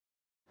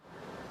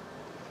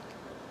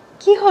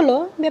কি হলো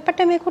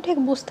ব্যাপারটা মেকু ঠিক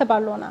বুঝতে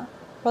পারলো না।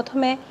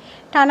 প্রথমে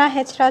টানা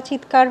হেঁচড়া,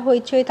 চিৎকার,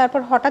 হইচই,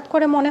 তারপর হঠাৎ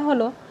করে মনে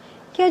হলো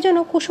কেউ যেন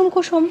কুসুম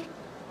কুসুম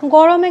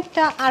গরম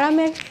একটা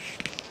আরামের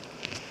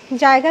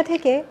জায়গা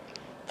থেকে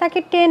তাকে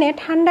টেনে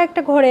ঠান্ডা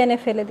একটা ঘরে এনে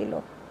ফেলে দিল।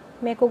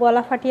 মেকু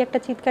গলা ফাটিয়ে একটা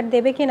চিৎকার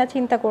দেবে কিনা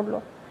চিন্তা করলো,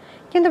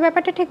 কিন্তু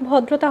ব্যাপারটা ঠিক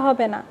ভদ্রতা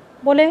হবে না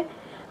বলে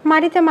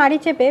মাড়িতে মাড়ি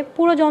চেপে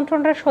পুরো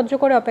যন্ত্রণাটা সহ্য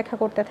করে অপেক্ষা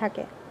করতে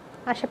থাকে।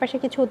 আশেপাশে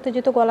কিছু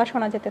উত্তেজিত গলা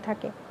শোনা যেতে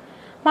থাকে।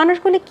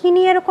 মানুষগুলি কী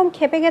নিয়ে এরকম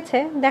খেপে গেছে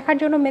দেখার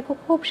জন্য মেকু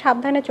খুব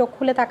সাবধানে চোখ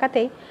খুলে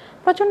তাকাতেই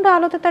প্রচণ্ড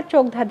আলোতে তার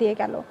চোখ ধাঁধিয়ে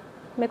গেল।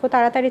 মেকু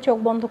তাড়াতাড়ি চোখ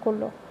বন্ধ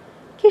করলো।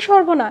 কি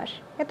সর্বনাশ,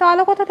 এত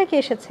আলো কোথা থেকে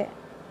এসেছে?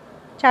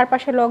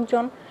 চারপাশে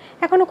লোকজন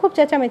এখনও খুব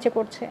চেঁচামেচি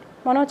করছে,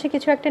 মনে হচ্ছে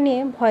কিছু একটা নিয়ে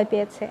ভয়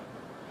পেয়েছে।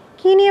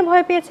 কী নিয়ে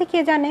ভয় পেয়েছে কে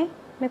জানে।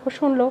 মেকু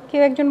শুনলো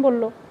কেউ একজন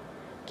বলল,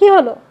 কি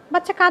হলো,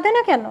 বাচ্চা কাঁদে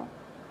না কেন?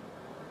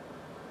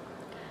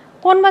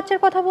 কোন বাচ্চার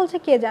কথা বলছে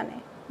কে জানে,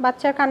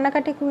 বাচ্চার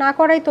কান্নাকাটি না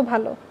করাই তো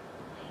ভালো,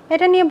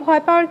 এটা নিয়ে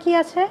ভয় পাওয়ার কি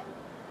আছে?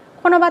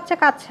 কোনো বাচ্চা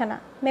কাঁদছে না।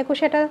 মেকু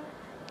সেটা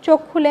চোখ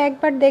খুলে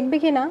একবার দেখবে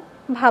কি না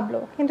ভাবলো,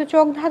 কিন্তু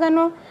চোখ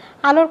ধাঁধানো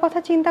আলোর কথা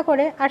চিন্তা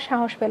করে আর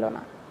সাহস পেল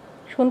না।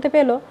 শুনতে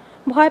পেল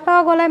ভয়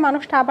পাওয়া গলায়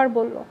মানুষটা আবার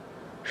বলল,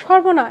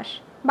 সর্বনাশ,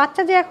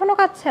 বাচ্চা যে এখনও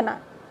কাঁদছে না।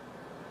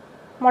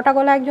 মোটা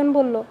গলা একজন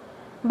বলল,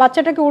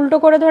 বাচ্চাটাকে উল্টো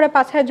করে ধরে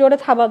পাছায় জোরে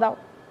থাবা দাও।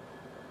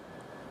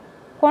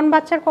 কোন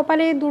বাচ্চার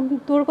কপালে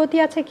দুর্গতি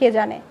আছে কে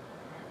জানে।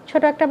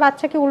 ছোট একটা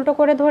বাচ্চাকে উল্টো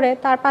করে ধরে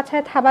তার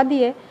পাছায় থাবা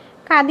দিয়ে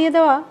কাঁদিয়ে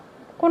দেওয়া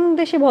কোন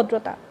দেশি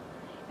ভদ্রতা?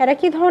 এরা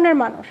কি ধরনের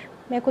মানুষ?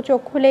 মেকু চোখ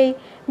খুলেই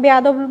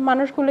বেয়াদব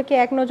মানুষগুলোকে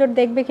এক নজর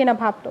দেখবে কিনা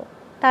ভাবলো।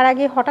 তার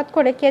আগে হঠাৎ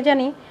করে কে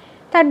জানি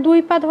তার দুই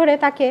পা ধরে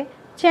তাকে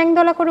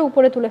চ্যাংদলা করে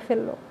উপরে তুলে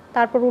ফেললো।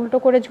 তারপর উল্টো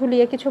করে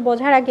ঝুলিয়ে কিছু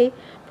বোঝার আগেই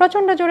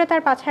প্রচণ্ড জোরে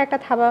তার পাছায় একটা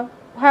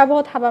ভয়াবহ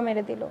থাবা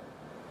মেরে দিল।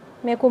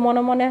 মেকু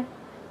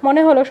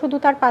মনে হলো শুধু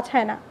তার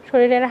পাছায় না,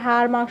 শরীরের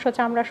হাড়, মাংস,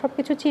 চামড়া সব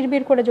কিছু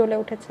চিরবির করে জ্বলে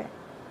উঠেছে।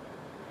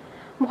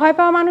 ভয়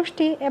পাওয়া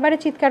মানুষটি এবারে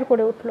চিৎকার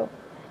করে উঠল,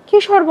 কি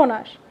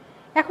সর্বনাশ,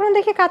 এখনও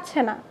দেখে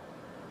কাঁদছে না।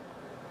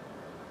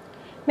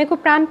 মেকু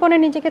প্রাণপণে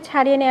নিজেকে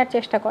ছাড়িয়ে নেওয়ার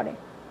চেষ্টা করে,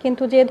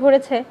 কিন্তু যে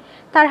ধরেছে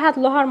তার হাত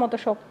লোহার মতো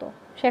শক্ত।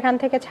 সেখান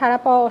থেকে ছাড়া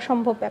পাওয়া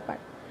অসম্ভব ব্যাপার।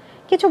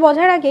 কিছু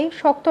বোঝার আগেই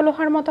শক্ত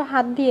লোহার মতো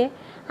হাত দিয়ে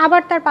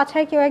আবার তার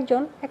পাছায় কেউ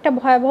একজন একটা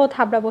ভয়াবহ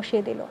থাবড়া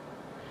বসিয়ে দিল।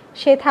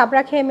 সেই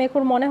থাবড়া খেয়ে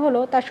মেকুর মনে হলো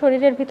তার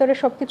শরীরের ভিতরে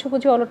সব কিছু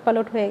বুঝি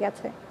ওলটপালট হয়ে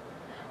গেছে।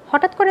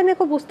 হঠাৎ করে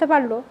মেকু বুঝতে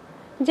পারলো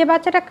যে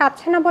বাচ্চাটা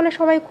কাঁদছে না বলে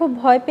সবাই খুব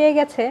ভয় পেয়ে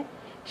গেছে,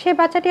 সেই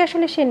বাচ্চাটি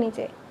আসলে সে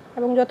নিজে।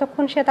 এবং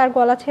যতক্ষণ সে তার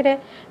গলা ছেড়ে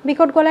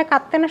বিকট গলায়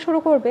কাঁদতে না শুরু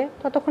করবে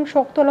ততক্ষণ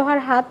শক্ত লোহার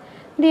হাত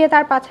দিয়ে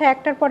তার পাছায়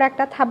একটার পর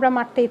একটা থাবড়া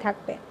মারতেই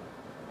থাকবে।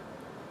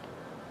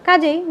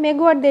 কাজেই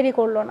মেঘু আর দেরি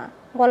করলো না,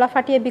 গলা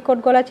ফাটিয়ে বিকট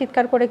গলা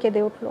চিৎকার করে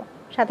কেঁদে উঠল।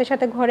 সাথে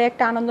সাথে ঘরে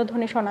একটা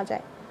আনন্দধ্বনি শোনা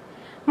যায়।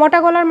 মোটা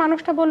গলার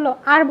মানুষটা বলল,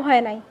 আর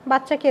ভয় নাই,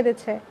 বাচ্চা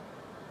কেঁদেছে।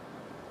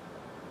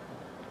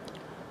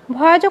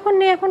 ভয় যখন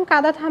নিয়ে এখন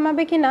কাদা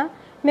থামাবে কিনা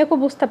মেকু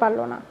বুঝতে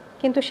পারলো না,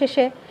 কিন্তু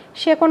শেষে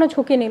সে কোনো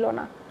ঝুঁকি নিল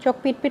না। চোখ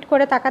পিটপিট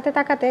করে তাকাতে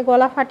তাকাতে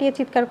গলা ফাটিয়ে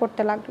চিৎকার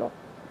করতে লাগলো।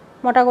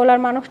 মোটা গলার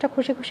মানুষটা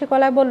খুশি খুশি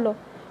গলায় বলল,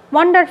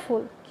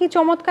 ওয়ান্ডারফুল, কি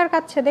চমৎকার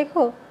কাঁদছে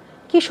দেখো,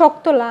 কি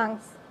শক্ত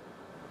লাংস।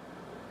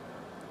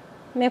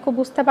 মেকু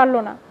বুঝতে পারলো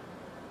না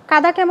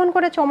কাদা কেমন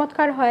করে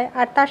চমৎকার হয়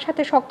আর তার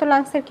সাথে শক্ত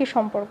লাংসের কি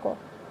সম্পর্ক।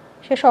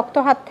 সে শক্ত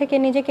হাত থেকে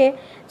নিজেকে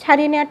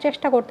ছাড়িয়ে নেওয়ার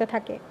চেষ্টা করতে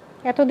থাকে।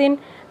 এতদিন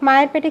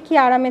মায়ের পেটে কি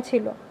আরামে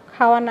ছিল,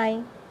 খাওয়া নাই,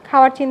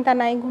 খাওয়ার চিন্তা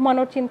নাই,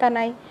 ঘুমানোর চিন্তা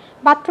নাই,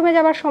 বাথরুমে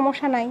যাবার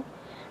সমস্যা নাই,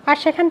 আর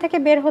সেখান থেকে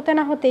বের হতে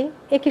না হতেই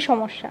একই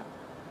সমস্যা।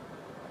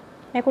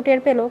 মেকু টের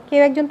পেল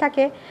কেউ একজন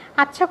তাকে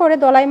আচ্ছা করে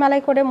দলাই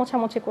মালাই করে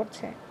মোছামুছি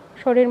করছে।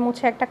 শরীর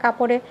মুছে একটা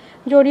কাপড়ে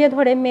জড়িয়ে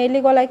ধরে মেয়েলি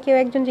গলায় কেউ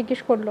একজন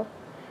জিজ্ঞেস করলো,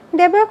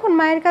 দেবে এখন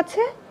মায়ের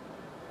কাছে?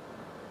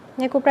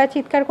 মেকু প্রায়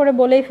চিৎকার করে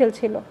বলেই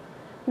ফেলছিল,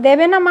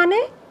 দেবে না মানে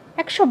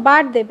 100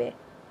 বার দেবে,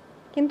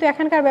 কিন্তু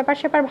এখানকার ব্যাপার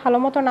স্যাপার ভালো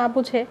মতো না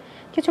বুঝে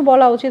কিছু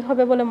বলা উচিত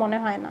হবে বলে মনে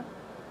হয় না।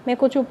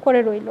 মেকু চুপ করে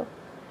রইল।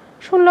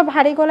 শুনলো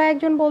ভারী গলায়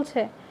একজন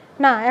বলছে,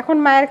 না এখন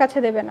মায়ের কাছে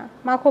দেবে না,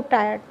 মা খুব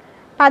টায়ার্ড,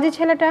 পাজি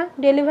ছেলেটা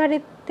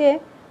ডেলিভারিতে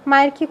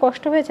মায়ের কি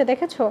কষ্ট হয়েছে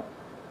দেখেছো?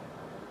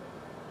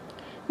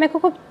 মেকু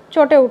খুব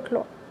চটে উঠল।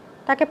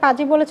 তাকে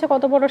পাজি বলেছে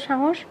কত বড়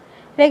সাহস!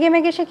 রেগে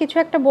মেগে সে কিছু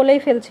একটা বলেই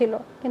ফেলছিল,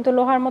 কিন্তু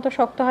লোহার মতো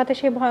শক্ত হাতে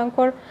সেই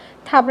ভয়ঙ্কর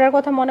থাবড়ার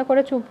কথা মনে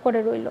করে চুপ করে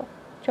রইল।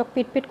 চোখ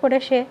পিটপিট করে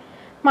সে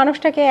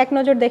মানুষটাকে এক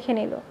নজর দেখে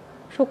নিল।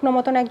 শুকনো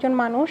মতন একজন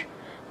মানুষ,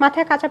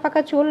 মাথায় কাঁচা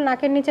পাকা চুল,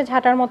 নাকের নিচে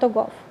ঝাঁটার মতো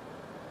গফ,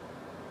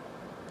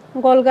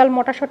 গোলগাল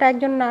মোটাসোটা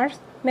একজন নার্স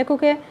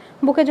মেকুকে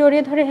বুকে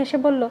জড়িয়ে ধরে হেসে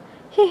বলল,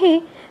 হি হি,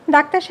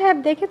 ডাক্তার সাহেব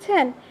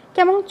দেখেছেন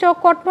কেমন চোখ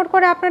কটমট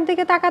করে আপনার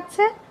দিকে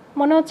তাকাচ্ছে,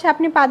 মনে হচ্ছে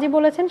আপনি পাজি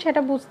বলেছেন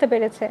সেটা বুঝতে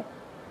পেরেছে।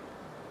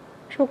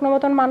 শুকনো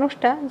মতন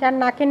মানুষটা, যার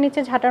নাকের নিচে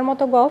ঝাঁটার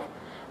মতো গফ,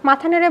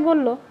 মাথা নেড়ে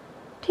বলল,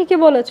 ঠিকই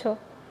বলেছ,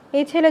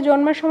 এই ছেলে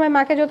জন্মের সময়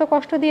মাকে যত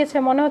কষ্ট দিয়েছে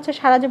মনে হচ্ছে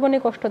সারা জীবনই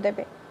কষ্ট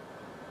দেবে।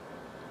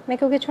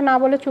 মেকু কিছু না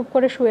বলে চুপ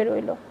করে শুয়ে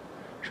রইল।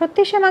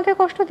 সত্যি সে মাকে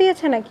কষ্ট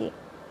দিয়েছে নাকি?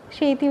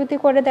 সে ইতিউতি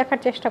করে দেখার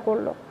চেষ্টা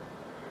করলো।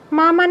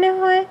 মা মানে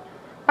হয়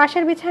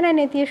পাশের বিছানায়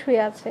নেতিয়ে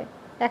শুয়ে আছে,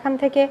 এখান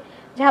থেকে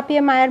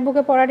ঝাঁপিয়ে মায়ের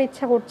বুকে পড়ার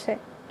ইচ্ছা করছে,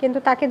 কিন্তু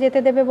তাকে যেতে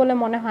দেবে বলে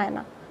মনে হয়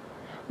না।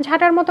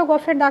 ঝাঁটার মতো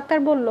গফের ডাক্তার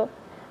বলল,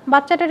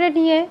 বাচ্চাটারে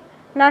নিয়ে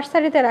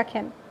নার্সারিতে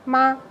রাখেন,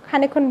 মা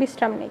খানিকক্ষণ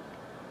বিশ্রাম নিক।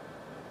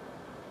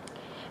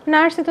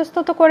 নার্স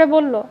ইতস্তত করে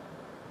বলল,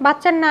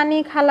 বাচ্চার নানি,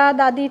 খালা,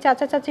 দাদি,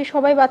 চাচা, চাচি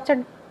সবাই বাচ্চার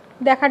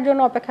দেখার জন্য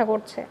অপেক্ষা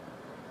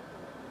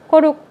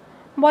করুক,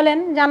 বলেন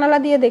জানালা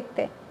দিয়ে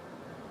দেখতে।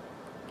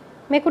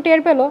 মেকু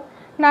টের পেল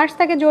নার্স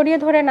তাকে জড়িয়ে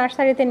ধরে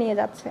নার্সারিতে নিয়ে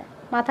যাচ্ছে।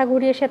 মাথা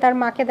ঘুরিয়ে সে তার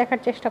মাকে দেখার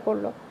চেষ্টা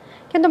করলো,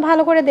 কিন্তু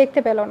ভালো করে দেখতে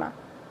পেল না।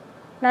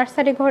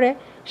 নার্সারি ঘরে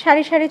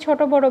সারি সারি ছোট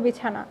বড়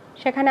বিছানা,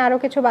 সেখানে আরও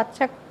কিছু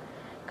বাচ্চা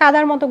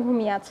কাদার মতো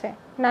ঘুমিয়ে আছে।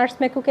 নার্স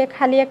মেকুকে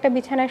খালি একটা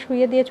বিছানায়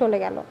শুইয়ে দিয়ে চলে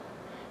গেল।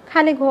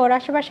 খালি ঘর,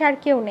 আশেপাশে আর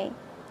কেউ নেই।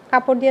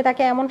 কাপড় দিয়ে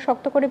তাকে এমন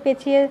শক্ত করে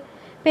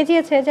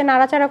পেঁচিয়েছে যে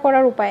নাড়াচাড়া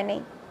করার উপায়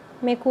নেই।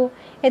 মেকু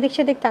এদিক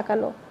সেদিক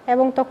তাকালো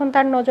এবং তখন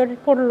তার নজর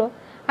পড়ল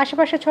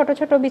আশেপাশে ছোট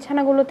ছোট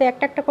বিছানাগুলোতে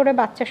একটা একটা করে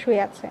বাচ্চা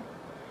শুয়ে আছে।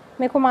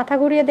 মেকু মাথা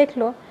ঘুরিয়ে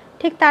দেখলো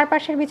ঠিক তার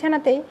পাশের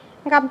বিছানাতেই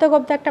গাবদা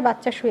গবদা একটা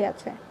বাচ্চা শুয়ে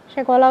আছে। সে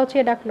গলা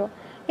উঁচিয়ে ডাকলো,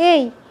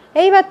 এই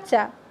এই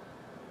বাচ্চা।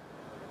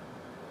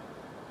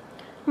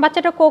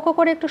 বাচ্চাটা কো কো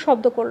করে একটু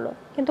শব্দ করলো,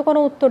 কিন্তু কোনো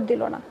উত্তর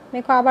দিল না।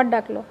 মেকু আবার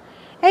ডাকলো,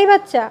 এই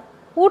বাচ্চা,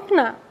 উঠ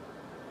না।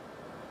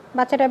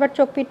 বাচ্চাটা এবার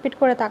চোখ পিটপিট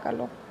করে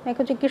তাকালো।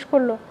 মেকু জিজ্ঞেস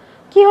করলো,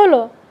 কি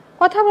হলো,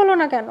 কথা বলো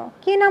না কেন,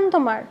 কি নাম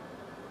তোমার?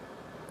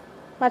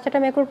 বাচ্চাটা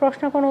মেকুর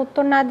প্রশ্ন কোনো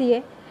উত্তর না দিয়ে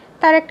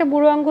তার একটা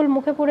বুড়ো আঙ্গুল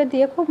মুখে পুরে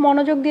দিয়ে খুব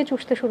মনোযোগ দিয়ে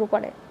চুষতে শুরু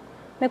করে।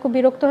 মেকু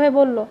বিরক্ত হয়ে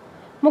বলল,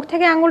 মুখ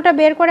থেকে আঙুলটা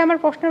বের করে আমার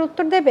প্রশ্নের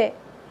উত্তর দেবে?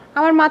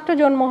 আমার মাত্র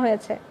জন্ম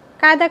হয়েছে,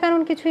 কায়দা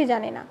কানুন কিছুই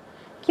জানি না,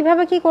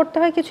 কিভাবে কি করতে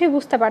হয় কিছুই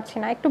বুঝতে পারছি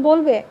না, একটু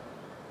বলবে?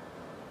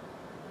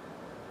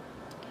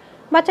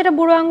 বাচ্চাটা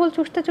বুড়ো আঙুল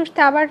চুষতে চুষতে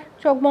আবার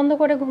চোখ বন্ধ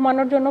করে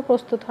ঘুমানোর জন্য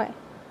প্রস্তুত হয়।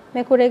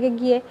 মেকু রেগে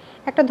গিয়ে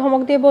একটা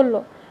ধমক দিয়ে বলল,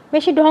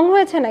 বেশি ঢং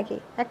হয়েছে নাকি?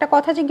 একটা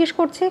কথা জিজ্ঞেস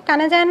করছি,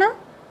 কানে যায় না?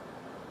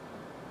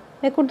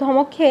 মেকুর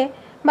ধমক খেয়ে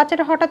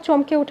বাচ্চাটা হঠাৎ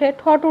চমকে উঠে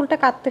ঠোঁট উল্টে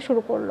কাঁদতে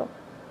শুরু করলো।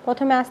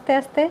 প্রথমে আস্তে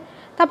আস্তে,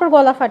 তারপর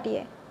গলা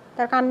ফাটিয়ে।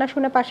 তার কান্না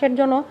শুনে পাশের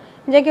জন্য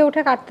জেগে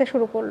উঠে কাঁদতে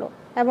শুরু করলো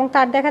এবং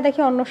তার দেখা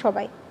দেখি অন্য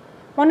সবাই।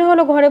 মনে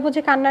হলো ঘরে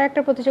বুঝি কান্নার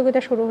একটা প্রতিযোগিতা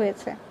শুরু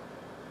হয়েছে।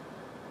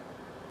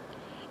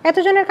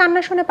 এতজনের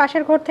কান্না শুনে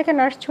পাশের ঘর থেকে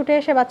নার্স ছুটে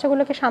এসে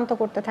বাচ্চাগুলোকে শান্ত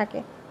করতে থাকে।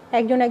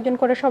 একজন একজন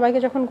করে সবাইকে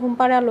যখন ঘুম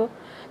পাড়ালো,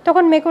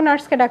 তখন মেকু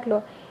নার্সকে ডাকলো,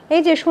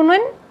 এই যে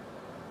শুনেন।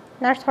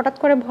 নার্স হঠাৎ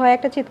করে ভয়ে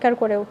একটা চিৎকার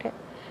করে ওঠে।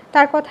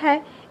 তার কথায়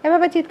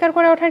এভাবে চিৎকার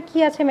করে ওঠার কি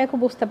আছে মেকু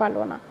বুঝতে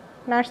পারলো না।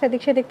 নার্স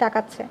এদিক সেদিক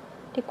তাকাচ্ছে,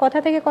 ঠিক কথা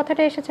থেকে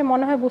কথাটা এসেছে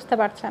মনে হয় বুঝতে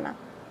পারছে না।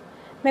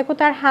 মেকু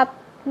তার হাত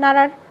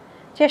নাড়ার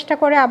চেষ্টা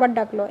করে আবার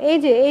ডাকলো, এই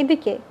যে এই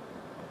দিকে।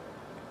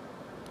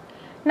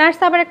 নার্স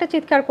আবার একটা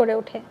চিৎকার করে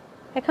ওঠে।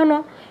 এখনও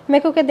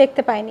মেকুকে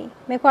দেখতে পায়নি।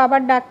 মেকু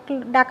আবার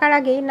ডাকার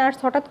আগেই নার্স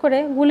হঠাৎ করে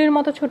গুলির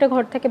মতো ছুটে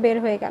ঘর থেকে বের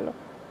হয়ে গেল।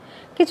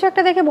 কিছু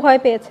একটা দেখে ভয়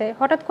পেয়েছে।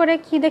 হঠাৎ করে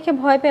কি দেখে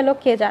ভয় পেল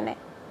কে জানে।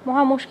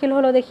 মহা মুশকিল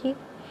হলো দেখি।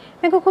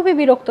 মেকু খুবই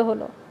বিরক্ত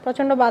হলো।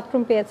 প্রচণ্ড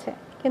বাথরুম পেয়েছে,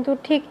 কিন্তু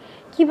ঠিক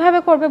কিভাবে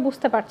করবে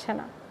বুঝতে পারছে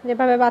না।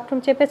 যেভাবে বাথরুম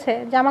চেপেছে,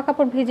 জামা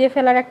কাপড় ভিজিয়ে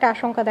ফেলার একটা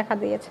আশঙ্কা দেখা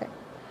দিয়েছে।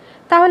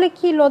 তাহলে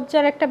কি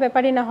লজ্জার একটা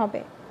ব্যাপারই না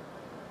হবে।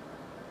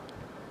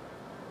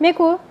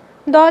 মেকু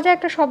দরজায়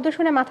একটা শব্দ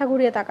শুনে মাথা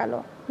ঘুরিয়ে তাকালো।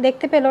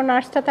 দেখতে পেল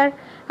নার্সটা তার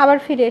আবার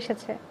ফিরে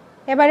এসেছে।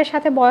 এবারের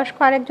সাথে বয়স্ক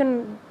আরেকজন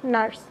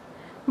নার্স।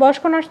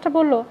 বয়স্ক নার্সটা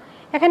বলল,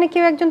 এখানে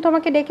কেউ একজন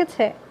তোমাকে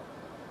ডেকেছে?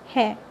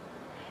 হ্যাঁ।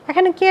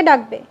 এখানে কে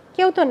ডাকবে?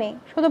 কেউ তো নেই,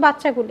 শুধু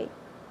বাচ্চাগুলি।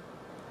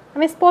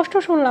 আমি স্পষ্ট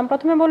শুনলাম।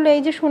 প্রথমে বললো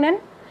এই যে শুনেন,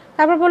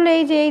 তারপর বললো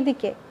এই যে এই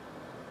দিকে।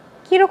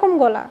 কীরকম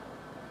গলা?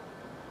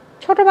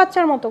 ছোট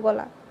বাচ্চার মতো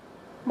গলা।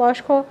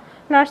 বয়স্ক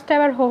নার্সটা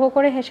এবার হো হো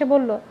করে হেসে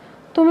বলল,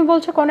 তুমি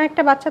বলছো কোনো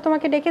একটা বাচ্চা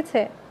তোমাকে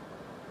ডেকেছে?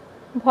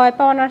 ভয়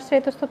পাওয়া নার্সটা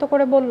ইতস্তত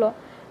করে বলল,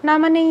 না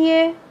মানে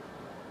ইয়ে।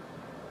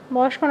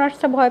 বয়স্ক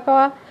নার্সটা ভয়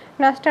পাওয়া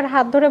নার্সটার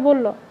হাত ধরে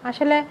বলল,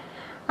 আসলে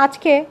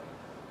আজকে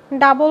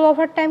ডাবল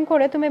ওভারটাইম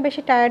করে তুমি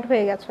বেশি টায়ার্ড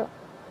হয়ে গেছো,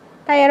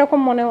 তাই এরকম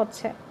মনে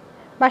হচ্ছে।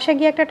 বাসায়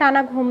গিয়ে একটা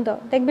টানা ঘুম দাও,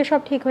 দেখবে সব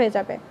ঠিক হয়ে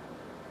যাবে।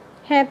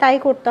 হ্যাঁ, তাই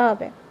করতে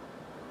হবে।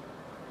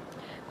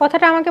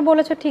 কথাটা আমাকে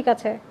বলেছো ঠিক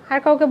আছে, আর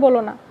কাউকে বলো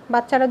না।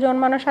 বাচ্চারা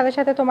জন্মানোর সাথে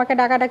সাথে তোমাকে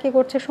ডাকাডাকি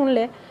করছে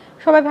শুনলে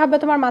সবাই ভাববে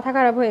তোমার মাথা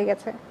খারাপ হয়ে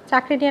গেছে,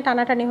 চাকরি নিয়ে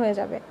টানাটানি হয়ে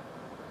যাবে।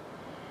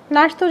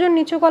 নার্স দুজন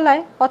নিচু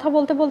গলায় কথা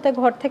বলতে বলতে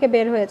ঘর থেকে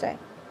বের হয়ে যায়।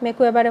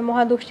 মেকু এবারে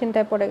মহা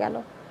দুশ্চিন্তায় পড়ে গেল।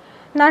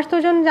 নার্স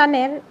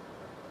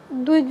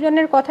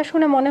দুইজনের কথা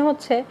শুনে মনে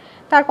হচ্ছে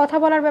তার কথা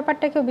বলার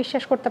ব্যাপারটা কেউ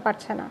বিশ্বাস করতে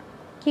পারছে না।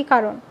 কি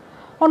কারণ?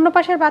 অন্য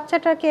পাশের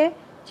বাচ্চাটাকে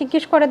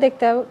জিজ্ঞেস করে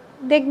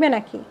দেখবে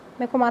নাকি?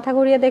 মেকু মাথা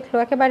ঘুরিয়ে দেখলো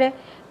একেবারে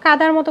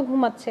কাদার মতো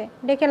ঘুমাচ্ছে।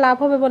 ডেকে লাভ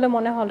হবে বলে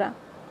মনে হলো না।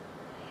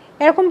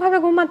 এরকমভাবে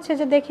ঘুমাচ্ছে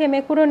যে দেখে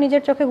মেকুরও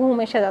নিজের চোখে ঘুম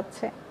এসে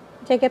যাচ্ছে।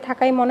 জেগে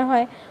থাকাই মনে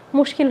হয়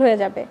মুশকিল হয়ে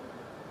যাবে।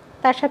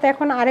 তার সাথে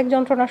এখন আরেক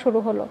যন্ত্রণা শুরু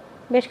হলো।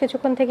 বেশ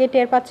কিছুক্ষণ থেকেই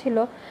টের পাচ্ছিল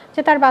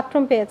যে তার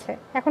বাথরুম পেয়েছে।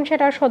 এখন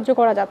সেটা আর সহ্য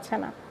করা যাচ্ছে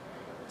না।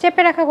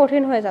 চেপে রাখা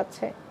কঠিন হয়ে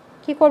যাচ্ছে।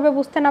 কি করবে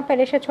বুঝতে না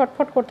পেরে সে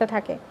ছটফট করতে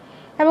থাকে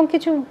এবং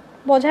কিছু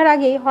বোঝার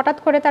আগেই হঠাৎ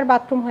করে তার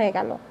বাথরুম হয়ে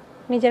গেল।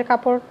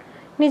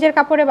 নিজের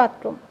কাপড়ে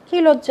বাথরুম। কি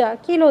লজ্জা,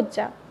 কি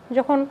লজ্জা!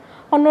 যখন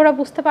অন্যরা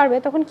বুঝতে পারবে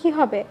তখন কি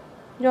হবে?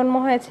 জন্ম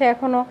হয়েছে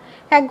এখনও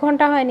 1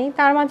 ঘন্টা হয়নি,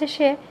 তার মাঝে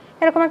সে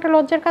এরকম একটা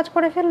লজ্জার কাজ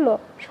করে ফেললো।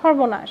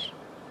 সর্বনাশ!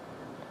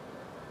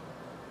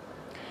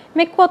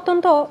 মেকু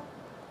অত্যন্ত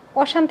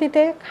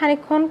অশান্তিতে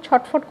খানিকক্ষণ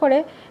ছটফট করে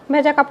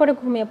ভেজা কাপড়ে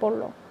ঘুমিয়ে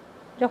পড়ল।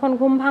 যখন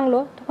ঘুম ভাঙল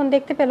তখন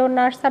দেখতে পেল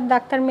নার্স আর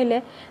ডাক্তার মিলে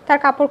তার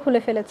কাপড় খুলে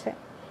ফেলেছে।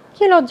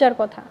 কী লজ্জার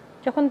কথা!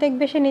 যখন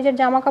দেখবে সে নিজের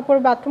জামা কাপড়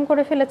বাথরুম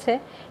করে ফেলেছে,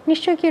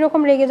 নিশ্চয়ই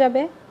কীরকম রেগে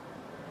যাবে।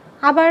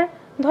 আবার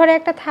ধরে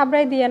একটা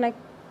থাবড়াই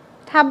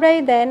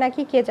দেয়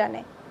নাকি কে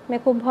জানে।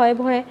 মেকু ভয়ে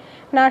ভয়ে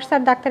নার্স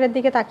আর ডাক্তারের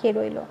দিকে তাকিয়ে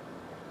রইল।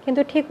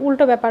 কিন্তু ঠিক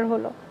উল্টো ব্যাপার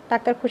হলো।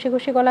 ডাক্তার খুশি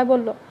খুশি গলায়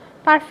বলল,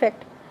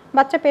 পারফেক্ট,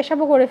 বাচ্চা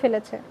পেশাবও করে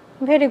ফেলেছে,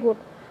 ভেরি গুড।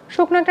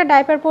 শুকনো একটা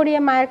ডাইপার পরিয়ে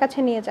মায়ের কাছে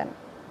নিয়ে যান,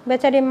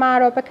 বেচারি মা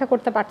আর অপেক্ষা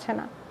করতে পারছে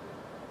না।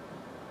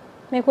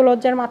 মেকু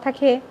লজ্জার মাথা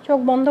খেয়ে চোখ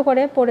বন্ধ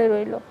করে পড়ে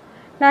রইল।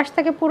 নার্স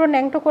তাকে পুরো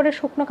ন্যাংটো করে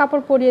শুকনো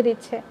কাপড় পরিয়ে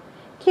দিচ্ছে।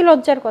 কী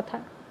লজ্জার কথা!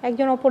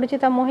 একজন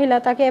অপরিচিতা মহিলা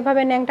তাকে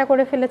এভাবে ন্যাংটা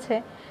করে ফেলেছে।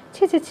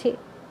 ছি ছি ছি!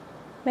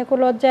 মেকু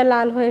লজ্জায়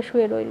লাল হয়ে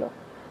শুয়ে রইল।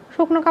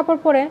 শুকনো কাপড়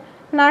পরে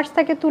নার্স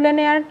তাকে তুলে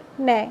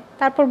নেয়,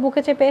 তারপর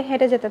বুকে চেপে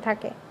হেঁটে যেতে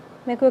থাকে।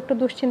 মেকু একটু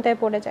দুশ্চিন্তায়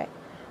পড়ে যায়।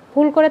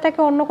 ভুল করে তাকে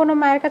অন্য কোনো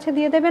মায়ের কাছে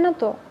দিয়ে দেবে না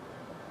তো?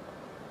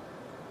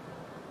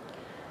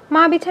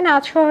 মা বিছানায়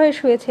আছড়া হয়ে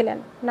শুয়েছিলেন।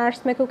 নার্স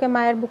মেকুকে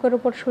মায়ের বুকের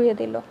উপর শুয়ে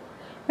দিল।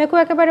 মেকু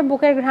একেবারে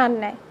বুকের ঘ্রাণ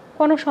নেয়।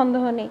 কোনো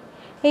সন্দেহ নেই,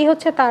 এই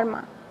হচ্ছে তার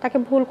মা। তাকে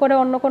ভুল করে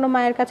অন্য কোনো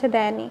মায়ের কাছে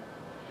দেয়নি।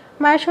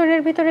 মায়ের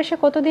শরীরের ভিতরে সে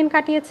কতদিন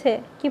কাটিয়েছে।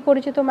 কি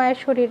পরিচিত মায়ের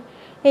শরীর,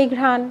 এই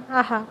ঘ্রাণ,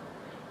 আহা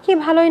কি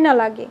ভালোই না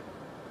লাগে।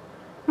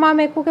 মা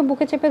মেকুকে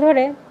বুকে চেপে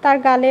ধরে তার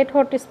গালে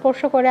ঠোঁট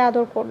স্পর্শ করে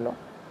আদর করল।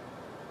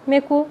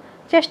 মেকু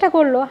চেষ্টা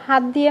করলো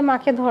হাত দিয়ে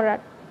মাকে ধরার,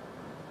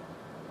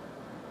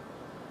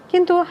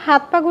 কিন্তু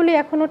হাত পাগুলি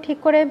এখনও ঠিক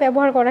করে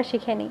ব্যবহার করা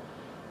শিখেনি।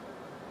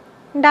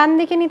 ডান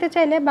দিকে নিতে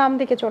চাইলে বাম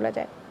দিকে চলে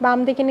যায়, বাম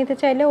দিকে নিতে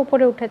চাইলে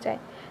উপরে উঠে যায়।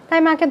 তাই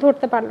মাকে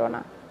ধরতে পারল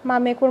না। মা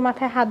মেকুর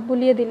মাথায় হাত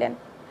বুলিয়ে দিলেন,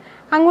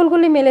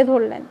 আঙুলগুলি মেলে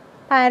ধরলেন,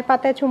 পায়ের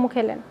পাতায় চুমু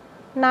খেলেন,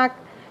 নাক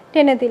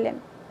টেনে দিলেন,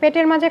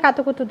 পেটের মাঝে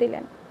কাতুকুতু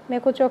দিলেন।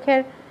 মেকু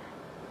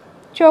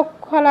চোখ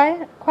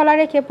খোলা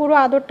রেখে পুরো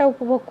আদরটা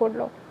উপভোগ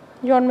করলো।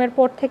 জন্মের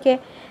পর থেকে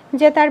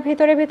যে তার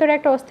ভিতরে ভিতরে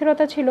একটা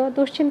অস্থিরতা ছিল,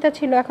 দুশ্চিন্তা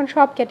ছিল, এখন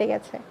সব কেটে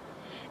গেছে।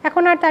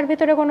 এখন আর তার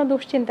ভিতরে কোনো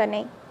দুশ্চিন্তা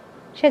নেই।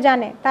 সে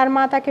জানে তার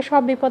মা তাকে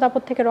সব বিপদ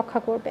আপদ থেকে রক্ষা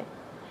করবে।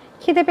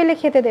 খিদে পেলে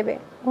খেতে দেবে,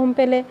 ঘুম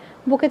পেলে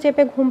বুকে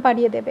চেপে ঘুম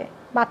পাড়িয়ে দেবে,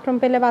 বাথরুম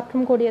পেলে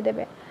বাথরুম করিয়ে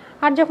দেবে।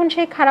 আর যখন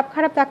সেই খারাপ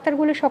খারাপ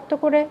ডাক্তারগুলি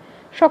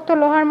শক্ত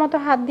লোহার মতো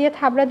হাত দিয়ে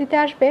থাবড়া দিতে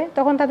আসবে,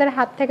 তখন তাদের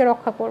হাত থেকে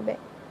রক্ষা করবে।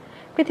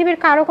 পৃথিবীর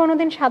কারো কোনো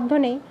দিন সাধ্য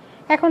নেই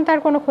এখন তার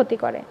কোনো ক্ষতি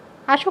করে।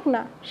 আসুক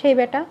না সেই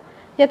বেটা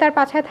যে তার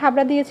পাছায়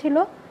থাবড়া দিয়েছিল।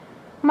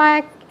 মা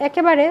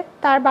একেবারে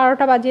তার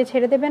 12টা বাজিয়ে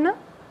ছেড়ে দেবে না।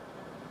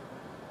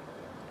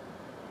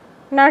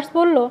 নার্স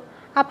বলল,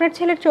 আপনার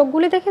ছেলের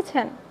চোখগুলি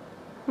দেখেছেন?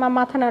 মা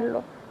মাথা নাড়ল।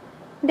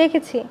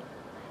 দেখেছি,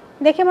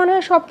 দেখে মনে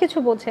হয় সব কিছু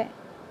বোঝে।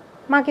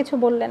 মা কিছু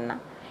বললেন না।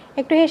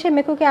 একটু হেসে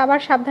মেকুকে আবার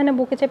সাবধানে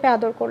বুকে চেপে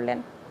আদর করলেন।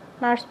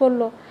 নার্স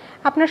বলল,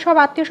 আপনার সব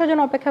আত্মীয় স্বজন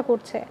অপেক্ষা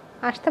করছে,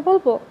 আসতে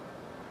বলবো?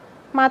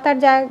 মা তার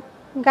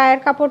গায়ের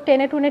কাপড়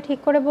টেনে টুনে ঠিক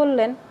করে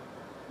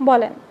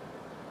বলেন।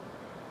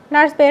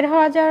 নার্স বের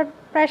হওয়া যাওয়ার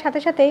প্রায় সাথে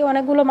সাথেই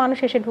অনেকগুলো মানুষ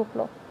এসে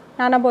ঢুকলো।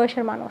 নানা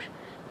বয়সের মানুষ,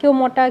 কেউ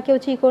মোটা, কেউ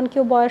চিকন,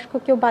 কেউ বয়স্ক,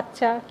 কেউ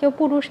বাচ্চা, কেউ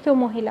পুরুষ, কেউ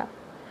মহিলা।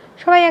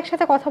 সবাই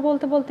একসাথে কথা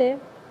বলতে বলতে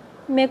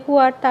মেকু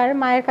আর তার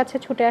মায়ের কাছে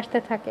ছুটে আসতে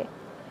থাকে।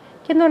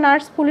 কিন্তু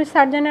নার্স পুলিশ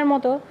সার্জনের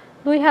মতো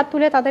 2 হাত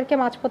তুলে তাদেরকে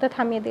মাঝপথে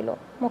থামিয়ে দিল।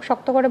 মুখ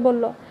শক্ত করে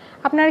বলল,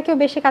 আপনারা কেউ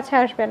বেশি কাছে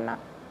আসবেন না।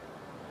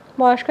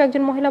 বয়স্ক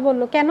একজন মহিলা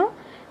বলল, কেন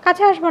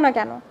কাছে আসবো না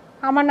কেন?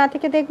 আমার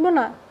নাতিকে দেখবো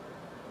না?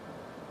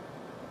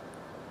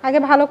 আগে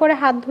ভালো করে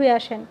হাত ধুয়ে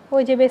আসেন,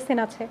 ওই যে বেসিন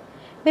আছে,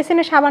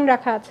 বেসিনে সাবান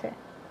রাখা আছে।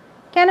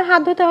 কেন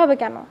হাত ধুতে হবে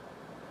কেন?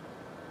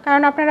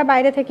 কারণ আপনারা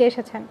বাইরে থেকে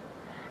এসেছেন,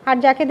 আর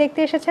যাকে দেখতে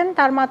এসেছেন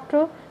তার মাত্র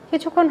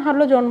কিছুক্ষণ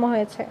হলো জন্ম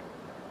হয়েছে।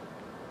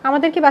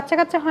 আমাদের কি বাচ্চা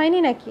কাচ্চা হয়নি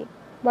নাকি?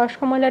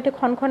 বয়স্ক মহিলাটি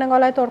ক্ষণক্ষণে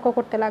গলায় তর্ক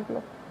করতে লাগলো।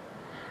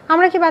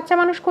 আমরা কি বাচ্চা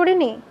মানুষ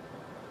করিনি?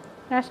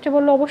 নার্সটি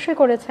বলল, অবশ্যই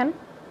করেছেন।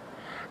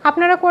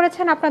 আপনারা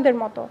করেছেন আপনাদের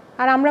মতো,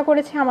 আর আমরা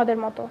করেছি আমাদের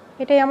মতো।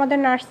 এটাই আমাদের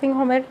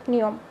নার্সিংহোমের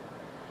নিয়ম।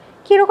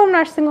 কীরকম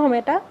নার্সিংহোম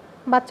এটা?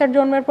 বাচ্চার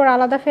জন্মের পর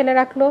আলাদা ফেলে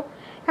রাখলো,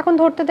 এখন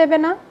ধরতে দেবে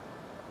না?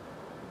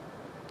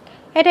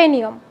 এটাই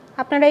নিয়ম।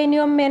 আপনারা এই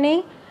নিয়ম মেনেই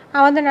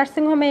আমাদের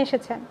নার্সিংহোমে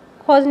এসেছেন,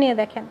 খোঁজ নিয়ে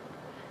দেখেন।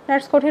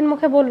 নার্স কঠিন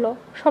মুখে বলল,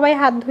 সবাই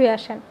হাত ধুয়ে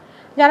আসেন,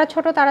 যারা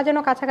ছোট তারা যেন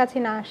কাছাকাছি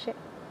না আসে।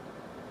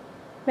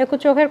 মেকু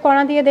চোখের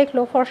কণা দিয়ে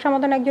দেখলো ফর্সা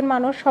মতন একজন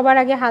মানুষ সবার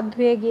আগে হাত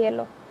ধুয়ে গিয়ে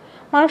এলো।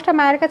 মানুষটা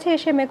মায়ের কাছে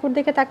এসে মেকুর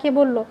দিকে তাকিয়ে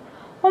বলল,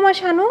 ও মা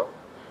শানু,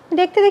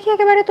 দেখতে দেখি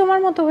একেবারে তোমার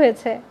মতো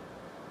হয়েছে।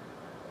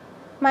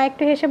 মা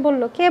একটু হেসে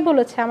বলল, কে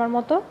বলেছে আমার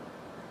মতো?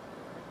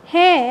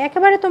 হ্যাঁ,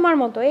 একেবারে তোমার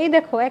মতো, এই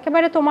দেখো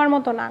একেবারে তোমার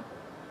মতো নাক।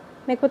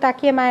 মেকু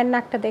তাকিয়ে মায়ের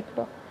নাকটা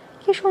দেখলো।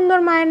 কি সুন্দর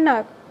মায়ের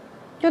নাক!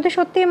 যদি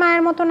সত্যিই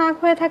মায়ের মতো নাক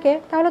হয়ে থাকে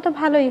তাহলে তো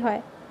ভালোই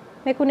হয়।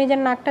 মেকু নিজের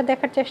নাকটা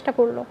দেখার চেষ্টা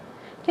করলো,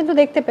 কিন্তু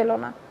দেখতে পেল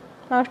না।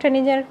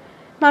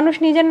 মানুষ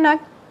নিজের নাক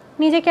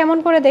নিজে কেমন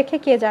করে দেখে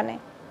কে জানে।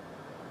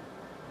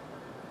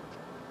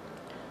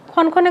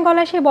 ক্ষণক্ষণে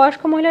গলায় সেই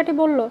বয়স্ক মহিলাটি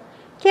বলল,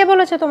 কে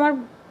বলেছে তোমার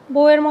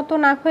বউয়ের মতো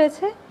নাক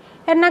হয়েছে?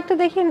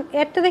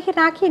 এর তো দেখি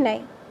নাকই নাই।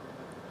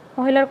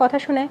 মহিলার কথা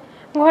শুনে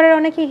ঘরের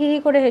অনেকে হি হি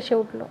করে হেসে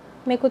উঠল।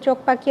 মেকু চোখ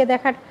পাকিয়ে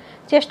দেখার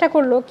চেষ্টা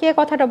করলো কে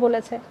কথাটা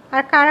বলেছে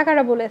আর কারা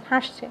কারা বলে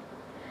হাসছে।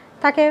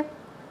 তাকে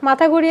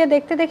মাথা ঘুরিয়ে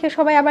দেখতে দেখে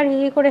সবাই আবার হি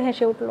হি করে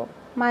হেসে উঠল।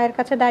 মায়ের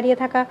কাছে দাঁড়িয়ে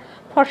থাকা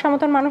ফর্সা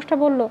মতন মানুষটা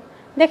বলল,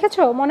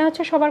 দেখেছো, মনে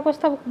হচ্ছে সবার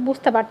কথা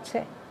বুঝতে পারছে।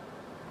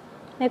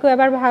 মেকু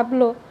এবার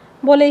ভাবলো,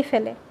 বলেই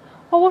ফেলে,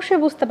 অবশ্যই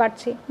বুঝতে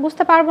পারছি,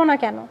 বুঝতে পারবো না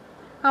কেন?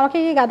 আমাকে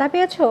কি গাধা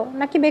পেয়েছো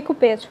নাকি বেকু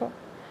পেয়েছো?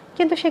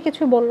 কিন্তু সে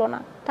কিছু বলল না।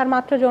 তার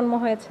মাত্র জন্ম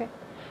হয়েছে,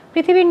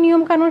 পৃথিবীর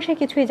নিয়মকানুন সে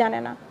কিছুই জানে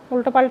না।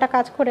 উল্টোপাল্টা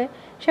কাজ করে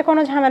সে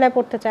কোনো ঝামেলায়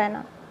পড়তে চায়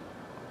না।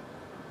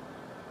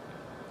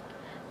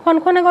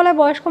 ক্ষণক্ষণে গলায়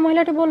বয়স্ক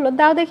মহিলাটি বলল,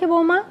 দাও দেখি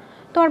বৌমা,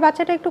 তোমার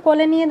বাচ্চাটা একটু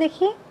কোলে নিয়ে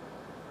দেখি।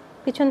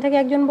 পিছন থেকে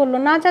একজন বলল,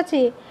 না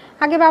চাচি,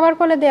 আগে বাবার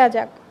কোলে দেয়া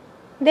যাক,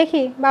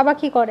 দেখি বাবা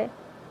কি করে।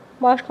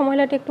 বয়স্ক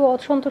মহিলাটি একটু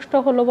অসন্তুষ্ট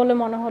হলো বলে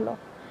মনে হলো,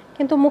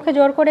 কিন্তু মুখে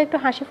জোর করে একটু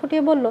হাসি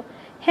ফুটিয়ে বলল,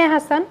 হ্যাঁ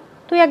হাসান,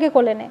 তুই আগে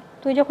কোলে নে,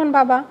 তুই যখন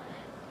বাবা,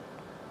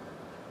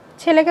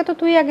 ছেলেকে তো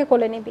তুই আগে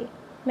কোলে নিবি।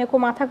 মেকু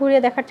মাথা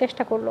ঘুরিয়ে দেখার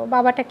চেষ্টা করলো,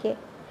 বাবাটা কে?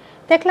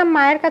 দেখলাম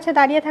মায়ের কাছে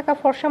দাঁড়িয়ে থাকা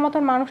ফর্সা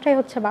মতন মানুষটাই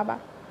হচ্ছে বাবা।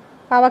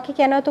 বাবাকে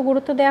কেন এত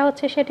গুরুত্ব দেওয়া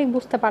হচ্ছে সে ঠিক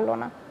বুঝতে পারলো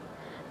না।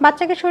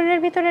 বাচ্চাকে শরীরের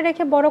ভিতরে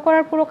রেখে বড়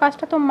করার পুরো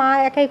কাজটা তো মা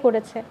একাই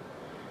করেছে,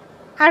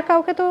 আর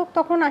কাউকে তো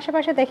তখন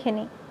আশেপাশে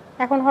দেখেনি।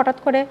 এখন হঠাৎ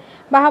করে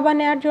বাহাবা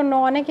নেওয়ার জন্য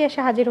অনেকে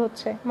এসে হাজির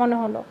হচ্ছে মনে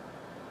হলো।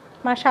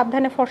 মা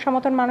সাবধানে ফর্সা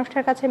মতন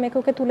মানুষটার কাছে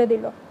মেকুকে তুলে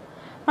দিল।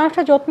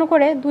 মানুষটা যত্ন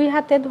করে 2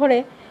 হাতে ধরে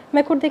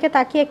মেকুর দিকে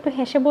তাকিয়ে একটু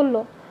হেসে বলল,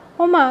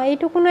 ও মা,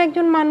 এইটুকুনো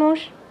একজন মানুষ।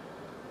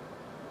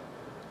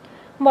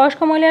 বয়স্ক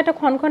মহিলাটা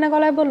ক্ষণক্ষণে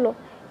গলায় বলল,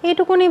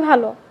 এইটুকুনি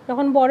ভালো,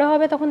 যখন বড়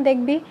হবে তখন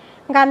দেখবি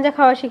গাঞ্জা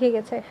খাওয়া শিখে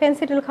গেছে,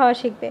 ফেন্সিডিল খাওয়া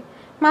শিখবে,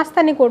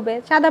 মাস্তানি করবে,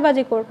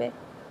 চাঁদাবাজি করবে।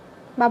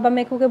 বাবা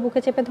মেকুকে বুকে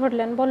চেপে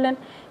ধরলেন, বললেন,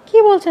 কি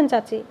বলছেন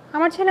চাচি,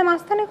 আমার ছেলে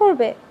মাস্তানি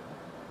করবে?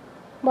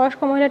 বয়স্ক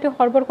মহিলাটি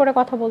হড়বড় করে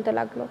কথা বলতে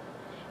লাগলো।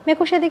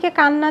 মেকু সেদিকে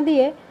কান না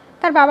দিয়ে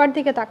তার বাবার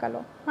দিকে তাকালো।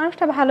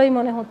 মানুষটা ভালোই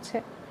মনে হচ্ছে,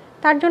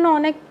 তার জন্য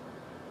অনেক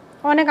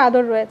অনেক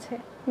আদর রয়েছে।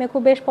 মেকু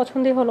বেশ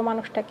পছন্দই হলো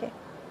মানুষটাকে।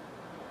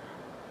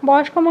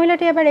 বয়স্ক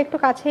মহিলাটি এবার একটু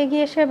কাছে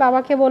এগিয়ে এসে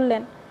বাবাকে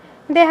বললেন,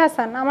 দে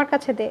হাসান, আমার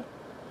কাছে দে,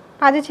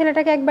 পাজি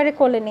ছেলেটাকে একবারে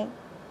কোলে নেই।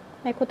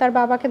 মেকু তার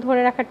বাবাকে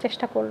ধরে রাখার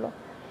চেষ্টা করলো।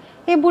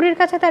 এই বুড়ির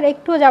কাছে তার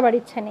একটুও যাবার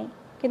ইচ্ছে নেই,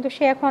 কিন্তু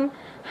সে এখন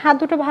হাত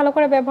দুটো ভালো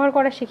করে ব্যবহার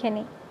করা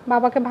শিখেনি।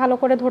 বাবাকে ভালো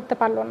করে ধরতে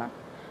পারলো না,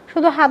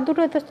 শুধু হাত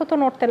দুটো ইতস্তত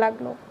নড়তে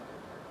লাগলো।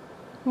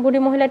 বুড়ি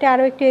মহিলাটি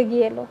আরও একটু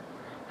এগিয়ে এলো,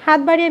 হাত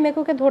বাড়িয়ে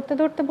মেকুকে ধরতে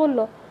ধরতে বলল,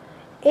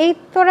 এই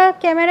তোরা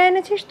ক্যামেরা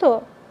এনেছিস তো,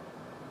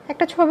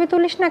 একটা ছবি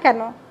তুলিস না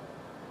কেন?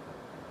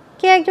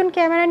 কে একজন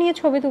ক্যামেরা নিয়ে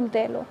ছবি তুলতে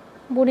এলো।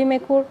 বুড়ি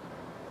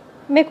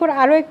মেকুর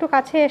আরও একটু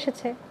কাছে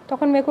এসেছে,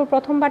 তখন মেকুর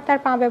প্রথমবার তার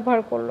পা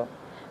ব্যবহার করলো।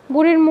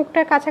 বুড়ির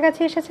মুখটার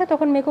কাছাকাছি এসেছে,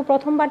 তখন মেকু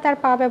প্রথমবার তার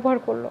পা ব্যবহার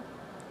করলো।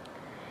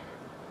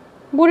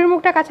 বুড়ির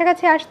মুখটা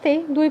কাছাকাছি আসতেই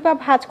 2 পা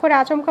ভাঁজ করে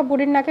আচমকা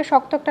বুড়ির নাকে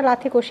শক্ত একটা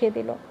লাথি কষিয়ে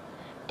দিল।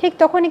 ঠিক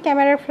তখনই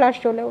ক্যামেরার ফ্ল্যাশ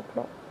জ্বলে উঠল।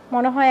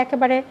 মনে হয়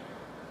একেবারে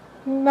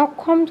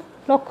মক্ষম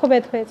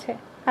লক্ষ্যভেদ হয়েছে,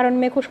 কারণ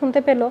মেকু শুনতে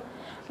পেল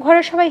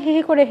ঘরের সবাই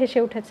হিহি করে হেসে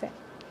উঠেছে।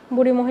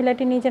 বুড়ি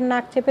মহিলাটি নিজের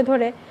নাক চেপে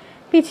ধরে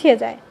পিছিয়ে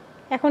যায়।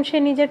 এখন সে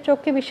নিজের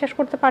চোখকে বিশ্বাস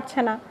করতে পারছে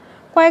না,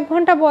 কয়েক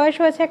ঘন্টা বয়স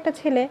হয়েছে একটা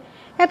ছেলে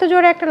এত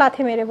জোরে একটা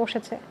লাথি মেরে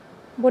বসেছে।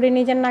 বুড়ি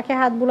নিজের নাকে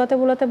হাত বুলাতে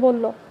বুলাতে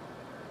বলল,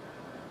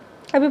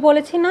 আমি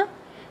বলেছি না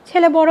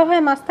ছেলে বড়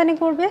হয়ে মাস্তানি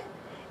করবে?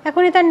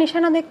 এখনই তার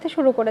নিশানা দেখতে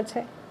শুরু করেছে,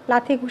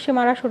 লাথি ঘুষি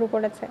মারা শুরু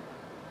করেছে।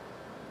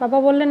 বাবা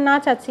বললেন, না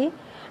চাচি,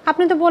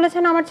 আপনি তো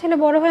বলেছেন আমার ছেলে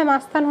বড় হয়ে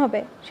মাস্তান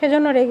হবে,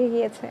 সেজন্য রেগে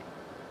গিয়েছে।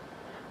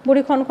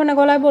 বুড়ি ক্ষণক্ষণে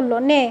গলায় বলল,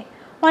 নে,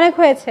 অনেক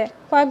হয়েছে,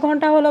 কয়েক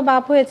ঘন্টা হলো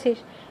বাপ হয়েছিস,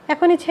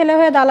 এখনই ছেলে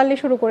হয়ে দালালি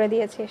শুরু করে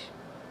দিয়েছিস।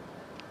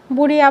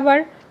 বুড়ি আবার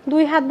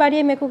 2 হাত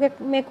বাড়িয়ে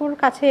মেকুর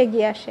কাছে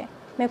এগিয়ে আসে।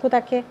 মেকু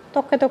তাকে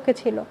তককে তককে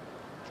ছিল,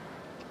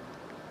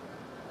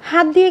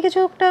 হাত দিয়ে কিছু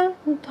একটা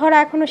ধরা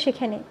এখনও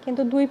শিখেনি,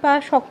 কিন্তু 2 পা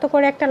শক্ত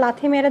করে একটা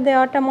লাথি মেরে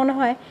দেওয়াটা মনে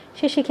হয়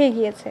সে শিখেই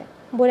গিয়েছে।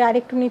 বুড়ি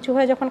আরেকটু নিচু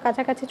হয়ে যখন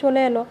কাছাকাছি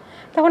চলে এলো,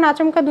 তখন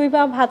আচমকা 2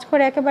 পা ভাঁজ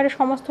করে একেবারে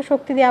সমস্ত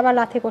শক্তি দিয়ে আবার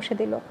লাথি কষে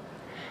দিল,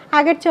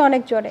 আগের চেয়ে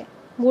অনেক জোরে।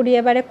 বুড়ি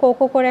এবারে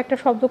কোকো করে একটা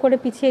শব্দ করে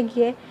পিছিয়ে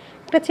গিয়ে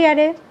একটা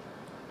চেয়ারে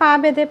পা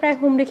বেঁধে প্রায়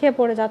হুমড়ি খেয়ে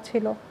পড়ে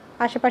যাচ্ছিল।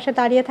 আশেপাশে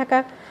দাঁড়িয়ে থাকা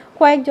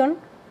কয়েকজন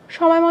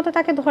সময় মতো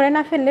তাকে ধরে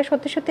না ফেললে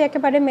সত্যি সত্যি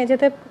একেবারে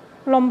মেঝেতে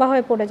লম্বা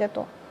হয়ে পড়ে যেত।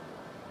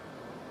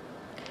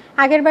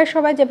 আগেরবার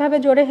সবাই যেভাবে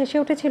জোরে হেসে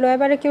উঠেছিল,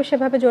 এবারে কেউ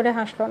সেভাবে জোরে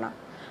হাসলো না,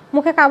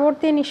 মুখে কাপড়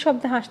দিয়ে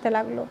নিঃশব্দে হাসতে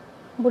লাগলো।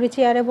 বুড়ি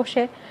চেয়ারে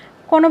বসে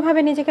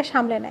কোনোভাবে নিজেকে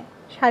সামলে নেয়,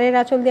 শাড়ির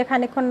আঁচল দিয়ে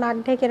খানিকক্ষণ নাক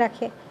ঢেকে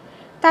রাখে,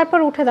 তারপর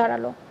উঠে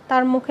দাঁড়ালো।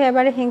 তার মুখে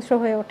এবারে হিংস্র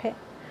হয়ে ওঠে,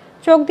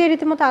 চোখ দিয়ে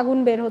রীতিমতো আগুন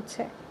বের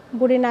হচ্ছে।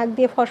 বুড়ি নাক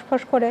দিয়ে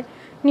ফসফস করে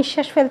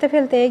নিঃশ্বাস ফেলতে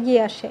ফেলতে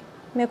এগিয়ে আসে।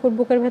 মেকুর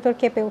বুকের ভেতর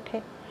কেঁপে ওঠে,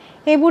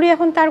 এই বুড়ি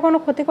এখন তার কোনো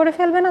ক্ষতি করে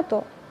ফেলবে না তো?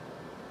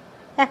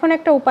 এখন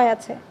একটা উপায়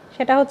আছে,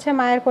 সেটা হচ্ছে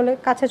মায়ের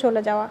কাছে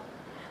চলে যাওয়া।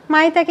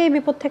 মাই তাকে এই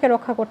বিপদ থেকে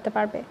রক্ষা করতে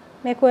পারবে।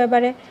 মেকু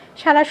এবারে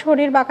সারা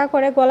শরীর বাঁকা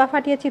করে গলা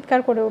ফাটিয়ে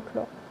চিৎকার করে উঠল,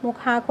 মুখ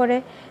হাঁ করে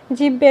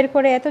জিভ বের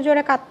করে এত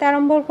জোরে কাঁদতে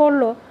আরম্ভ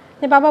করলো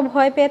যে বাবা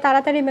ভয় পেয়ে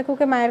তাড়াতাড়ি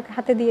মেকুকে মায়ের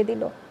হাতে দিয়ে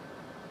দিল।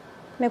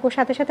 মেকু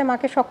সাথে সাথে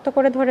মাকে শক্ত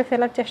করে ধরে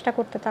ফেলার চেষ্টা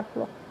করতে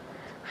থাকলো।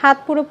 হাত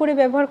পুরোপুরি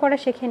ব্যবহার করা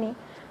শেখেনি,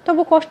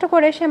 তবু কষ্ট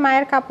করে সে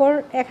মায়ের কাপড়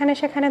এখানে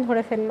সেখানে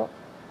ধরে ফেললো।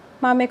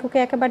 মা মেকুকে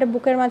একেবারে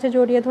বুকের মাঝে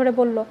জড়িয়ে ধরে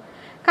বলল,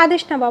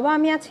 কাঁদিস না বাবা,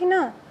 আমি আছি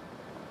না।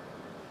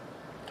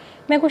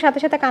 মেকু সাথে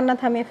সাথে কান্না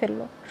থামিয়ে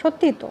ফেললো।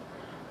 সত্যিই তো,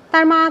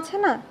 তার মা আছে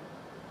না,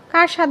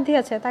 কার সাধ্যি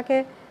আছে তাকে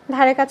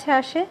ধারে কাছে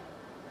আসে?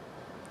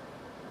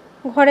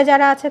 ঘরে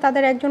যারা আছে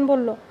তাদের একজন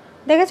বলল,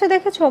 দেখেছো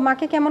দেখেছো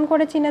মাকে কেমন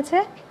করে চিনেছে।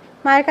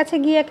 মায়ের কাছে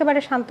গিয়ে একেবারে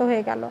শান্ত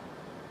হয়ে গেল।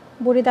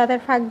 বুড়ি দাদার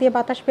ফাঁক দিয়ে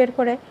বাতাস বের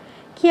করে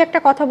কি একটা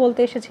কথা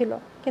বলতে এসেছিল,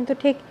 কিন্তু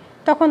ঠিক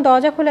তখন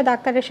দরজা খুলে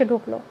ডাক্তার এসে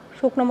ঢুকলো।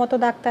 শুকনো মতো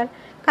ডাক্তার,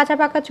 কাঁচা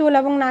পাকা চুল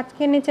এবং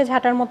নাকের নিচে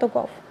ঝাঁটার মতো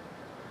গফ।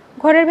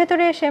 ঘরের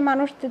ভেতরে এসে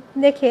মানুষ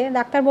দেখে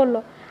ডাক্তার বলল,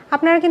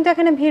 আপনারা কিন্তু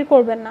এখানে ভিড়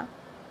করবেন না,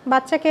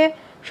 বাচ্চাকে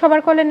সবার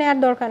কোলে নেয়ার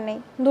দরকার নেই,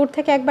 দূর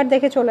থেকে একবার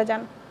দেখে চলে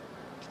যান।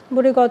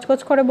 বুড়ি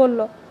গজগজ করে বলল,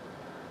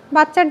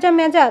 বাচ্চার যা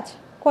মেজাজ,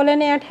 কোলে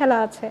নেয়ার ঠেলা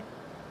আছে।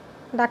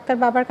 ডাক্তার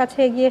বাবার কাছে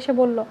এগিয়ে এসে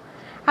বলল,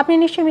 আপনি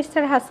নিশ্চয়ই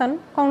মিস্টার হাসান,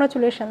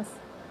 কংগ্রাচুলেশনস।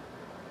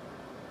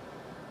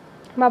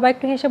 বাবা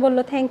একটু হেসে বলল,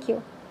 থ্যাংক ইউ।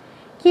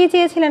 কী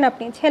চেয়েছিলেন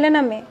আপনি, ছেলে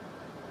না মেয়ে?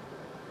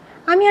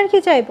 আমি আর কি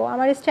চাইবো,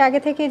 আমার স্ত্রী আগে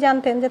থেকেই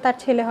জানতেন যে তার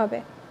ছেলে হবে।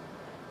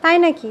 তাই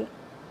নাকি?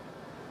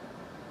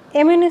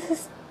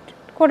 এমিউনিসিস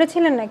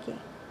করেছিলেন নাকি?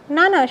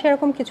 না না,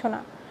 সেরকম কিছু না,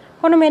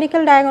 কোনো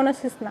মেডিকেল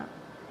ডায়াগনোসিস না।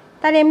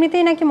 তার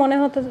এমনিতেই নাকি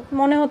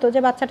মনে হতো যে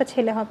বাচ্চাটা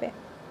ছেলে হবে।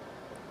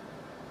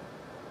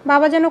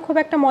 বাবা যেন খুব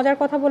একটা মজার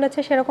কথা বলেছে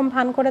সেরকম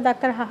ভান করে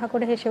ডাক্তার হাহা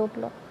করে হেসে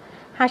উঠল।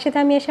 হাসি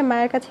থামিয়ে এসে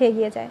মায়ের কাছে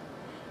এগিয়ে যায়।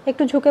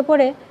 একটু ঝুঁকে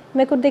পড়ে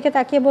মেকুর দিকে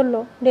তাকিয়ে বলল,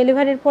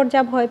 ডেলিভারির পর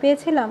যা ভয়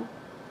পেয়েছিলাম।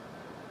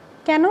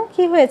 কেন,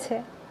 কি হয়েছে?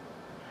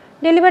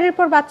 ডেলিভারির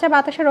পর বাচ্চা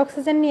বাতাসের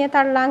অক্সিজেন নিয়ে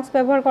তার লাংস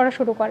ব্যবহার করা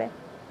শুরু করে।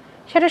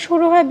 সেটা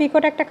শুরু হয়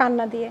বিকট একটা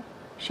কান্না দিয়ে।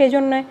 সেই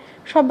জন্য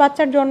সব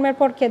বাচ্চার জন্মের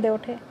পর কেঁদে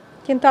ওঠে,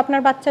 কিন্তু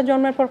আপনার বাচ্চার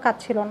জন্মের পর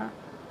কাঁদছিল না।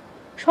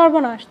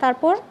 সর্বনাশ।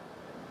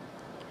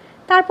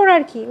 তারপর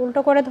আর কি,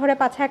 উল্টো করে ধরে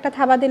পাছায় একটা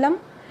থাবা দিলাম।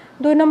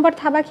 2 নম্বর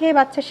থাবা খেয়ে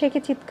বাচ্চা সে কি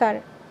চিৎকার।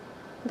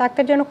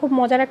 ডাক্তার যেন খুব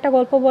মজার একটা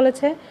গল্প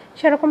বলেছে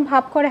সেরকম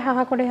ভাব করে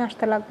হাহা করে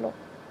হাসতে লাগলো।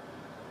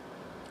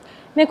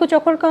 মেকু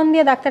চোখের কোণ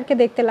দিয়ে ডাক্তারকে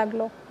দেখতে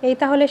লাগলো। এই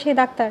তাহলে সেই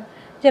ডাক্তার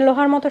যে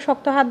লোহার মতো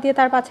শক্ত হাত দিয়ে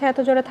তার পাছায় এত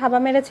জোরে থাবা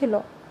মেরেছিল।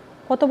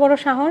 কত বড়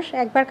সাহস,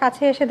 একবার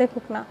কাছে এসে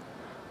দেখুক না।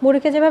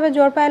 বুড়িকে যেভাবে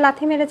জোর পায়ে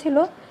লাথি মেরেছিল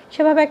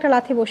সেভাবে একটা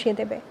লাথি বসিয়ে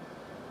দেবে।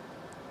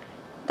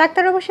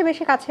 ডাক্তার অবশ্য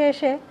বেশি কাছে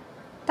এসে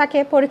তাকে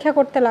পরীক্ষা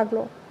করতে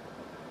লাগলো,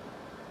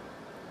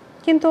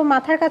 কিন্তু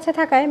মাথার কাছে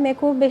থাকায়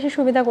মেকু বেশি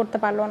সুবিধা করতে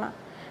পারলো না।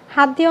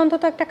 হাত দিয়ে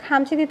অন্তত একটা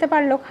খামচি দিতে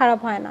পারলেও খারাপ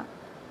হয় না,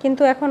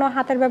 কিন্তু এখনও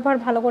হাতের ব্যবহার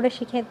ভালো করে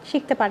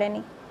শিখতে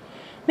পারেনি।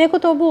 মেকু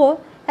তবুও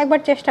একবার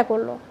চেষ্টা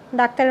করলো।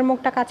 ডাক্তারের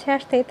মুখটা কাছে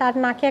আসতেই তার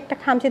নাকে একটা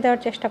খামচি দেওয়ার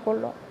চেষ্টা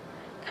করলো।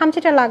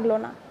 খামচিটা লাগলো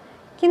না,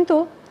 কিন্তু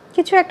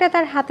কিছু একটা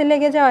তার হাতে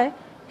লেগে যাওয়ায়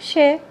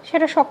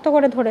সেটা শক্ত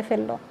করে ধরে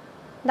ফেললো।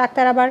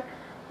 ডাক্তার আবার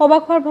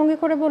অবাক হওয়ার ভঙ্গি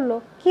করে বলল,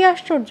 কি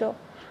আশ্চর্য,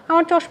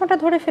 আমার চশমাটা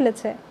ধরে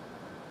ফেলেছে।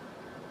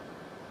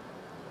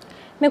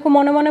 মেকু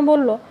মনে মনে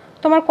বলল,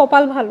 তোমার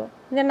কপাল ভালো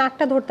যে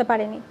নাকটা ধরতে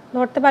পারেনি,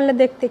 ধরতে পারলে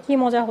দেখতে কি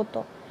মজা হতো,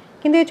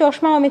 কিন্তু এই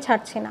চশমাও আমি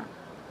ছাড়ছি না।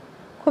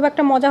 খুব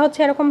একটা মজা হচ্ছে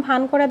এরকম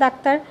ভান করে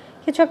ডাক্তার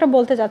কিছু একটা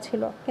বলতে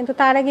যাচ্ছিল, কিন্তু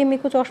তার আগে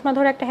মিকু চশমা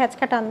ধরে একটা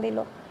হ্যাঁচকা টান দিল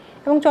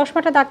এবং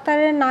চশমাটা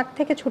ডাক্তারের নাক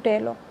থেকে ছুটে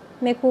এলো।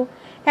 মেকু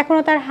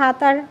এখনও তার হাত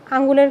আর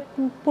আঙ্গুলের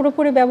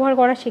পুরোপুরি ব্যবহার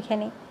করা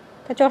শিখেনি,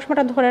 তাই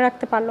চশমাটা ধরে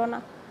রাখতে পারলো না।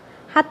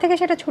 হাত থেকে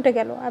সেটা ছুটে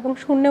গেল এবং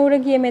শূন্যে উড়ে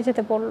গিয়ে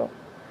মেঝেতে পড়ল।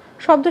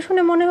 শব্দ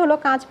শুনে মনে হলো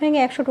কাঁচ ভেঙে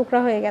 100 টুকরা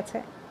হয়ে গেছে।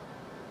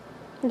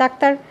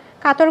 ডাক্তার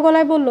কাতর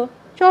গলায় বলল,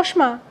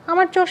 চশমা,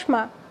 আমার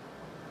চশমা।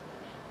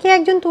 কে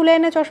একজন তুলে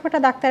এনে চশমাটা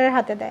ডাক্তারের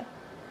হাতে দেয়।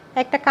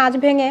 একটা কাঁচ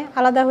ভেঙে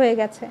আলাদা হয়ে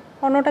গেছে,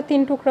 অন্যটা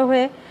 3 টুকরো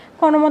হয়ে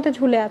কোনো মতে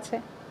ঝুলে আছে।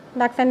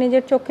 ডাক্তার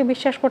নিজের চোখকে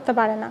বিশ্বাস করতে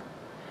পারে না।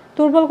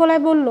 দুর্বল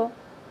গলায় বলল,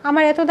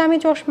 আমার এত দামি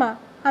চশমা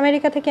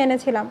আমেরিকা থেকে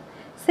এনেছিলাম,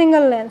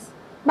 সিঙ্গেল লেন্স,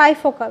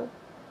 বাইফোকাল,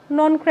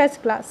 নন ক্র্যাচ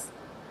গ্লাস,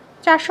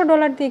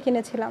 $400 দিয়ে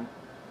কিনেছিলাম।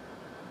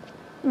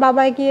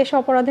 বাবা এগিয়ে এসে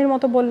অপরাধীর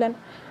মতো বললেন,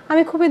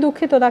 আমি খুবই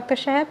দুঃখিত ডাক্তার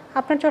সাহেব,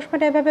 আপনার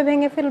চশমাটা এভাবে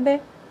ভেঙে ফেলবে।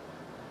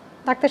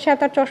 ডাক্তার সাহেব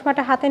তার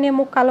চশমাটা হাতে নিয়ে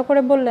মুখ কালো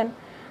করে বললেন,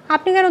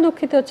 আপনি কেন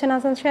দুঃখিত হচ্ছেন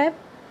হাসান সাহেব,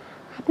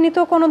 আপনি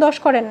তো কোনো দোষ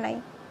করেন নাই।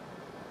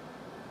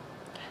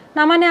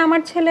 না মানে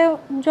আমার ছেলের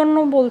জন্য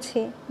বলছি,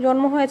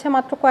 জন্ম হয়েছে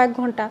মাত্র কয়েক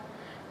ঘন্টা,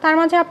 তার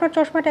মাঝে আপনার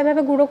চশমাটা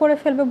এভাবে গুঁড়ো করে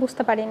ফেলবে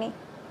বুঝতে পারিনি।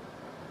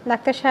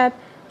 ডাক্তার সাহেব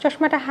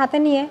চশমাটা হাতে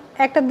নিয়ে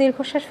একটা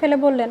দীর্ঘশ্বাস ফেলে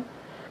বললেন,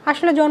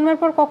 আসলে জন্মের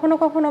পর কখনো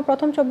কখনো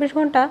প্রথম 24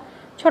 ঘন্টা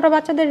ছোট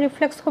বাচ্চাদের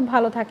রিফ্লেক্স খুব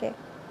ভালো থাকে।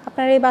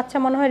 আপনার এই বাচ্চা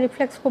মনে হয়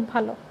রিফ্লেক্স খুব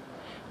ভালো।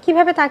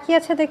 কিভাবে তাকিয়ে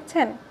আছে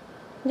দেখছেন,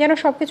 যেন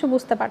সব কিছু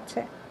বুঝতে পারছে।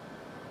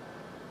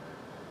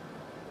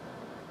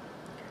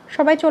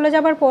 সবাই চলে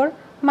যাবার পর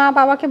মা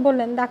বাবাকে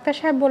বললেন, ডাক্তার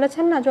সাহেব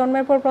বলেছেন না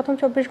জন্মের পর প্রথম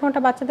 24 ঘন্টা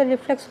বাচ্চাদের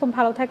রিফ্লেক্স খুব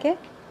ভালো থাকে।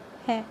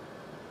 হ্যাঁ।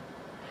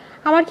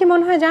 আমার কি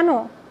মনে হয় জানো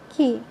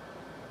কি?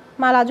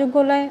 মা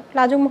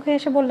লাজুক মুখে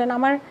এসে বললেন,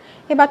 আমার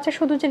এই বাচ্চা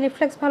শুধু যে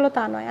রিফ্লেক্স ভালো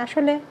তা নয়,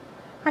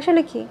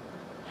 আসলে কি?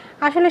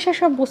 আসলে সে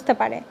সব বুঝতে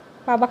পারে।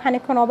 বাবা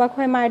খানিকক্ষণ অবাক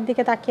হয়ে মায়ের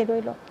দিকে তাকিয়ে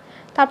রইল,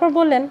 তারপর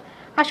বললেন,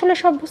 আসলে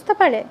সব বুঝতে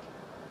পারে?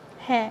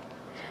 হ্যাঁ।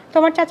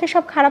 তোমার চাচি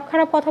সব খারাপ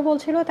খারাপ কথা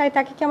বলছিল, তাই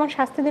তাকে কেমন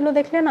শাস্তি দিল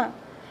দেখলে না?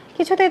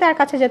 কিছুতেই তার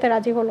কাছে যেতে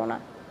রাজি হলো না।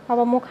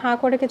 বাবা মুখ হাঁ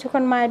করে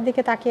কিছুক্ষণ মায়ের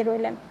দিকে তাকিয়ে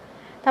রইলেন,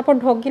 তারপর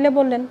ঢোক গিলে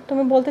বললেন,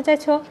 তুমি বলতে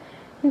চাইছো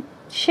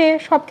সে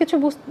সব কিছু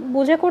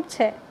বুঝে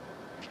করছে?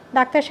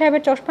 ডাক্তার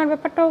সাহেবের চশমার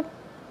ব্যাপারটাও?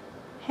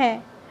 হ্যাঁ।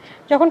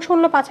 যখন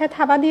শুনলো পাছায়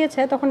থাবা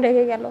দিয়েছে তখন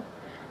রেগে গেল,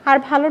 আর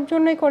ভালোর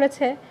জন্যই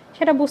করেছে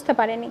সেটা বুঝতে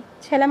পারেনি।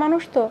 ছেলে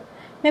মানুষ তো,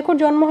 মেকুর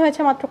জন্ম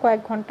হয়েছে মাত্র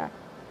কয়েক ঘন্টা।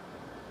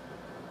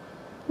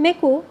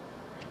 মেকু?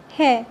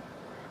 হ্যাঁ,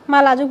 মা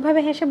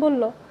লাজুকভাবে হেসে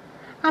বলল,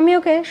 আমি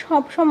ওকে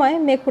সব সময়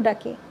মেকু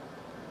ডাকি।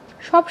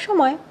 সব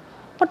সময়?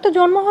 ওর তো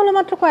জন্ম হলো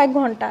মাত্র কয়েক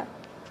ঘন্টা।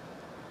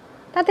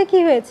 তাতে কি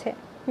হয়েছে?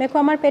 মেকু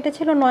আমার পেটে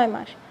ছিল 9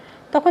 মাস,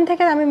 তখন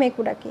থেকে আমি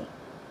মেকু ডাকি।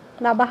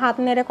 বাবা হাত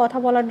নেড়ে কথা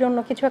বলার জন্য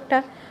কিছু একটা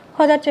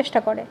খোঁজার চেষ্টা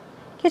করে,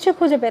 কিছু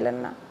খুঁজে পেলেন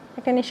না।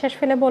 একটা নিঃশ্বাস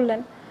ফেলে বললেন,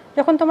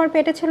 যখন তোমার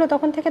পেটে ছিল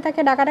তখন থেকে তাকে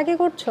ডাকাডাকি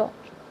করছো?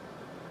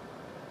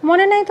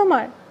 মনে নেই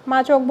তোমার? মা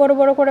চোখ বড়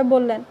বড় করে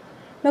বললেন,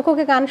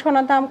 মেকুকে গান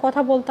শোনাতাম,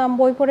 কথা বলতাম,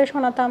 বই পড়ে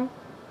শোনাতাম।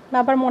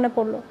 বাবার মনে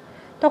পড়ল,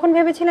 তখন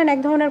ভেবেছিলেন এক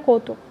ধরনের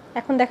কৌতুক,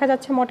 এখন দেখা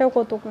যাচ্ছে মোটেও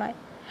কৌতুক নয়।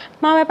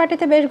 মা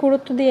ব্যাপারটিতে বেশ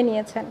গুরুত্ব দিয়ে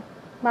নিয়েছেন।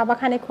 বাবা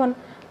খানিকক্ষণ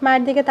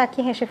মায়ের দিকে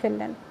তাকিয়ে হেসে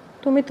ফেললেন।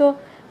 তুমি তো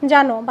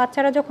জানো,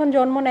 বাচ্চারা যখন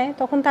জন্ম নেয়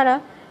তখন তারা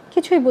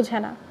কিছুই বোঝে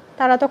না।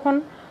 তারা তখন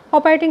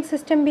অপারেটিং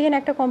সিস্টেমবিহীন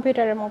একটা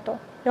কম্পিউটারের মতো।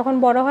 যখন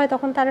বড় হয়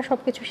তখন তারা সব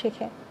কিছু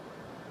শেখে।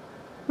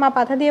 মা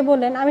পাথা দিয়ে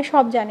বললেন, আমি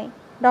সব জানি।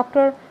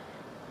 ডক্টর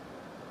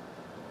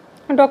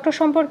ডক্টর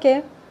সম্পর্কে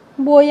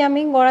বই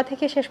আমি গড়া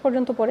থেকে শেষ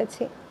পর্যন্ত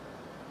পড়েছি।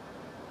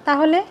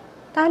 তাহলে?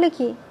 তাহলে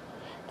কি?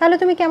 তাহলে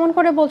তুমি কেমন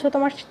করে বলছো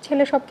তোমার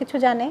ছেলে সব কিছু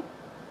জানে?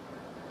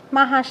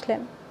 মা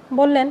হাসলেন,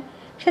 বললেন,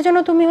 সেজন্য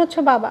তুমি হচ্ছ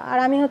বাবা আর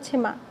আমি হচ্ছি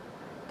মা।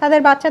 তাদের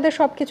বাচ্চাদের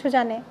সব কিছু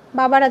জানে,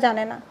 বাবারা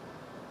জানে না।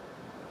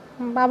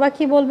 বাবা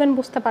কি বলবেন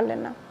বুঝতে পারলেন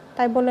না,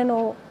 তাই বললেন, ও।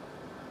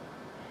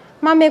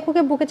 মা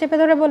মেকুকে বুকে চেপে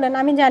ধরে বললেন,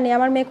 আমি জানি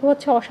আমার মেকু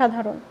হচ্ছে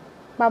অসাধারণ।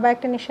 বাবা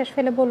একটা নিঃশ্বাস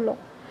ফেলে বলল,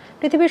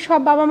 পৃথিবীর সব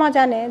বাবা মা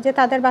জানে যে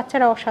তাদের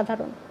বাচ্চারা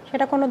অসাধারণ,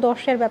 সেটা কোনো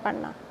দোষের ব্যাপার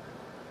না।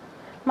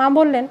 মা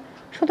বললেন,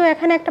 শুধু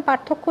এখানে একটা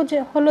পার্থক্য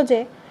হলো যে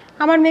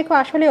আমার মেকু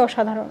আসলেই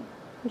অসাধারণ।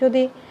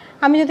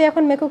 আমি যদি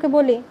এখন মেকুকে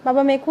বলি,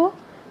 বাবা মেকু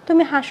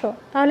তুমি হাসো,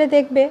 তাহলে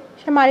দেখবে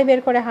সে মাড়ি বের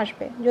করে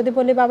হাসবে। যদি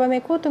বলি, বাবা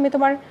মেকু তুমি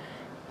তোমার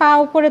পা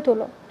উপরে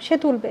তোলো, সে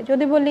তুলবে।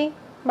 যদি বলি,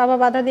 বাবা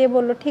বাধা দিয়ে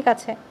বলল, ঠিক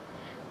আছে,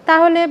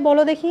 তাহলে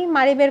বলো দেখি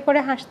মাড়ি বের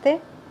করে হাসতে।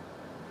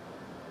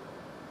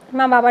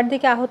 মা বাবার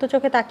দিকে আহত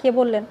চোখে তাকিয়ে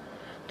বললেন,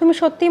 তুমি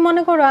সত্যিই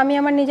মনে করো আমি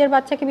আমার নিজের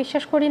বাচ্চাকে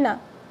বিশ্বাস করি না?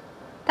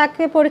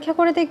 তাকে পরীক্ষা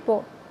করে দেখব?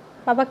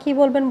 বাবা কি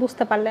বলবেন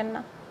বুঝতে পারলেন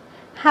না।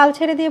 হাল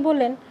ছেড়ে দিয়ে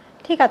বললেন,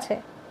 ঠিক আছে,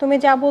 তুমি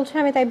যা বলছো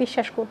আমি তাই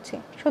বিশ্বাস করছি।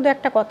 শুধু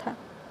একটা কথা।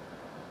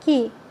 কি?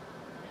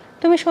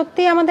 তুমি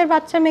সত্যিই আমাদের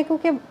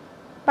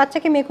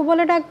বাচ্চাকে মেকু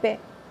বলে ডাকবে?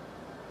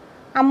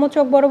 আম্মু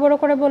চোখ বড় বড়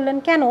করে বললেন,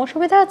 কেন,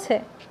 অসুবিধা আছে?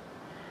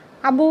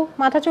 আব্বু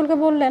মাথা চুলকে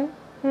বললেন,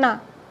 না।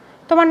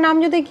 তোমার নাম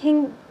যদি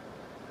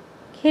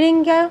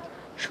ঘিরিঙ্গা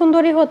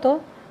সুন্দরী হতো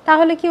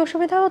তাহলে কি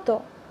অসুবিধা হতো?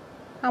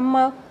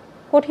 আম্মা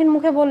কঠিন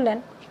মুখে বললেন,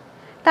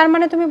 তার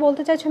মানে তুমি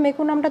বলতে চাইছো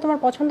মেকু নামটা তোমার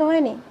পছন্দ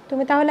হয়নি?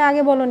 তুমি তাহলে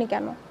আগে বলোনি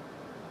কেন?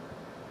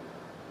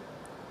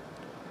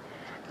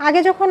 আগে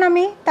যখন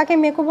আমি তাকে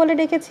মেকু বলে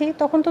ডেকেছি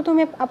তখন তো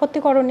তুমি আপত্তি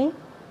করোনি।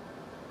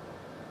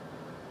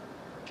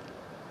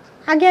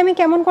 আগে আমি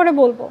কেমন করে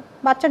বলবো?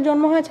 বাচ্চার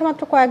জন্ম হয়েছে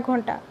মাত্র কয়েক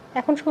ঘন্টা,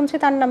 এখন শুনছি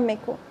তার নাম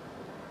মেকু।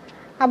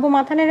 আব্বু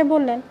মাথা নেড়ে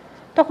বললেন,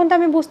 তখন তো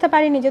আমি বুঝতে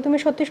পারিনি যে তুমি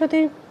সত্যি সত্যি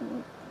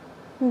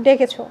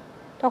ডেকেছো।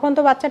 তখন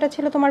তো বাচ্চাটা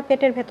ছিল তোমার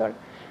পেটের ভেতর,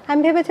 আমি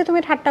ভেবেছি তুমি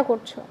ঠাট্টা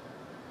করছো।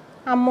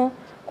 আম্মু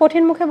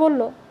কঠিন মুখে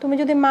বলল, তুমি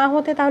যদি মা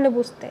হতে তাহলে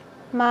বুঝতে।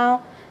 মা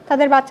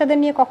তাদের বাচ্চাদের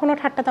নিয়ে কখনো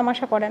ঠাট্টা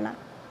তামাশা করে না।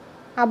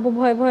 আব্বু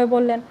ভয়ে ভয়ে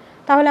বললেন,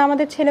 তাহলে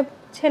আমাদের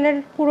ছেলের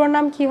পুরো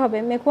নাম কি হবে?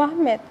 মেকু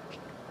আহমেদ?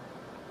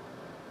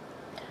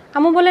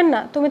 আম্মু বলেন,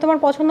 না, তুমি তোমার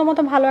পছন্দ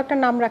মতো ভালো একটা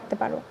নাম রাখতে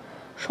পারো,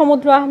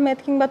 সমুদ্র আহমেদ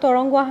কিংবা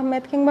তরঙ্গ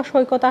আহমেদ কিংবা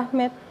সৈকত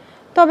আহমেদ।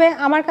 তবে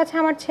আমার কাছে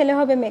আমার ছেলে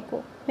হবে মেকু।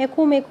 মেকু,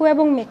 মেকু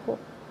এবং মেকু।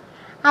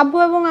 আব্বু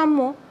এবং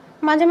আম্মু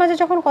মাঝে মাঝে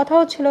যখন কথা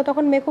হচ্ছিল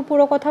তখন মেকু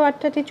পুরো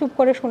কথাবার্তাটি চুপ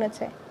করে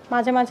শুনেছে।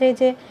 মাঝে মাঝে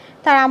যে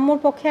তার আম্মুর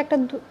পক্ষে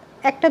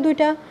একটা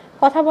দুইটা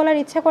কথা বলার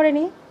ইচ্ছা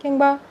করেনি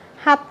কিংবা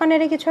হাত পা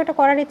নেড়ে কিছু একটা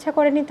করার ইচ্ছা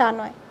করেনি তা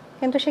নয়,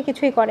 কিন্তু সে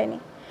কিছুই করেনি,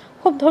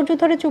 খুব ধৈর্য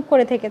ধরে চুপ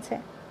করে থেকেছে।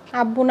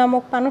 আব্বু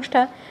নামক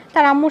মানুষটা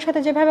তার আম্মুর সাথে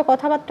যেভাবে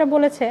কথাবার্তা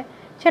বলেছে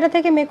সেটা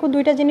থেকে মেকু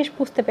দুইটা জিনিস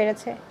বুঝতে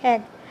পেরেছে।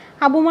 এক,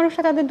 আব্বু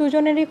মানুষটা তাদের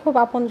দুজনেরই খুব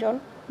আপনজন।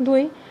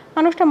 দুই,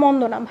 মানুষটা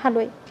মন্দ না,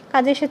 ভালোই,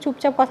 কাজে সে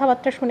চুপচাপ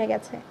কথাবার্তা শুনে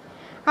গেছে,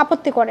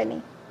 আপত্তি করেনি।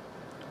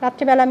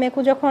 রাত্রিবেলা মেকু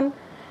যখন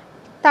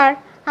তার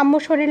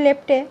আম্মুর শরীর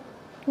লেপ্টে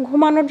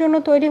ঘুমানোর জন্য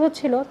তৈরি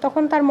হচ্ছিল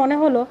তখন তার মনে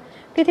হলো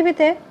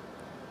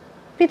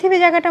পৃথিবী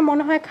জায়গাটা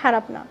মনে হয়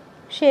খারাপ না।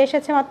 সে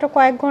এসেছে মাত্র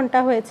কয়েক ঘন্টা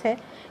হয়েছে,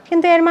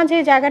 কিন্তু এর মাঝে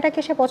এই জায়গাটাকে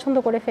সে পছন্দ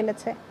করে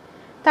ফেলেছে।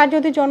 তার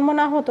যদি জন্ম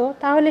না হতো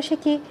তাহলে সে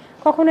কি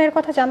কখনো এর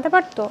কথা জানতে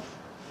পারত?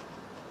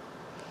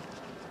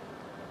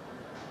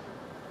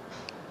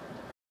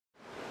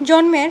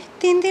 জন্মের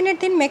 3 দিনের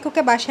দিন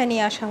মেকুকে বাসায়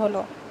নিয়ে আসা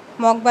হলো।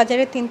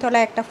 মগবাজারের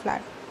 3তলায় একটা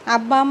ফ্ল্যাট।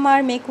 আব্বা আম্মা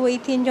আর মেকু, এই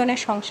 3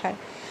 জনের সংসার।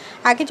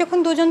 আগে যখন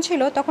দুজন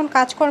ছিল তখন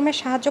কাজকর্মে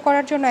সাহায্য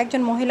করার জন্য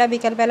একজন মহিলা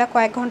বিকেলবেলা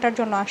কয়েক ঘন্টার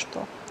জন্য আসতো।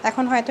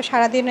 এখন হয়তো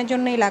সারাদিনের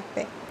জন্যই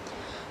লাগবে।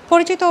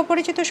 পরিচিত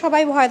অপরিচিত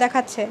সবাই ভয়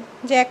দেখাচ্ছে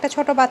যে একটা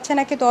ছোট বাচ্চা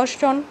নাকি 10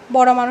 জন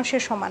বড়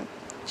মানুষের সমান।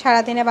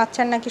 সারাদিনে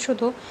বাচ্চার নাকি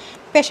শুধু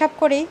পেশাব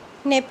করেই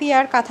নেপি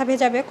আর কাঁথা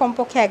ভেজাবে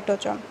কমপক্ষে 1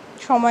 ডজন।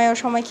 সময়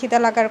অসময় খিদে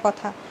লাগার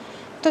কথা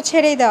তো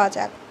ছেড়েই দেওয়া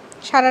যাক।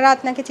 সারা রাত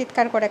নাকি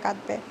চিৎকার করে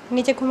কাঁদবে,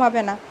 নিজে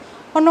ঘুমাবে না,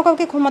 অন্য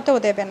কাউকে ঘুমাতেও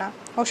দেবে না,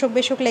 অসুখ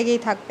বিসুখ লেগেই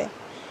থাকবে।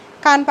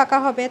 কান পাকা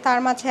হবে, তার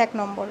মাঝে 1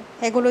 নম্বর।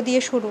 এগুলো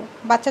দিয়ে শুরু।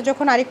 বাচ্চা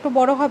যখন আরেকটু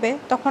বড় হবে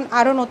তখন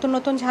আরও নতুন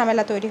নতুন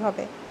ঝামেলা তৈরি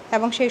হবে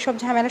এবং সেই সব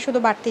ঝামেলা শুধু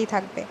বাড়তেই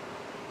থাকবে।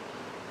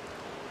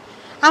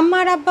 আম্মা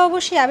আর আব্বা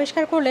অবশ্যই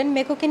আবিষ্কার করলেন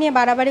মেকুকে নিয়ে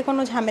বাড়াবাড়ি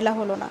কোনো ঝামেলা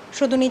হলো না,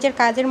 শুধু নিজের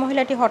কাজের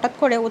মহিলাটি হঠাৎ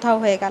করে উধাও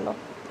হয়ে গেল।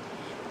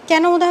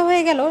 কেন উধাও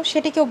হয়ে গেল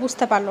সেটি কেউ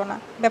বুঝতে পারল না।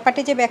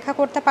 ব্যাপারটি যে ব্যাখ্যা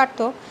করতে পারত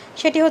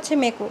সেটি হচ্ছে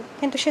মেকু,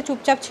 কিন্তু সে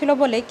চুপচাপ ছিল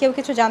বলে কেউ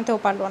কিছু জানতেও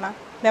পারল না।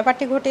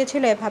 ব্যাপারটি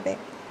ঘটিয়েছিল এভাবে।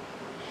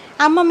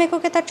 আম্মা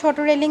মেকুকে তার ছোট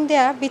রেলিং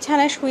দেয়া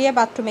বিছানায় শুইয়ে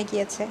বাথরুমে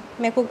গিয়েছে।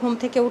 মেকু ঘুম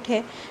থেকে উঠে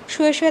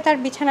শুয়ে শুয়ে তার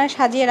বিছানায়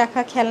সাজিয়ে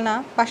রাখা খেলনা,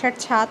 বাসার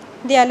ছাদ,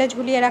 দেয়ালে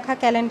ঝুলিয়ে রাখা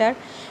ক্যালেন্ডার,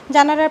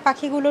 জানালার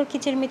পাখিগুলোর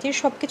কিচিরমিচির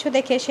সব কিছু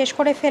দেখে শেষ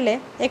করে ফেলে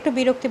একটু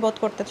বিরক্তি বোধ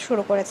করতে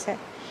শুরু করেছে।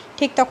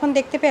 ঠিক তখন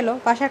দেখতে পেল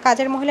বাসার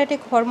কাজের মহিলাটি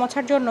ঘর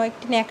মোছার জন্য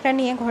একটি ন্যাকড়া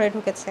নিয়ে ঘরে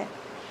ঢুকেছে।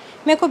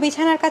 মেকু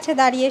বিছানার কাছে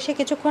দাঁড়িয়ে সে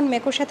কিছুক্ষণ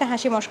মেকুর সাথে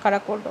হাসি মশকরা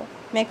করল।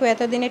 মেকু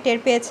এতদিনে টের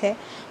পেয়েছে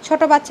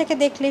ছোট বাচ্চাকে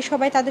দেখলেই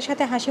সবাই তাদের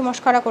সাথে হাসি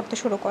মশকরা করতে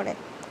শুরু করে,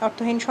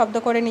 অর্থহীন শব্দ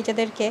করে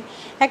নিজেদেরকে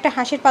একটা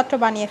হাসির পাত্র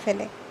বানিয়ে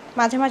ফেলে।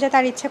 মাঝে মাঝে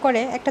তার ইচ্ছে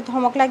করে একটা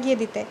ধমক লাগিয়ে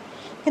দিতে,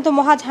 কিন্তু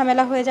মহা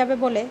ঝামেলা হয়ে যাবে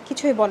বলে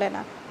কিছুই বলে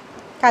না।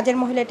 কাজের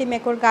মহিলাটি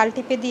মেকুর গাল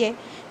টিপে দিয়ে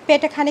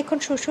পেটে খানিকক্ষণ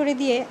সুড়সুড়ি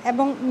দিয়ে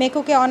এবং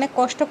মেকুকে অনেক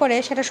কষ্ট করে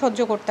সেটা সহ্য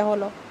করতে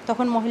হলো।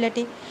 তখন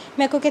মহিলাটি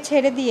মেকুকে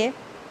ছেড়ে দিয়ে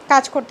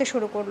কাজ করতে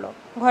শুরু করলো।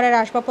 ঘরের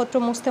আসবাবপত্র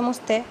মুছতে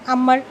মুছতে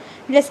আম্মার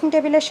ড্রেসিং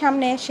টেবিলের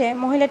সামনে এসে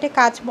মহিলাটি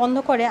কাজ বন্ধ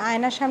করে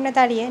আয়নার সামনে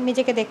দাঁড়িয়ে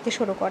নিজেকে দেখতে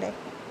শুরু করে।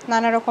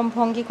 নানা রকম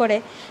ভঙ্গি করে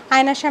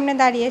আয়নার সামনে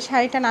দাঁড়িয়ে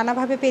শাড়িটা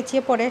নানাভাবে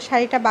পেঁচিয়ে পরে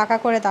শাড়িটা বাঁকা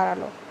করে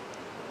দাঁড়ালো।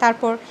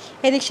 তারপর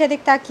এদিক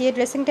সেদিক তাকিয়ে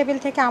ড্রেসিং টেবিল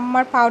থেকে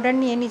আম্মার পাউডার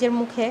নিয়ে নিজের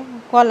মুখে,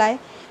 গলায়,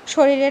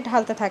 শরীরে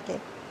ঢালতে থাকে।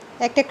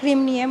 একটা ক্রিম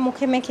নিয়ে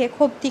মুখে মেখে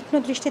খুব তীক্ষ্ণ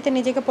দৃষ্টিতে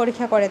নিজেকে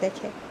পরীক্ষা করে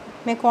দেখে।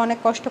 মেকু অনেক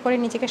কষ্ট করে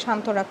নিজেকে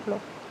শান্ত রাখলো।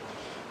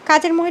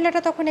 কাজের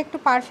মহিলাটা তখন একটু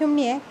পারফিউম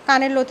নিয়ে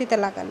কানের লতিতে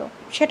লাগালো,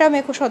 সেটাও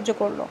মেকু সহ্য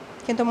করলো।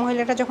 কিন্তু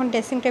মহিলাটা যখন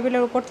ড্রেসিং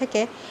টেবিলের উপর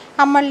থেকে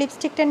আম্মার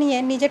লিপস্টিকটা নিয়ে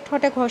নিজের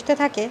ঠোঁটে ঘষতে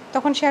থাকে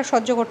তখন সে আর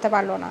সহ্য করতে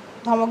পারলো না।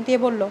 ধমক দিয়ে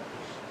বলল,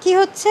 কি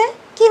হচ্ছে,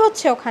 কি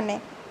হচ্ছে ওখানে?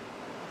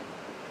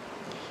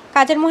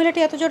 কাজের মহিলাটি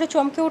এত জোরে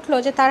চমকে উঠল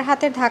যে তার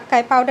হাতের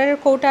ধাক্কায় পাউডারের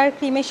কৌটা আর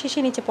ক্রিমের শিশি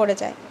নিচে পড়ে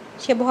যায়।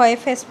 সে ভয়ে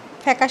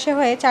ফ্যাকাশে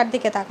হয়ে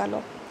চারদিকে তাকালো।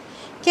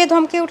 কে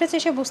ধমকে উঠেছে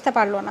সে বুঝতে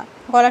পারল না।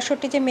 গলার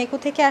স্বরটি যে মেকু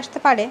থেকে আসতে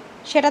পারে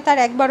সেটা তার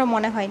একবারও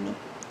মনে হয়নি।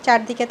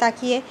 চারদিকে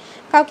তাকিয়ে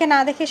কাউকে না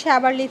দেখে সে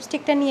আবার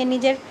লিপস্টিকটা নিয়ে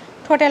নিজের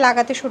ঠোঁটে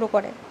লাগাতে শুরু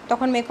করে।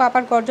 তখন মেকু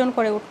আবার গর্জন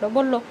করে উঠল,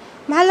 বলল,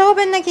 ভালো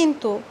হবেন না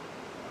কিন্তু।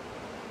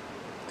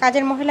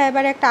 কাজের মহিলা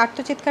এবারে একটা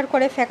আর্তচিৎকার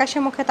করে ফ্যাকাশে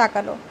মুখে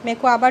তাকালো।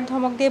 মেকু আবার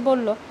ধমক দিয়ে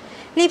বলল,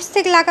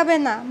 লিপস্টিক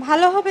লাগাবেন না,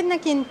 ভালো হবেন না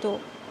কিন্তু।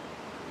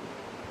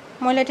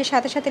 মহিলাটির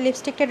সাথে সাথে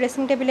লিপস্টিকটা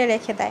ড্রেসিং টেবিলে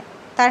রেখে দেয়।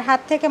 তার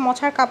হাত থেকে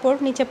মোছার কাপড়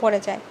নিচে পড়ে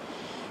যায়।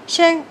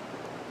 সে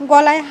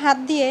গলায় হাত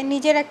দিয়ে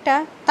নিজের একটা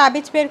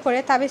তাবিজ বের করে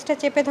তাবিজটা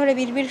চেপে ধরে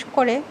বিড়বিড়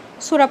করে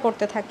সূরা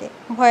পড়তে থাকে।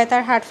 ভয়ে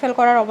তার হার্ট ফেল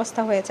করার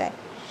অবস্থা হয়ে যায়।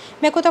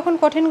 মেকু তখন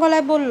কঠিন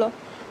গলায় বলল,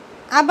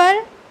 আবার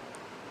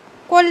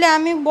করলে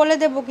আমি বলে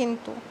দেব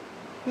কিন্তু।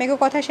 মেকু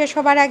কথা শেষ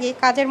হবার আগেই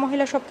কাজের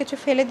মহিলা সব কিছু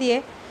ফেলে দিয়ে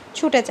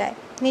ছুটে যায়।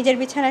 নিজের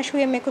বিছানায়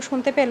শুয়ে মেকু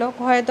শুনতে পেল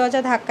ঘরের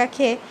দরজা ধাক্কা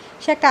খেয়ে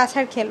সে একটা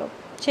আছাড় খেলো।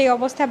 সেই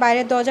অবস্থায়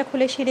বাইরের দরজা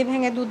খুলে সিঁড়ি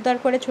ভেঙে দুধদার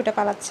করে ছুটে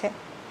পালাচ্ছে।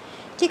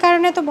 কী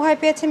কারণে তো ভয়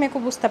পেয়েছে মেকু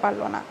বুঝতে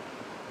পারল না।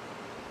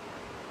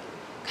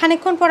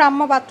 খানিকক্ষণ পর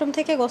আম্মা বাথরুম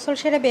থেকে গোসল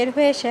সেরে বের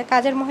হয়ে এসে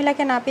কাজের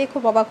মহিলাকে না পেয়ে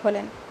খুব অবাক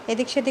হলেন।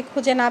 এদিক সেদিক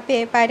খুঁজে না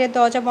পেয়ে বাইরের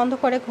দরজা বন্ধ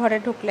করে ঘরে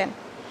ঢুকলেন।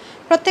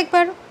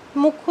 প্রত্যেকবার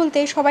মুখ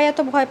খুলতেই সবাই এত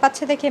ভয়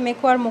পাচ্ছে দেখে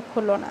মেকু আর মুখ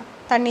খুলল না।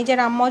 তার নিজের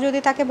আম্মাও যদি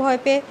তাকে ভয়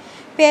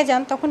পেয়ে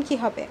যান তখন কি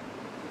হবে?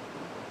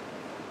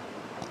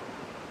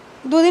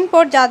 দুদিন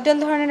পর জাদ্রেল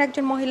ধরনের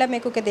একজন মহিলা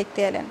মেকুকে দেখতে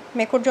এলেন।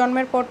 মেকুর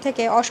জন্মের পর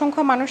থেকে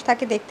অসংখ্য মানুষ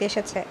তাকে দেখতে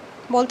এসেছে।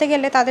 বলতে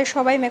গেলে তাদের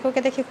সবাই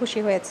মেকুকে দেখে খুশি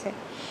হয়েছে।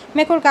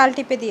 মেকুর গাল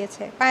টিপে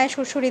দিয়েছে, পায়ে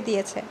সুড়সুড়ি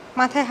দিয়েছে,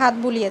 মাথায় হাত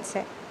বুলিয়েছে।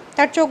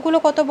 তার চোখগুলো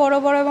কত বড়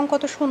বড় এবং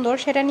কত সুন্দর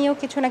সেটা নিয়েও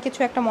কিছু না কিছু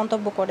একটা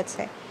মন্তব্য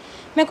করেছে।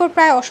 মেকুর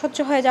প্রায় অসহ্য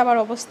হয়ে যাবার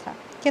অবস্থা,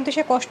 কিন্তু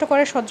সে কষ্ট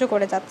করে সহ্য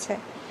করে যাচ্ছে।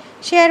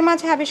 সে এর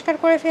মাঝে আবিষ্কার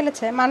করে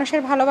ফেলেছে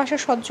মানুষের ভালোবাসা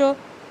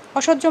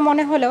অসহ্য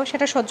মনে হলেও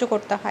সেটা সহ্য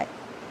করতে হয়।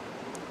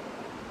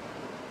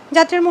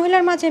 যাত্রীর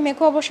মহিলার মাঝে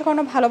মেকু অবশ্য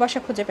কোনো ভালোবাসা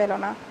খুঁজে পেল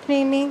না।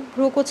 তিনি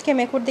ভ্রু কুঁচকে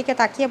মেকুর দিকে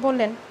তাকিয়ে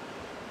বললেন,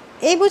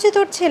 এই বুঝি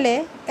তোর ছেলে?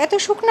 এত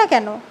শুকনা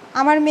কেন?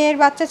 আমার মেয়ের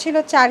বাচ্চা ছিল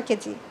 4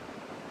 কেজি।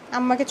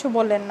 আম্মা কিছু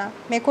বললেন না।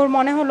 মেকুর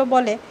মনে হলো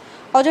বলে,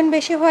 ওজন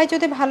বেশি হয়ে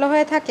যদি ভালো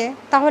হয়ে থাকে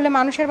তাহলে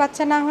মানুষের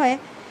বাচ্চা না হয়ে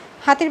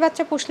হাতির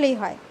বাচ্চা পুষলেই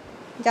হয়।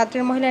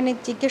 যাত্রীর মহিলা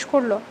জিজ্ঞেস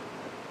করলো,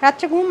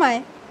 রাত্রে ঘুমায়?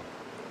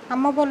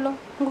 আম্মা বলল,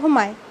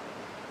 ঘুমায়।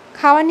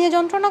 খাওয়া নিয়ে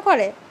যন্ত্রণা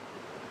করে?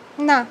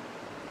 না।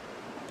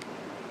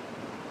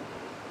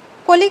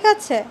 কলিক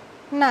আছে?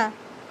 না।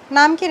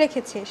 নাম কি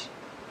রেখেছিস?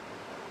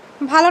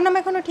 ভালো নাম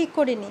এখনো ঠিক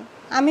করিনি,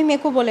 আমি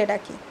মেকু বলে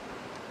ডাকি।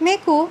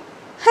 মেকু?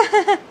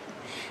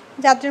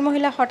 যাত্রীর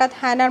মহিলা হঠাৎ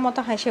হায়নার মতো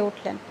হেসে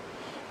উঠলেন।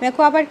 মেকু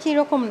আবার কী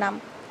রকম নাম?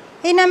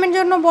 এই নামের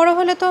জন্য বড়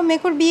হলে তো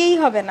মেকুর বিয়েই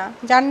হবে না।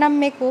 যার নাম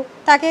মেকু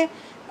তাকে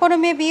কোনো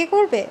মেয়ে বিয়ে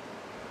করবে?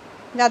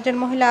 যাত্রীর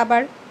মহিলা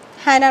আবার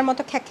হায়নার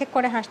মতো খ্যাক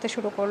করে হাসতে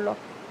শুরু করলো।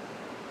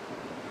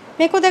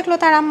 মেকু দেখলো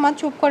তার আম্মা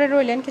চুপ করে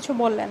রইলেন, কিছু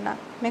বললেন না।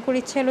 মেকুর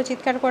ইচ্ছে হলো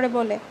চিৎকার করে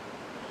বলে,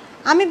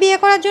 আমি বিয়ে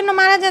করার জন্য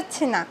মারা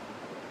যাচ্ছি না।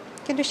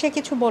 কিন্তু সে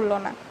কিছু বলল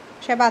না।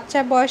 সে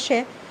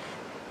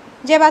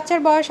যে বাচ্চার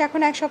বয়স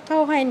এখন 1 সপ্তাহ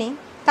হয়নি,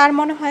 তার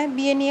মনে হয়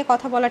বিয়ে নিয়ে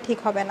কথা বলা ঠিক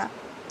হবে না।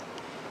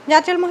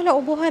 জাদ্রেল মহিলা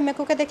উবু হয়ে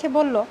মেকুকে দেখে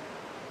বলল,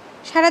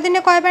 সারাদিনে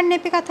কয়বার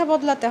নেপি কাঁথা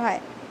বদলাতে হয়?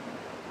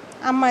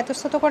 আম্মা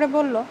এতস্তত করে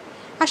বলল,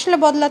 আসলে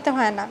বদলাতে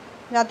হয় না।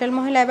 জাদ্রেল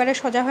মহিলা এবারে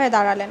সোজা হয়ে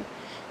দাঁড়ালেন।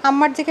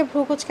 আম্মার দিকে ভ্রু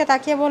কুঁচকে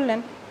তাকিয়ে বললেন,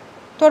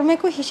 তোর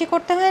মেকু হিসি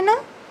করতে হয় না?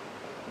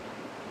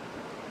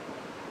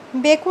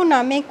 বেকু না,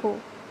 মেকু।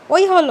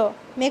 ওই হলো,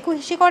 মেকু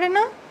হিসি করে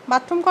না?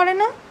 বাথরুম করে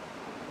না?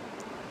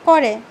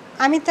 করে।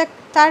 আমি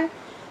তার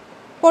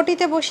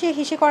পটিতে বসিয়ে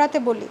হিসি করাতে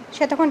বলি,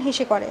 সে তখন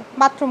হিসি করে,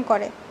 বাথরুম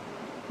করে।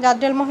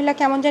 জাদ্রেল মহিলা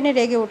কেমন জানি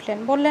রেগে উঠলেন,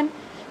 বললেন,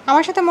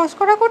 আমার সাথে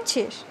মস্করা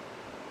করছিস?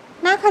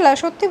 না খালা,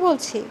 সত্যি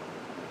বলছি।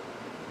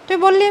 তুই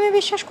বললি আমি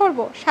বিশ্বাস করব?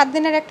 7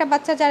 দিনের একটা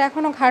বাচ্চা যার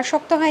এখনও ঘাড়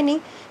শক্ত হয়নি,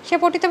 সে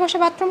পটিতে বসে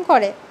বাথরুম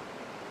করে?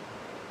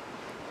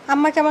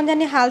 আম্মা কেমন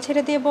জানি হাল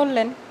ছেড়ে দিয়ে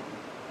বললেন,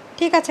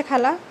 ঠিক আছে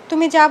খালা,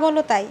 তুমি যা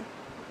বলো তাই।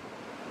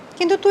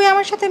 কিন্তু তুই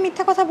আমার সাথে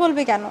মিথ্যা কথা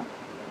বলবি কেন?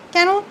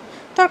 কেন?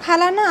 তোর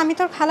খালা না, আমি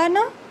তোর খালা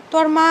না?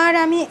 তোর মা আর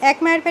আমি এক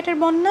মায়ের পেটের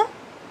বোন না?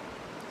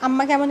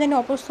 আম্মা কেমন জানি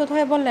অপ্রস্তুত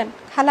হয়ে বললেন,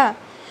 খালা,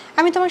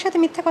 আমি তোমার সাথে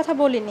মিথ্যা কথা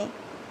বলিনি।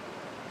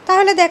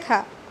 তাহলে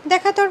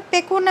দেখা তোর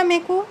পেকু না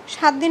মেকু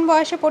 7 দিন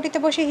বয়সে পটিতে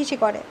বসে হিসি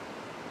করে।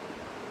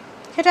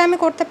 সেটা আমি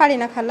করতে পারি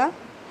না খালা।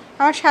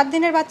 আমার 7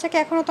 দিনের বাচ্চাকে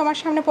এখনও তোমার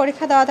সামনে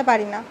পরীক্ষা দেওয়াতে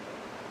পারি না।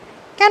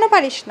 কেন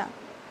পারিস না?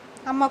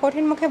 আম্মা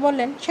কঠিন মুখে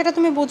বললেন, সেটা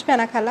তুমি বুঝবে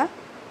না খালা।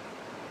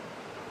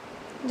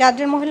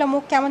 জাদ্রের মহিলা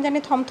মুখ কেমন জানি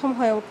থমথম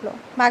হয়ে উঠল।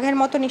 বাঘের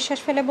মতো নিঃশ্বাস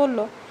ফেলে বলল,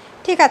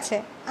 ঠিক আছে,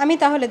 আমি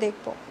তাহলে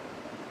দেখব।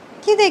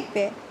 কি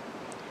দেখবে?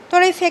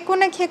 তোর এই ফেকু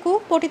না খেকু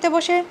পটিতে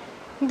বসে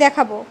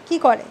দেখাবো কি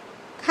করে।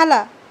 খালা,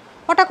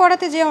 ওটা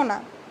করাতে যেও না।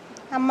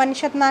 আম্মা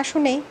নিষেধ না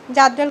শুনেই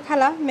জাদ্রেল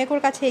খালা মেকুর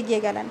কাছে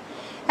এগিয়ে গেলেন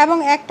এবং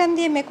এক টান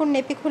দিয়ে মেকুর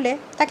নেপি খুলে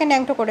তাকে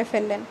ন্যাংটো করে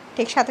ফেললেন।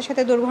 ঠিক সাথে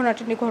সাথে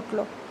দুর্ঘটনাটি ঘটল।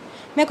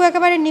 মেকু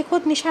একেবারে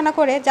নিখুঁত নিশানা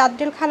করে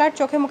জাদ্রেল খালার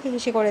চোখে মুখে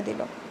হিসি করে দিল।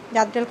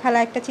 জাদ্রেল খালা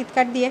একটা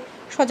চিৎকার দিয়ে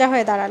সোজা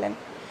হয়ে দাঁড়ালেন।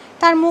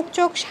 তার মুখ,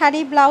 চোখ,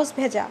 শাড়ি, ব্লাউজ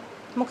ভেজা,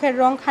 মুখের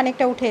রং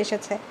খানিকটা উঠে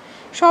এসেছে।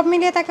 সব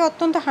মিলিয়ে তাকে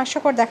অত্যন্ত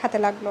হাস্যকর দেখাতে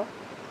লাগলো।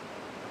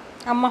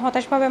 আম্মা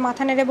হতাশভাবে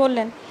মাথা নেড়ে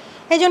বললেন,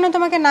 এই জন্য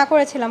তোমাকে না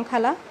করেছিলাম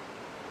খালা।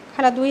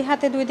 খালা 2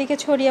 হাতে 2 দিকে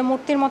ছড়িয়ে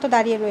মূর্তির মতো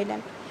দাঁড়িয়ে রইলেন।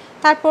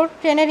 তারপর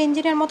ট্রেনের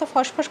ইঞ্জিনের মতো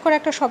ফসফস করে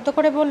একটা শব্দ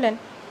করে বললেন,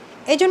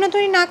 এই জন্য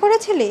তুই না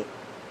করেছিলি?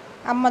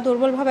 আম্মা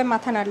দুর্বলভাবে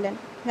মাথা নাড়লেন।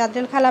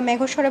 জাদ্রেল খালা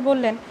মেঘস্বরে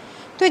বললেন,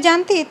 তুই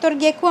জানতি তোর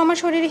গেকু আমার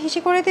শরীরে হিসি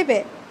করে দেবে?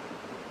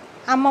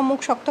 আম্মা মুখ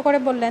শক্ত করে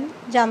বললেন,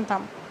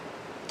 জানতাম।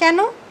 কেন?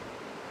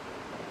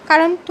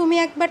 কারণ তুমি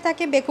একবার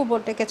তাকে বেকু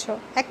বল ডেকেছো,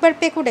 একবার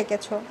পেকু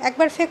ডেকেছো,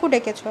 একবার ফেকু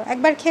ডেকেছো,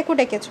 একবার খেকু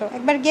ডেকেছো,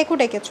 একবার গেকু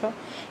ডেকেছো,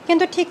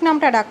 কিন্তু ঠিক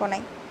নামটা ডাকো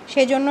নাই।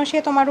 সেই জন্য সে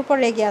তোমার উপর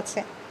রেগে আছে।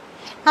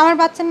 আমার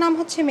বাচ্চার নাম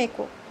হচ্ছে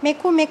মেকু।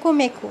 মেকু মেকু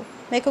মেকু।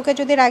 মেকুকে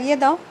যদি রাগিয়ে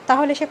দাও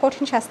তাহলে সে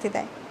কঠিন শাস্তি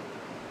দেয়।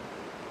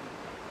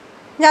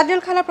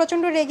 জাদ্রেল খালা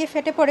প্রচণ্ড রেগে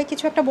ফেটে পড়ে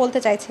কিছু একটা বলতে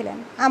চাইছিলেন।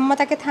 আম্মা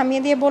তাকে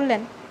থামিয়ে দিয়ে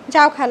বললেন,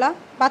 যাও খালা,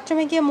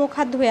 বাথরুমে গিয়ে মুখ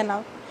হাত ধুয়ে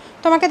নাও,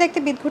 তোমাকে দেখতে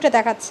বিদঘুটে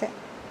দেখাচ্ছে।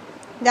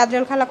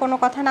 জাদ্রেল খালা কোনো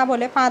কথা না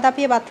বলে পা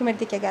দাপিয়ে বাথরুমের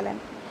দিকে গেলেন।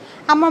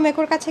 আম্মা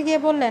মেকুর কাছে গিয়ে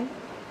বললেন,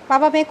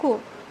 বাবা মেকু,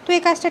 তুই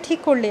এই কাজটা ঠিক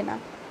করলি না।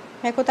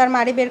 মেকু তার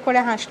মাড়ি বের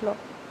করে হাসল।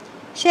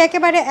 সে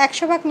একেবারে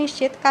 100%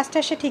 নিশ্চিত কাজটা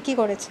সে ঠিকই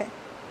করেছে।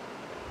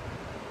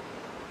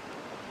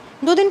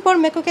 2 দিন পর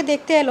মেকুকে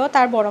দেখতে এলো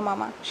তার বড়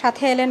মামা,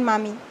 সাথে এলেন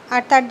মামি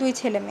আর তার 2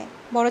 ছেলে মেয়ে।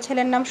 বড়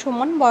ছেলের নাম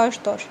সুমন, বয়স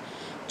 10।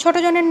 ছোট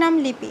জনের নাম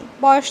লিপি,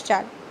 বয়স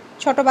 4।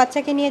 ছোট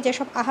বাচ্চাকে নিয়ে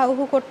যেসব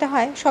আহাউহু করতে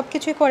হয় সব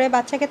কিছুই করে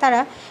বাচ্চাকে তারা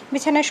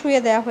বিছানায় শুয়ে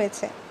দেওয়া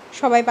হয়েছে।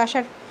 সবাই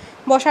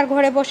বসার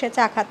ঘরে বসে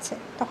চা খাচ্ছে।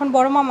 তখন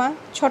বড় মামা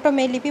ছোট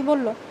মেয়ে লিপি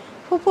বলল,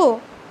 ফুপু,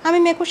 আমি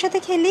মেকুর সাথে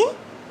খেলি?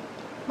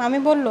 মামি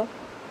বলল,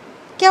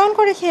 কেমন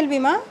করে খেলবি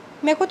মা?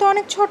 মেকু তো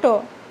অনেক ছোট।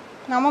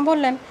 মামা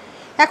বললেন,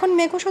 এখন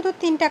মেকু শুধু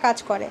 3টা কাজ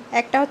করে,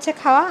 একটা হচ্ছে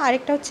খাওয়া,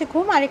 আরেকটা হচ্ছে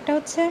ঘুম, আরেকটা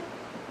হচ্ছে।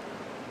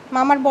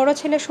 মামার বড়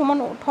ছেলে সুমন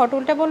ঠট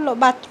উল্টে বলল,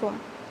 বাথরুম।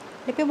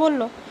 লিপি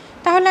বলল,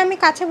 তাহলে আমি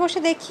কাছে বসে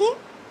দেখি।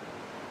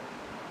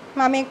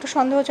 মামি একটু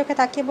সন্দেহ চোখে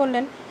তাকিয়ে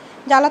বললেন,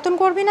 জ্বালাতন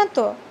করবি না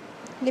তো?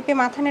 লিপি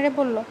মাথা নেড়ে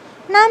বলল,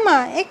 না মা,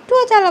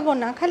 একটুও জ্বালাবো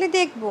না, খালি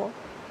দেখব।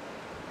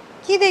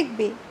 কি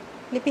দেখবি?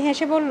 লিপি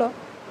হেসে বলল,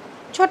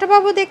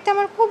 ছোটবাবু দেখতে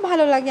আমার খুব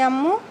ভালো লাগে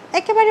আম্মু,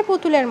 একেবারে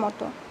পুতুলের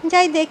মতো।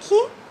 যাই দেখি।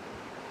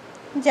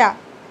 যা।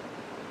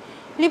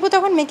 লিপু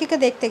তখন মেকুকে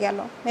দেখতে গেল।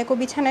 মেকু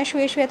বিছানায়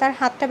শুয়ে শুয়ে তার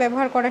হাতটা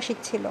ব্যবহার করা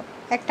শিখছিল।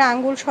 একটা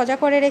আঙ্গুল সোজা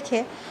করে রেখে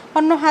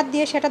অন্য হাত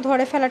দিয়ে সেটা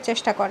ধরে ফেলার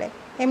চেষ্টা করে।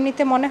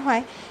 এমনিতে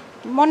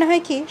মনে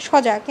হয় কি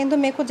সোজা, কিন্তু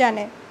মেকু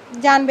জানে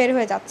জান বের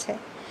হয়ে যাচ্ছে।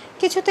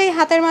 কিছুতেই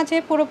হাতের মাঝে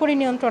পুরোপুরি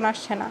নিয়ন্ত্রণ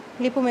আসছে না।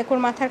 লিপু মেকুর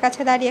মাথার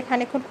কাছে দাঁড়িয়ে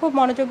খানিকক্ষণ খুব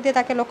মনোযোগ দিয়ে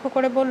তাকে লক্ষ্য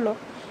করে বলল,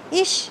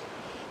 ইস,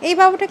 এই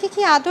বাবুটাকে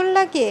কি আদর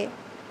লাগে।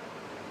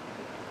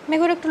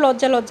 মেকুর একটু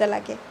লজ্জা লজ্জা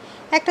লাগে।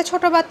 একটা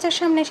ছোট বাচ্চার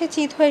সামনে সে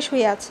চিত হয়ে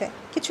শুয়ে আছে,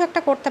 কিছু একটা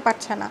করতে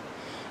পারছে না।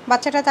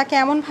 বাচ্চাটা তাকে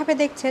এমনভাবে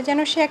দেখছে যেন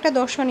সে একটা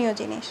দর্শনীয়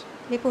জিনিস।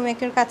 লিপু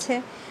মেকুর কাছে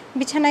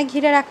বিছানায়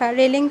ঘিরে রাখা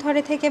রেলিং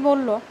ধরে থেকে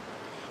বলল,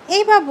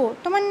 এই বাবু,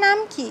 তোমার নাম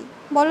কি?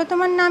 বলো,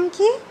 তোমার নাম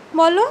কি?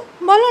 বলো,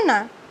 বলো না।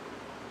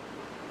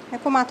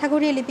 মেকু মাথা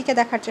ঘুরিয়ে লিপিকে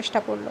দেখার চেষ্টা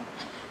করলো।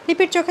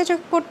 লিপির চোখে চোখ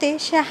পড়তে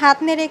সে হাত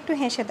নেড়ে একটু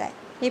হেসে দেয়।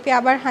 লিপি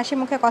আবার হাসি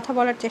মুখে কথা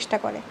বলার চেষ্টা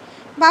করে।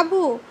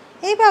 বাবু,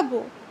 এই বাবু,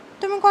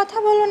 তুমি কথা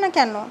বলো না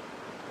কেন?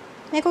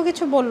 মেকু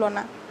কিছু বলল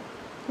না।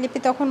 লিপি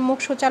তখন মুখ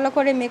সোচালো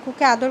করে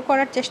মেকুকে আদর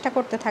করার চেষ্টা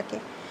করতে থাকে।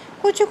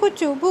 কুচু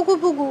কুচু, বুগু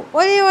বুগু,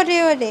 ওরে ওরে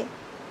ওরে।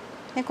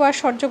 মেকু আর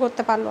সহ্য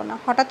করতে পারলো না,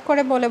 হঠাৎ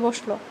করে বলে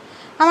বসলো,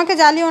 আমাকে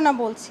জ্বালিও না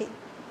বলছি।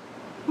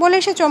 বলে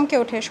সে চমকে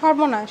ওঠে,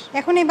 সর্বনাশ,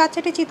 এখন এই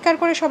বাচ্চাটি চিৎকার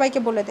করে সবাইকে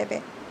বলে দেবে।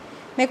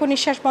 মেকু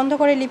নিঃশ্বাস বন্ধ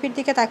করে লিপির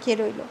দিকে তাকিয়ে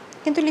রইল,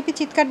 কিন্তু লিপি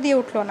চিৎকার দিয়ে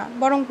উঠল না,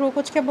 বরং ভ্রু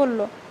কুঁচকে বলল,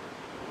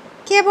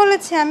 কে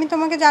বলেছে আমি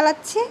তোমাকে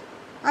জ্বালাচ্ছি?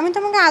 আমি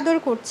তোমাকে আদর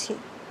করছি।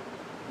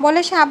 বলে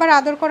সে আবার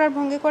আদর করার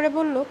ভঙ্গি করে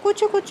বলল,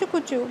 কুচু কুচু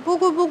কুচু,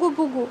 বুগু বুগু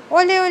বুগু,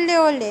 ওলে ওলে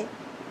ওলে।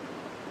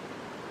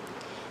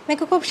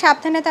 মেকু খুব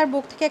সাবধানে তার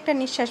বুক থেকে একটা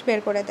নিঃশ্বাস বের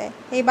করে দেয়।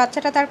 এই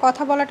বাচ্চাটা তার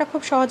কথা বলাটা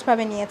খুব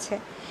সহজভাবে নিয়েছে,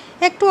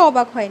 একটু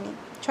অবাক হয়নি।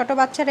 ছোট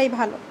বাচ্চারাই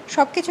ভালো,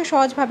 সব কিছু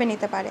সহজভাবে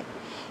নিতে পারে।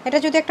 এটা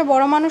যদি একটা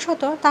বড় মানুষ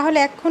হতো তাহলে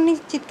এক্ষুনি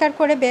চিৎকার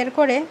করে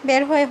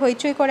বের হয়ে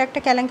হইচই করে একটা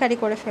কেলেঙ্কারি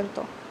করে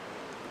ফেলতো।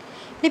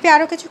 লিপি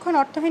আরও কিছুক্ষণ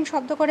অর্থহীন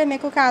শব্দ করে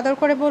মেকুকে আদর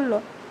করে বলল,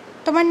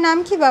 তোমার নাম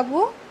কি বাবু?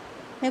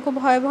 মেকু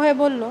ভয়ে ভয়ে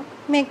বলল,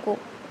 মেকু।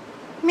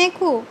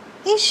 মেকু,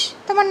 ইস,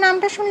 তোমার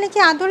নামটা শুনলে কি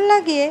আদর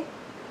লাগে।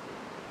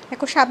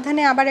 মেকু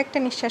সাবধানে আবার একটা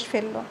নিঃশ্বাস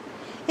ফেলল।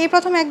 এই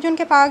প্রথম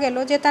একজনকে পাওয়া গেল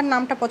যে তার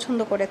নামটা পছন্দ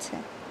করেছে।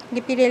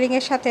 লিপি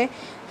রেলিংয়ের সাথে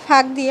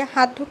ফাঁক দিয়ে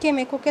হাত ঢুকিয়ে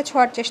মেকুকে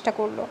ছোঁয়ার চেষ্টা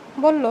করলো,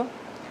 বলল,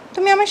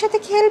 তুমি আমার সাথে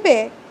খেলবে?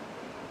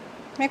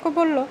 মেকু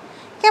বলল,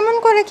 কেমন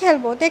করে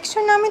খেলবো, দেখছো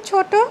না আমি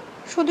ছোট,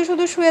 শুধু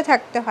শুধু শুয়ে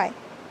থাকতে হয়।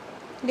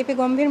 লিপি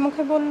গম্ভীর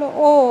মুখে বলল,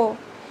 ও।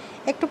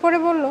 একটু পরে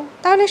বলল,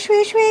 তাহলে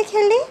শুয়ে শুয়ে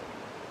খেলি।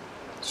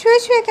 শুয়ে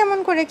শুয়ে কেমন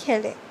করে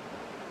খেলে?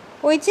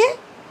 ওই যে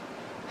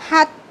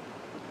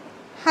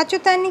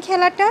হাঁচুতানি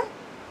খেলাটা।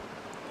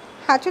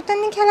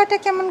 হাঁচুতানি খেলাটা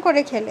কেমন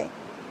করে খেলে?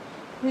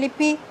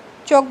 লিপি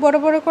চোখ বড়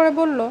বড় করে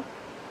বলল,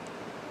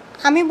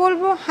 আমি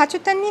বলবো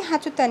হাঁচুতানি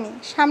হাঁচুতানি,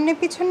 সামনে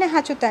পিছনে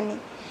হাঁচুতানি,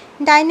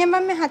 ডাইনে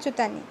বামে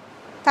হাঁচুতানি,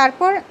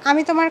 তারপর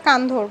আমি তোমার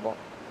কান ধরবো।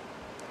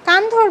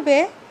 কান ধরবে?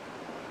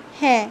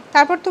 হ্যাঁ,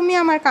 তারপর তুমি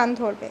আমার কান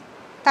ধরবে,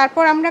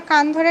 তারপর আমরা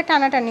কান ধরে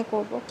টানাটানি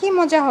করব, কি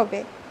মজা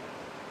হবে।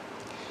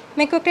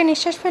 মেকু একটা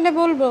নিঃশ্বাস ফেলে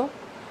বলবো,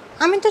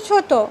 আমি তো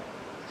ছোট,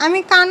 আমি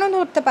কানও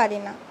ধরতে পারি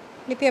না।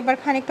 লিপি এবার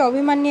খানিকটা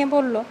অভিমান নিয়ে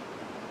বলল,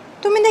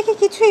 তুমি দেখি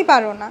কিছুই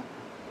পারো না।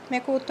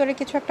 মেকু উত্তরে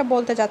কিছু একটা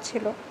বলতে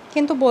যাচ্ছিল,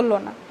 কিন্তু বলল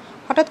না।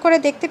 হঠাৎ করে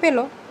দেখতে পেল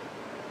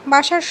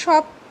বাসার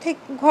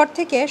ঘর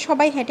থেকে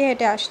সবাই হেঁটে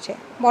হেঁটে আসছে।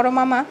 বড়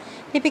মামা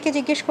লিপিকে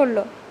জিজ্ঞেস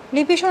করলো,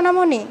 লিপি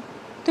সোনামণি,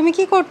 তুমি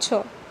কি করছো?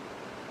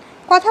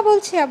 কথা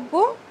বলছি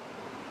আব্বু।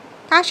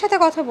 কার সাথে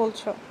কথা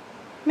বলছো?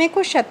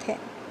 মেকুর সাথে।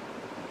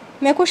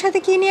 মেকুর সাথে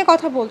কী নিয়ে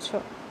কথা বলছো?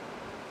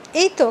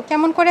 এই তো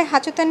কেমন করে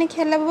হাঁচুতানি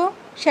খেলাবো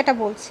সেটা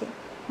বলছি।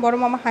 বড়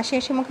মামা হাসি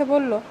হাসি মুখে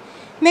বলল,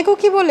 মেকু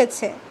কি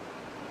বলেছে?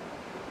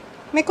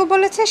 মেকু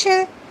বলেছে সে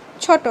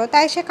ছোট,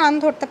 তাই সে কান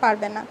ধরতে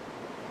পারবে না।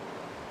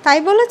 তাই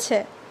বলেছে?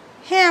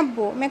 হ্যাঁ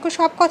আব্বু, মেকু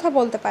সব কথা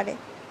বলতে পারে।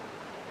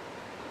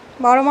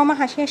 বড় মামা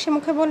হাসি হাসি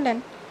মুখে বললেন,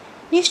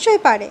 নিশ্চয়ই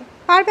পারে,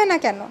 পারবে না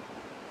কেন?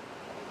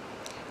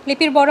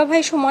 লিপির বড়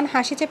ভাই সুমন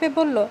হাসি চেপে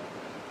বলল,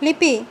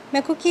 লিপি,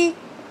 মেকু কি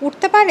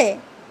উঠতে পারে?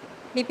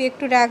 লিপি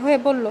একটু রাগ হয়ে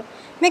বলল,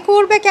 মেকু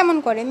উড়বে কেমন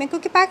করে, মেকু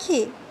কি পাখি?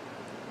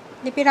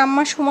 লিপির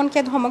আম্মা সুমনকে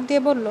ধমক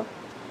দিয়ে বলল,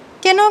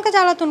 কেন ওকে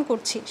জ্বালাতন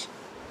করছিস?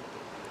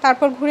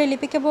 তারপর ঘুরে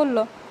লিপিকে বলল,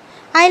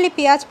 আয়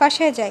লিপি, আজ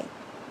বাসায় যাই।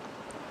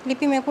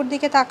 লিপি মেকুর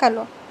দিকে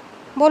তাকালো,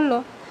 বলল,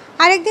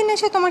 আরেকদিন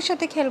এসে তোমার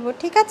সাথে খেলবো,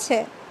 ঠিক আছে?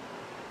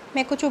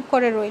 মেকু চুপ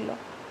করে রইল।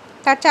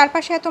 তার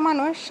চারপাশে এত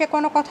মানুষ, সে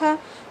কোনো কথা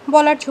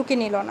বলার ঝুঁকি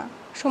নিল না।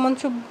 সুমন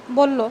চুপ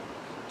বলল,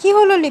 কি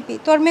হলো লিপি,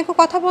 তোর মেকু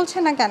কথা বলছে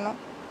না কেন?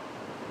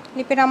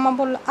 লিপির আম্মা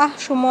বলল, আহ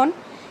সুমন,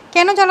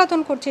 কেন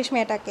জ্বালাতন করছিস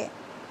মেয়েটাকে?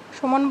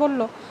 সুমন বলল,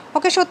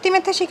 ওকে সত্যি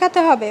মিথ্যা শেখাতে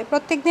হবে।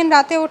 প্রত্যেক দিন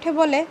রাতে ওঠে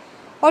বলে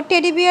ওর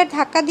টেডি বিয়ার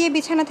ধাক্কা দিয়ে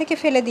বিছানা থেকে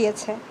ফেলে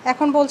দিয়েছে।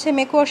 এখন বলছে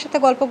মেকু ওর সাথে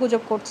গল্প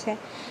গুজব করছে।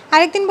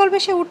 আরেকদিন বলবে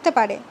সে উঠতে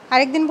পারে,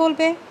 আরেকদিন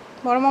বলবে।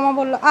 বড় মামা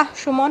বলল, আহ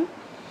সুমন,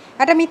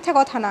 এটা মিথ্যা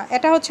কথা না,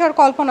 এটা হচ্ছে ওর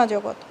কল্পনা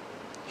জগৎ।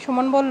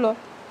 সুমন বলল,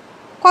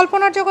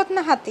 কল্পনার জগৎ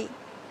না হাতি।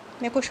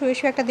 মেকু শুয়ে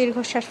শুয়ে একটা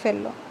দীর্ঘশ্বাস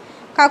ফেলল।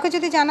 কাউকে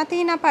যদি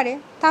জানাতেই না পারে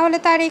তাহলে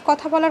তার এই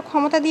কথা বলার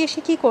ক্ষমতা দিয়ে সে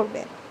কী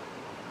করবে?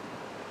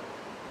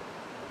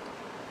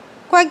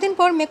 কয়েকদিন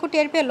পর মেকু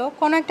টের পেল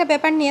কোনো একটা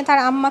ব্যাপার নিয়ে তার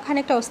আম্মা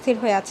খানিকটা অস্থির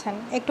হয়ে আছেন।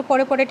 একটু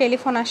পরে পরে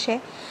টেলিফোন আসে।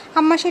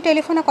 আম্মা সেই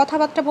টেলিফোনে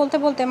কথাবার্তা বলতে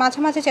বলতে মাঝে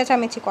মাঝে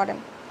চেঁচামেচি করেন।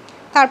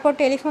 তারপর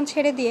টেলিফোন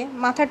ছেড়ে দিয়ে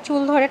মাথার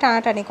চুল ধরে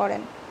টানাটানি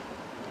করেন।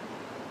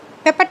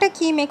 ব্যাপারটা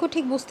কি মেকু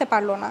ঠিক বুঝতে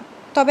পারল না,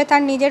 তবে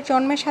তার নিজের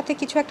জন্মের সাথে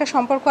কিছু একটা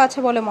সম্পর্ক আছে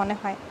বলে মনে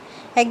হয়।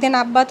 একদিন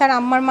আব্বা তার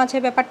আম্মার মাঝে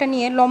ব্যাপারটা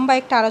নিয়ে লম্বা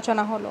একটা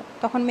আলোচনা হলো।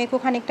 তখন মেকু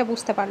খানিকটা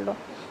বুঝতে পারল।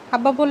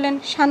 আব্বা বললেন,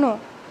 শানু,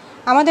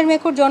 আমাদের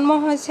মেকুর জন্ম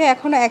হয়েছে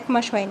এখনও 1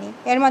 মাস হয়নি।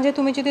 এর মাঝে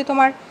তুমি যদি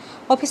তোমার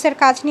অফিসের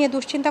কাজ নিয়ে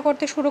দুশ্চিন্তা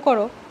করতে শুরু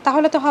করো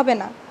তাহলে তো হবে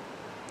না।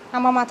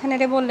 আম্মা মাথা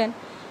নেড়ে বললেন,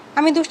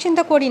 আমি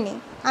দুশ্চিন্তা করিনি,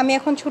 আমি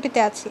এখন ছুটিতে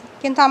আছি,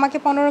 কিন্তু আমাকে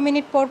 15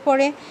 মিনিট পর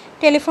পরে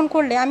টেলিফোন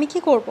করলে আমি কি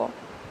করব?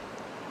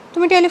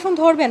 তুমি টেলিফোন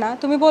ধরবে না,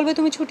 তুমি বলবে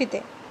তুমি ছুটিতে।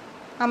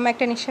 আম্মা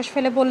একটা নিঃশ্বাস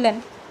ফেলে বললেন,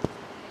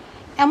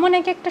 এমন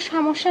একটা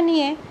সমস্যা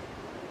নিয়ে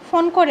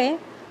ফোন করে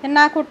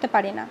না করতে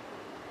পারি না,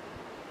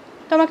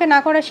 তোমাকে না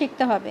করা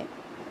শিখতে হবে।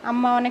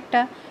 আম্মা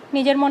অনেকটা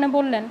নিজের মনে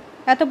বললেন,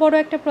 এত বড়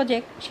একটা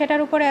প্রজেক্ট,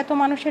 সেটার উপরে এত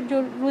মানুষের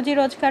রুজি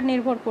রোজগার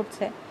নির্ভর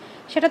করছে,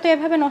 সেটা তো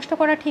এভাবে নষ্ট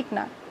করা ঠিক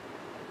না।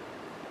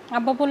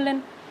 আব্বা বললেন,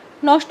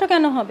 নষ্ট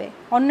কেন হবে,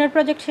 অন্যের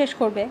প্রজেক্ট শেষ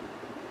করবে।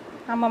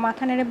 আম্মা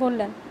মাথা নেড়ে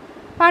বললেন,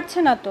 পারছে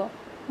না তো।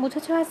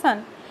 বুঝেছ হাসান,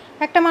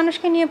 একটা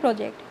মানুষকে নিয়ে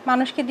প্রজেক্ট,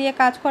 মানুষকে দিয়ে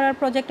কাজ করার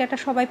প্রজেক্ট, এটা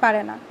সবাই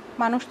পারে না।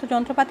 মানুষ তো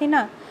যন্ত্রপাতি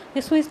না যে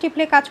সুইচ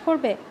টিপলে কাজ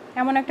করবে।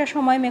 এমন একটা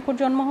সময় মেকুর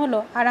জন্ম হলো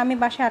আর আমি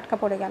বাসায় আটকা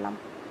পড়ে গেলাম।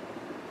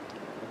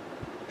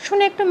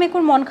 শুনে একটু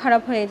মেকুর মন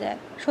খারাপ হয়ে যায়।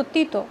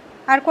 সত্যিই তো,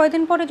 আর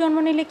কয়দিন পরে জন্ম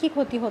নিলে কি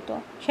ক্ষতি হতো,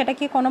 সেটা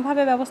কি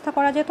কোনোভাবে ব্যবস্থা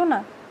করা যেত না?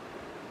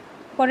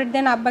 পরের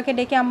দিন আব্বাকে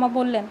ডেকে আম্মা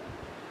বললেন,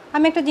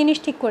 আমি একটা জিনিস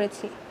ঠিক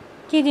করেছি।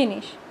 কি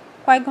জিনিস?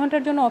 কয়েক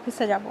ঘন্টার জন্য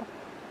অফিসে যাব।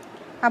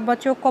 আব্বা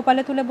চোখ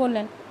কপালে তুলে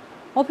বললেন,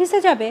 অফিসে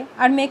যাবে?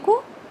 আর মেকু?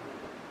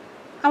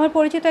 আমার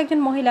পরিচিত একজন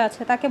মহিলা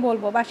আছে, তাকে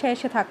বলবো বাসায়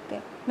এসে থাকতে,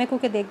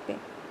 মেকুকে দেখবে।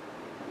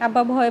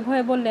 আব্বা ভয়ে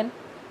ভয়ে বললেন,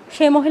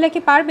 সেই মহিলা কি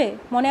পারবে?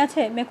 মনে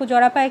আছে মেকু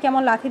জড়া পায়ে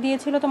কেমন লাথি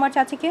দিয়েছিল তোমার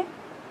চাচিকে?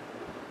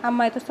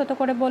 আম্মা ইতস্তত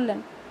করে বললেন,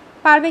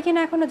 পারবে কি না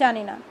এখনও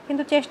জানি না,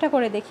 কিন্তু চেষ্টা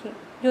করে দেখি।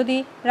 যদি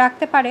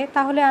রাখতে পারে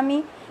তাহলে আমি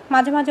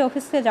মাঝে মাঝে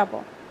অফিসে যাব।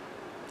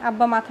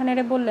 আব্বা মাথা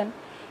নেড়ে বললেন,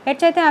 এর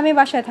চাইতে আমি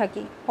বাসায়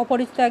থাকি,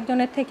 অপরিচিত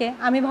একজনের থেকে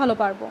আমি ভালো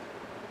পারবো।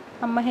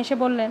 আম্মা হেসে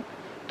বললেন,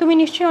 তুমি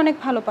নিশ্চয়ই অনেক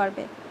ভালো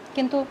পারবে,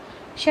 কিন্তু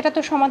সেটা তো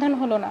সমাধান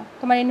হলো না।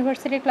 তোমার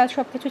ইউনিভার্সিটির ক্লাস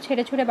সব কিছু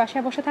ছেড়ে ছুড়ে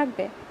বাসায় বসে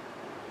থাকবে?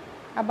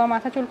 আব্বা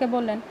মাথা চুলকে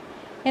বললেন,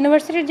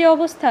 ইউনিভার্সিটির যে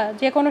অবস্থা,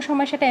 যে কোনো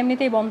সময় সেটা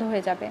এমনিতেই বন্ধ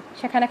হয়ে যাবে।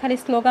 সেখানে খালি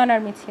স্লোগান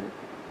আর মিছিল।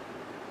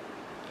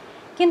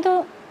 কিন্তু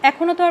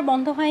এখনও তো আর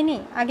বন্ধ হয়নি,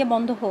 আগে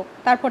বন্ধ হোক,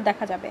 তারপর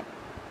দেখা যাবে।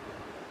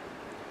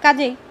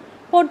 কাজেই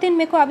পরদিন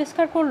মেকু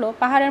আবিষ্কার করলো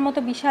পাহাড়ের মতো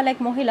বিশাল এক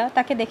মহিলা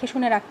তাকে দেখে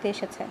শুনে রাখতে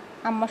এসেছে।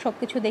 আম্মা সব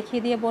কিছু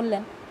দেখিয়ে দিয়ে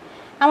বললেন,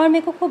 আমার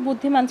মেকু খুব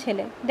বুদ্ধিমান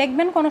ছেলে,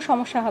 দেখবেন কোনো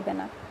সমস্যা হবে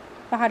না।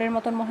 পাহাড়ের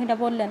মতন মহিলা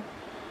বললেন,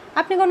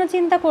 আপনি কোনো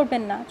চিন্তা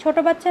করবেন না, ছোট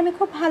বাচ্চা আমি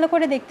খুব ভালো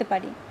করে দেখতে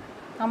পারি।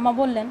 আম্মা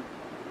বললেন,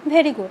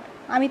 ভেরি গুড,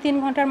 আমি 3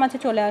 ঘন্টার মাঝে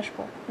চলে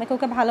আসবো।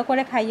 মেকুকে ভালো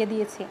করে খাইয়ে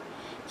দিয়েছি,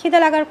 খিদে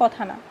লাগার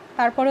কথা না।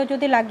 তারপরেও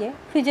যদি লাগে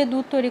ফ্রিজে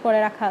দুধ তৈরি করে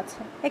রাখা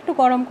আছে, একটু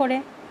গরম করে।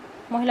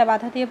 মহিলা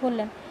বাধা দিয়ে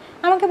বললেন,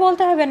 আমাকে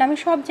বলতে হবে না, আমি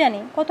সব জানি,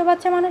 কত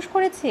বাচ্চা মানুষ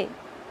করেছি।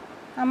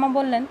 আম্মা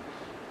বললেন,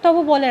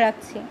 তবু বলে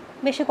রাখছি,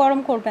 বেশি গরম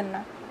করবেন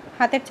না।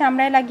 হাতের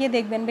চামড়ায় লাগিয়ে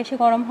দেখবেন বেশি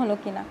গরম হলো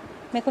কি না।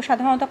 মেকু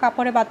সাধারণত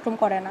কাপড়ে বাথরুম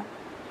করে না,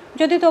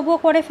 যদি তবুও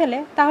করে ফেলে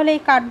তাহলে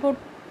এই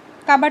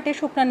কাবাটে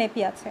শুকনা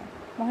নেপি আছে।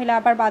 মহিলা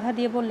আবার বাধা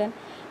দিয়ে বললেন,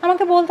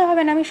 আমাকে বলতে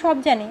হবে না, আমি সব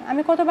জানি,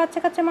 আমি কত বাচ্চা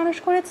কাচ্চা মানুষ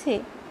করেছি।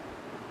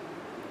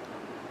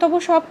 তবু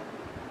সব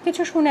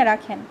কিছু শুনে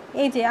রাখেন,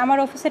 এই যে আমার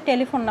অফিসের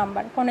টেলিফোন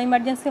নাম্বার, কোনো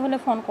ইমার্জেন্সি হলে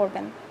ফোন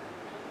করবেন।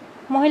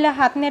 মহিলা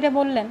হাত নেড়ে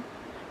বললেন,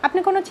 আপনি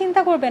কোনো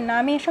চিন্তা করবেন না,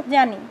 আমি এসব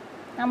জানি।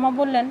 আম্মা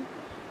বললেন,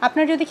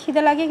 আপনার যদি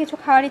খিদে লাগে, কিছু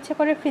খাওয়ার ইচ্ছে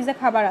করে, ফ্রিজে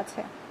খাবার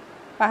আছে।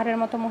 পাহাড়ের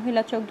মতো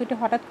মহিলা চোখ দুটি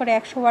হঠাৎ করে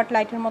 100 ওয়াট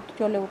লাইটের মতো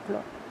জ্বলে উঠল।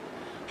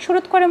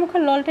 শুরুত করে মুখে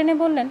লল টেনে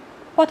বললেন,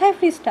 কোথায়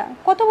ফ্রিজটা?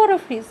 কত বড়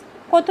ফ্রিজ,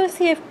 কত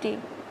সিএফটি?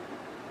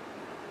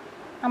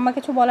 আম্মা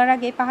কিছু বলার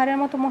আগে পাহাড়ের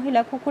মতো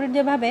মহিলা কুকুরের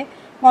যেভাবে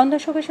গন্ধ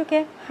শুকে শুকে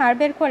হাড়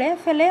বের করে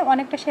ফেলে,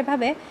 অনেকটা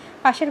সেভাবে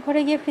পাশের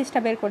ঘরে গিয়ে ফ্রিজটা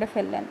বের করে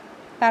ফেললেন।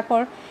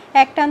 তারপর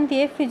এক টান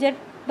দিয়ে ফ্রিজের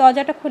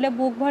দরজাটা খুলে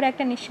বুক ভরে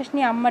একটা নিঃশ্বাস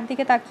নিয়ে আম্মার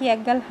দিকে তাকিয়ে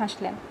একগাল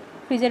হাসলেন।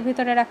 ফ্রিজের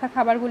ভিতরে রাখা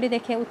খাবারগুলি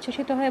দেখে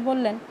উচ্ছ্বসিত হয়ে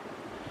বললেন,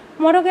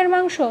 মোরগের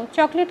মাংস,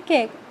 চকলেট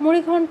কেক,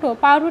 মুড়িঘণ্ট,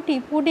 পাউরুটি,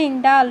 পুডিং,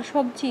 ডাল,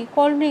 সবজি,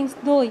 কোল্ড ড্রিঙ্কস,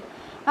 দই।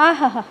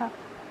 আহা হা হা।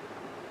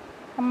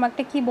 আম্মা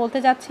একটা কী বলতে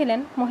যাচ্ছিলেন,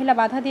 মহিলা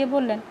বাধা দিয়ে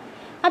বললেন,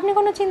 আপনি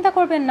কোনো চিন্তা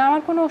করবেন না,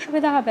 আমার কোনো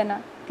অসুবিধা হবে না।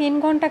 3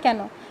 ঘন্টা কেন,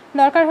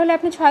 দরকার হলে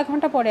আপনি 6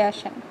 ঘন্টা পরে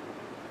আসেন।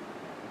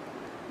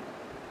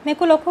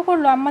 মেকু লক্ষ্য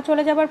করলো আম্মা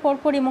চলে যাবার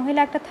পরপরই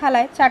মহিলা একটা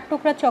থালায় 4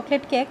 টুকরা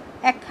চকলেট কেক,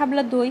 1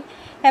 খাবলা দই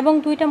এবং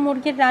 2টা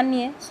মুরগির রান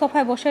নিয়ে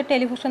সোফায় বসে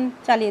টেলিভিশন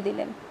চালিয়ে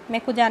দিলেন।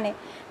 মেকু জানে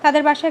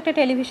তাদের বাসায় একটা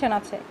টেলিভিশন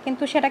আছে,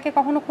 কিন্তু সেটাকে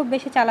কখনো খুব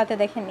বেশি চালাতে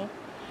দেখেনি।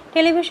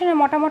 টেলিভিশনে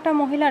মোটা মোটা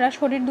মহিলারা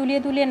শরীর দুলিয়ে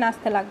দুলিয়ে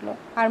নাচতে লাগলো,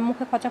 আর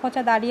মুখে খচা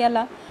খচা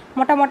দাড়িওয়ালা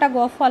মোটা মোটা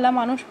গফওয়ালা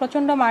মানুষ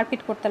প্রচণ্ড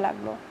মারপিট করতে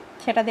লাগলো।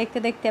 সেটা দেখতে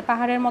দেখতে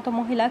পাহাড়ের মতো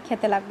মহিলা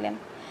খেতে লাগলেন।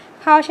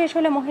 খাওয়া শেষ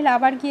হলে মহিলা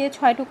আবার গিয়ে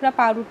 6 টুকরা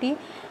পাউরুটি,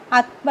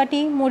 8 বাটি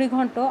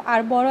মুড়িঘণ্ট আর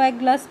বড় 1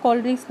 গ্লাস কোল্ড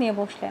ড্রিঙ্কস নিয়ে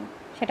বসলেন।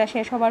 সেটা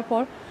শেষ হবার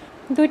পর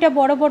 2টা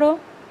বড় বড়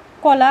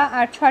কলা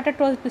আর 6টা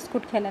টোস্ট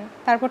বিস্কুট খেলেন।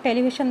 তারপর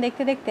টেলিভিশন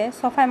দেখতে দেখতে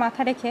সোফায়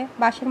মাথা রেখে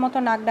বাঁশির মতো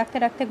নাক ডাকতে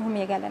ডাকতে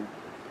ঘুমিয়ে গেলেন।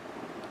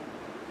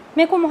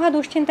 মেকু মহা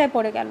দুশ্চিন্তায়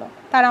পড়ে গেল।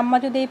 তার আম্মা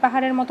যদি এই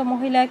পাহাড়ের মতো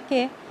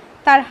মহিলাকে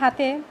তার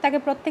হাতে তাকে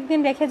প্রত্যেক দিন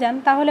রেখে যান,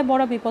 তাহলে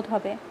বড় বিপদ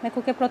হবে।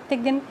 মেকুকে প্রত্যেক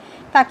দিন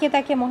তাকিয়ে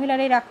তাকিয়ে মহিলার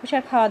এই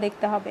রাক্ষসের খাওয়া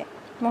দেখতে হবে।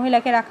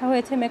 মহিলাকে রাখা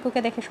হয়েছে মেকুকে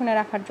দেখে শুনে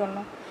রাখার জন্য,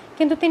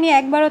 কিন্তু তিনি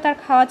একবারও তার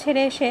খাওয়া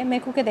ছেড়ে এসে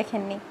মেকুকে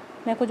দেখেননি।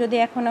 মেকু যদি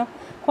এখনও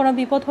কোনো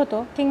বিপদ হতো,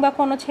 কিংবা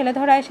কোনো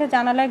ছেলেধরা এসে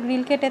জানালার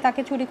গ্রিল কেটে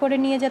তাকে চুরি করে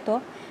নিয়ে যেত,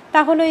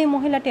 তাহলে এই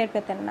মহিলা টের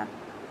পেতেন না।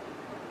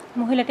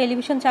 মহিলা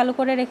টেলিভিশন চালু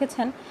করে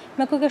রেখেছেন,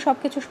 মেকুকে সব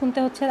কিছু শুনতে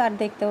হচ্ছে আর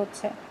দেখতে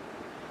হচ্ছে।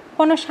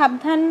 কোনো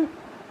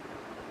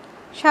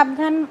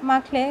সাবধান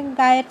মাখলে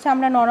গায়ের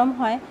চামড়া নরম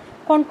হয়,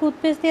 কোন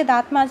টুথপেস্ট দিয়ে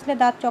দাঁত মাজলে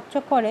দাঁত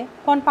চকচক করে,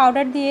 কোন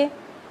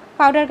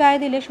পাউডার গায়ে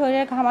দিলে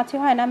শরীরে ঘামাচি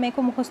হয় না,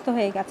 মেকু মুখস্থ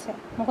হয়ে গেছে।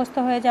 মুখস্থ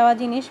হয়ে যাওয়া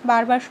জিনিস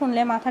বারবার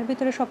শুনলে মাথার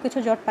ভিতরে সব কিছু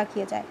জট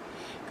পাকিয়ে যায়।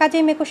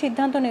 কাজেই মেকু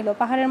সিদ্ধান্ত নিল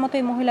পাহাড়ের মতো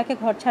এই মহিলাকে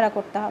ঘরছাড়া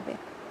করতে হবে।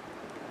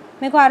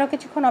 মেকু আরও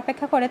কিছুক্ষণ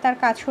অপেক্ষা করে তার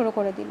কাজ শুরু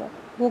করে দিল।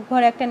 বুক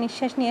ভরে একটা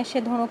নিঃশ্বাস নিয়ে সে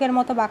ধনুকের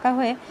মতো বাঁকা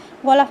হয়ে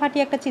গলা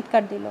ফাটিয়ে একটা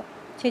চিৎকার দিল।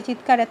 সেই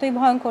চিৎকার এতই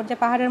ভয়ঙ্কর যে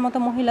পাহাড়ের মতো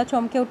মহিলা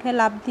চমকে উঠে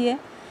লাফ দিয়ে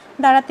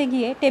দাঁড়াতে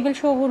গিয়ে টেবিল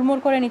সহ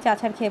হুড়মুড় করে নিচে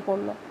আছাড় খেয়ে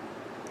পড়ল।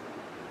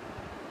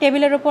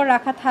 টেবিলের ওপর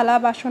রাখা থালা,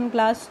 বাসন,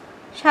 গ্লাস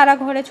সারা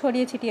ঘরে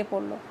ছড়িয়ে ছিটিয়ে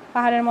পড়ল।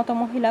 পাহাড়ের মতো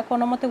মহিলা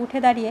কোনো মতে উঠে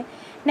দাঁড়িয়ে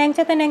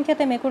ন্যাংচাতে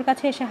ন্যাংচাতে মেকুর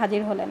কাছে এসে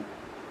হাজির হলেন।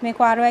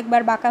 মেকু আরও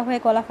একবার বাঁকা হয়ে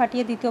গলা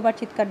ফাটিয়ে দ্বিতীয়বার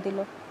চিৎকার দিল।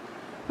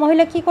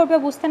 মহিলা কী করবে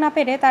বুঝতে না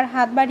পেরে তার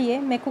হাত বাড়িয়ে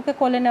মেকুকে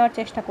কোলে নেওয়ার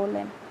চেষ্টা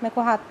করলেন। মেকু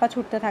হাত পা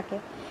ছুটতে থাকে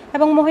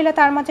এবং মহিলা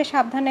তার মাঝে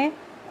সাবধানে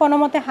কোনো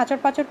মতে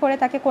হাঁচড় পাঁচড় করে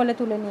তাকে কোলে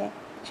তুলে নিয়ে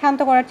শান্ত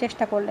করার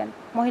চেষ্টা করলেন।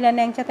 মহিলা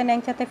ন্যাংচাতে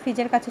ন্যাংচাতে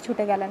ফ্রিজের কাছে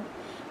ছুটে গেলেন।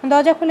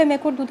 দরজা খুলে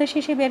মেকুর দুধের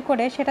শিশি বের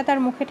করে সেটা তার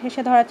মুখে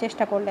ঠেসে ধরার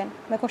চেষ্টা করলেন।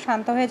 মেকু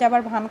শান্ত হয়ে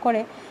যাবার ভান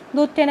করে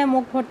দুধ টেনে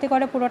মুখ ভর্তি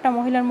করে পুরোটা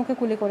মহিলার মুখে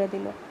কুলি করে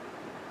দিল।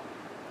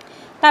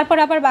 তারপর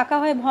আবার বাঁকা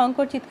হয়ে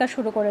ভয়ঙ্কর চিৎকার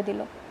শুরু করে দিল।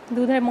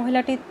 দুধের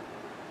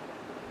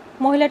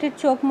মহিলাটির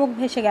চোখ মুখ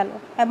ভেসে গেল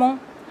এবং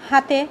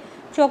হাতে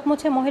চোখ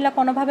মুছে মহিলা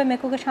কোনোভাবে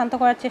মেকুকে শান্ত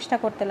করার চেষ্টা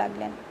করতে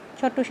লাগলেন।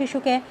 ছোট্ট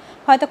শিশুকে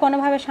হয়তো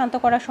কোনোভাবে শান্ত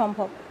করা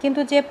সম্ভব, কিন্তু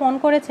যে ফোন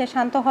করেছে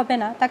শান্ত হবে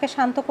না, তাকে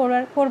শান্ত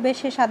করবে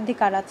সে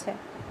সাধ্যাধিকার আছে।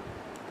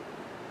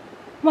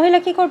 মহিলা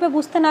কী করবে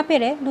বুঝতে না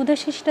পেরে দুধের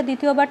শিশিটা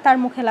দ্বিতীয়বার তার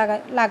মুখে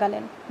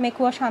লাগালেন।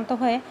 মেকুয়া শান্ত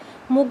হয়ে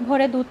মুখ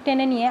ভরে দুধ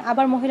টেনে নিয়ে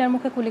আবার মহিলার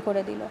মুখে কুলি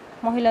করে দিল।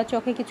 মহিলার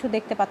চোখে কিছু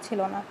দেখতে পাচ্ছিল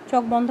না।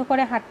 চোখ বন্ধ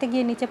করে হাঁটতে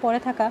গিয়ে নিচে পড়ে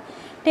থাকা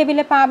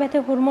টেবিলে পা বেঁধে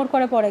হুড়মুড়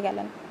করে পড়ে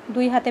গেলেন।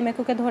 দুই হাতে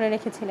মেকুকে ধরে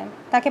রেখেছিলেন।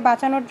 তাকে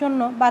বাঁচানোর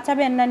জন্য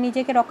বাঁচাবেন না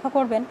নিজেকে রক্ষা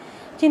করবেন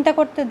চিন্তা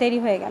করতে দেরি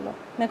হয়ে গেল।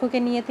 মেকুকে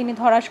নিয়ে তিনি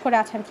ধরাস করে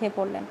আছাড় খেয়ে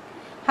পড়লেন।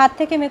 হাত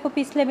থেকে মেকু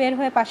পিছলে বের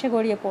হয়ে পাশে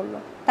গড়িয়ে পড়ল।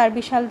 তার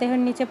বিশাল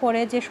দেহের নিচে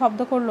পড়ে যে শব্দ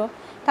করলো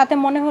তাতে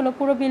মনে হলো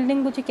পুরো বিল্ডিং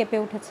বুঝি কেঁপে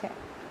উঠেছে।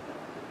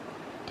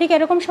 ঠিক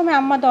এরকম সময়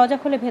আম্মা দরজা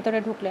খুলে ভেতরে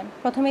ঢুকলেন।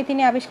 প্রথমেই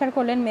তিনি আবিষ্কার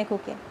করলেন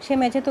মেকুকে। সে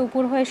মেঝেতে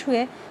উপর হয়ে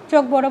শুয়ে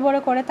চোখ বড় বড়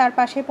করে তার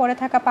পাশে পড়ে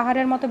থাকা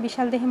পাহাড়ের মতো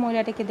বিশাল দেহী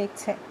মহিলাটিকে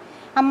দেখছে।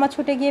 আম্মা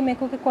ছুটে গিয়ে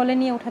মেকুকে কোলে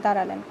নিয়ে উঠে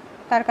দাঁড়ালেন।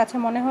 তার কাছে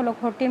মনে হলো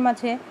ঘরটির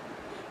মাঝে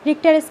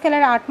রিক্টার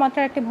স্কেলের 8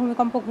 মাত্রার একটি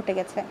ভূমিকম্প ঘটে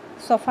গেছে।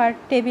 সোফার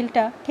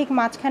টেবিলটা ঠিক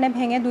মাঝখানে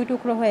ভেঙে 2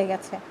 টুকরো হয়ে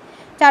গেছে।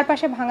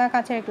 চারপাশে ভাঙা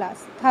কাঁচের গ্লাস,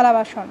 থালা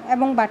বাসন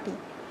এবং বাটি।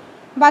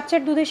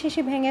 বাচ্চার দুধের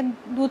শিশি ভেঙে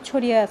দুধ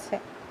ছড়িয়ে আছে।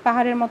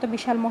 পাহাড়ের মতো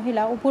বিশাল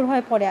মহিলা উপুর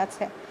হয়ে পড়ে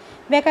আছে।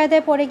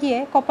 বেকায়দায় পড়ে গিয়ে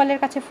কপালের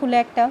কাছে ফুলে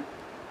একটা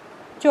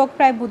চোখ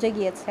প্রায় বুজে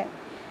গিয়েছে।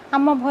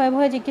 আম্মা ভয়ে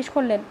ভয়ে জিজ্ঞেস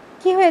করলেন,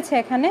 কি হয়েছে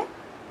এখানে?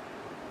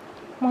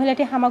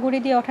 মহিলাটি হামাগুড়ি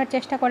দিয়ে ওঠার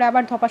চেষ্টা করে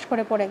আবার ধপাস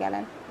করে পড়ে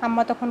গেলেন।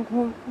 আম্মা তখন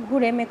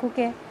ঘুরে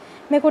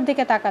মেকুর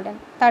দিকে তাকালেন।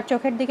 তার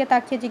চোখের দিকে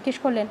তাকিয়ে জিজ্ঞেস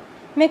করলেন,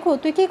 মেকু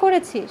তুই কি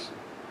করেছিস?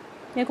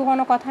 মেকু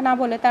কোনো কথা না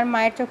বলে তার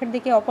মায়ের চোখের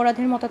দিকে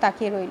অপরাধীর মতো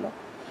তাকিয়ে রইল।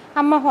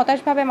 আম্মা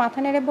হতাশভাবে মাথা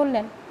নেড়ে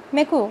বললেন,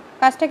 মেকু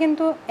কাজটা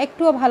কিন্তু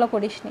একটুও ভালো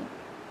করিসনি।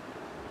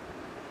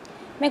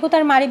 মেকু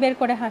তার মাড়ি বের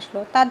করে হাসলো।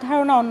 তার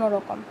ধারণা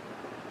অন্যরকম।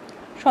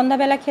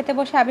 সন্ধ্যাবেলা খেতে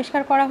বসে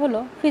আবিষ্কার করা হলো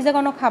ফ্রিজে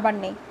কোনো খাবার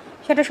নেই,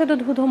 সেটা শুধু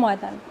ধুধু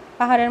ময়দান।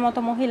 পাহাড়ের মতো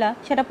মহিলা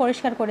সেটা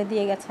পরিষ্কার করে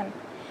দিয়ে গেছেন।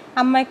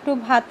 আম্মা একটু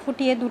ভাত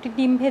ফুটিয়ে 2টি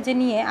ডিম ভেজে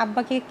নিয়ে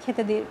আব্বাকে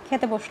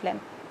খেতে বসলেন।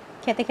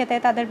 খেতে খেতে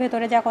তাদের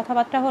ভেতরে যা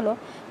কথাবার্তা হলো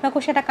মেকু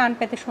সেটা কান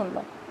পেতে শুনল।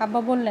 আব্বা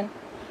বললেন,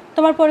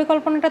 তোমার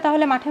পরিকল্পনাটা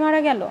তাহলে মাঠে মারা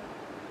গেল?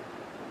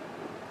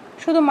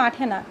 শুধু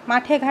মাঠে না,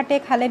 মাঠে ঘাটে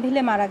খালে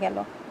ভিলে মারা গেল।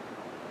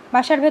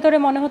 বাসার ভেতরে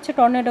মনে হচ্ছে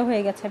টর্নেডো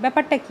হয়ে গেছে।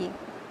 ব্যাপারটা কি?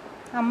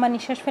 আম্মা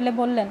নিঃশ্বাস ফেলে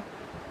বললেন,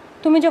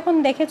 তুমি যখন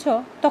দেখেছো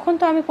তখন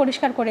তো আমি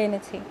পরিষ্কার করে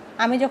এনেছি।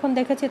 আমি যখন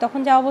দেখেছি তখন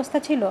যা অবস্থা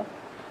ছিল।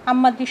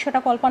 আম্মা দৃশ্যটা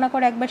কল্পনা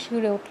করে একবার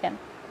শিউরে উঠলেন।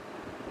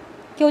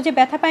 কেউ যে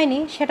ব্যথা পায়নি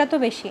সেটা তো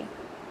বেশি।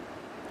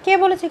 কে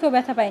বলেছে কেউ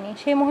ব্যথা পায়নি?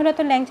 সেই মহিলা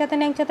তো ল্যাংচাতে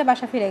ন্যাংচাতে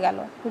বাসা ফিরে গেল।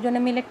 দুজনে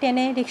মিলে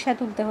টেনে রিকশায়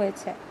তুলতে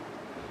হয়েছে।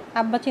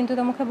 আব্বা চিন্তিত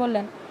মুখে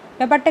বললেন,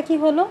 ব্যাপারটা কি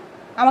হলো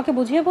আমাকে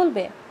বুঝিয়ে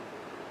বলবে?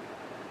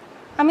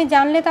 আমি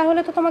জানলে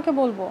তাহলে তো তোমাকে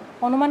বলবো।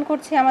 অনুমান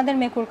করছি আমাদের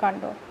মেকুর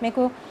কাণ্ড।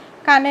 মেকু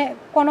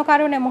কোনো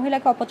কারণে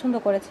মহিলাকে অপছন্দ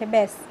করেছে,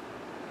 ব্যাস।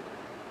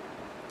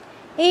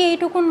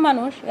 এইটুকুন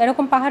মানুষ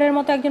এরকম পাহাড়ের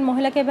মতো একজন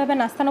মহিলাকে এভাবে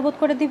নাস্তানাবুদ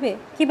করে দিবে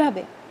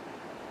কিভাবে?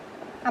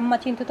 আম্মা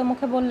চিন্তিত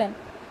মুখে বললেন,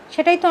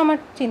 সেটাই তো আমার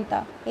চিন্তা,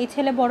 এই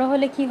ছেলে বড়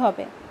হলে কি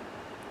হবে?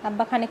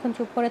 আব্বা খানিকক্ষণ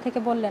চুপ করে থেকে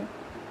বললেন,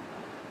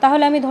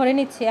 তাহলে আমি ধরে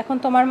নিচ্ছি এখন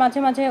তোমার মাঝে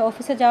মাঝে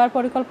অফিসে যাওয়ার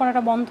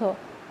পরিকল্পনাটা বন্ধ?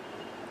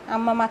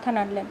 আম্মা মাথা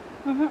নাড়লেন,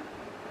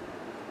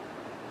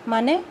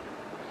 মানে?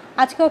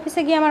 আজকে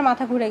অফিসে গিয়ে আমার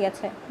মাথা ঘুরে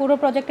গেছে। পুরো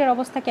প্রজেক্টের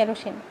অবস্থা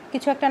কেরোসিন।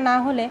 কিছু একটা না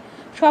হলে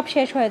সব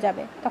শেষ হয়ে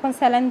যাবে। তখন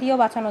স্যালাইন দিয়েও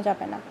বাঁচানো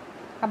যাবে না।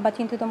 আব্বা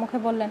চিন্তিত মুখে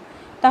বললেন,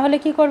 তাহলে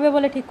কি করবে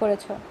বলে ঠিক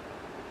করেছো?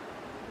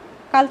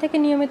 কাল থেকে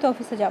নিয়মিত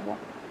অফিসে যাব।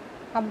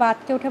 আব্বা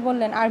আতকে উঠে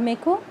বললেন, আর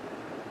মেকু?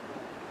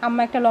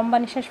 আম্মা একটা লম্বা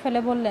নিঃশ্বাস ফেলে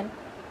বললেন,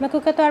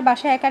 মেকুকে তো আর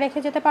বাসায় একা রেখে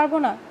যেতে পারবো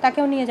না,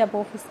 তাকেও নিয়ে যাব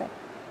অফিসে।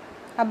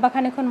 আব্বা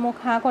খানিকক্ষণ মুখ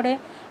হাঁ করে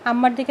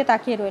আম্মার দিকে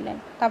তাকিয়ে রইলেন।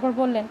 তারপর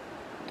বললেন,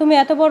 তুমি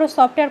এত বড়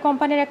সফটওয়্যার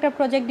কোম্পানির একটা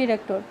প্রজেক্ট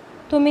ডিরেক্টর,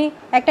 তুমি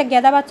একটা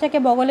গেদা বাচ্চাকে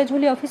বগলে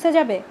ঝুলিয়ে অফিসে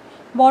যাবে?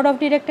 বোর্ড অফ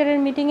ডিরেক্টরের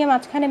মিটিংয়ে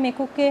মাঝখানে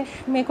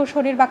মেকুর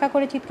শরীর বাঁকা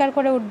করে চিৎকার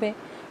করে উঠবে,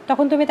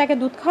 তখন তুমি তাকে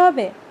দুধ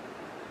খাওয়াবে?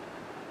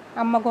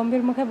 আম্মা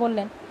গম্ভীর মুখে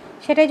বললেন,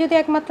 সেটাই যদি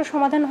একমাত্র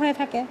সমাধান হয়ে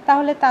থাকে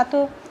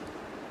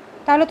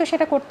তাহলে তো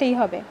সেটা করতেই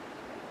হবে।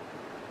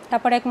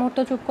 তারপর এক মুহূর্ত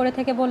চুপ করে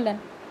থেকে বললেন,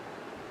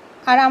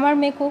 আর আমার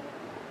মেকু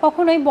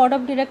কখনোই বোর্ড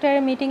অফ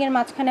ডিরেক্টরের মিটিংয়ের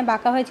মাঝখানে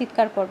বাঁকা হয়ে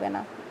চিৎকার করবে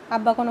না।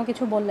 আব্বা কোনো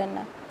কিছু বললেন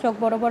না, চোখ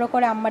বড় বড়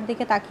করে আম্মার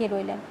দিকে তাকিয়ে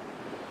রইলেন।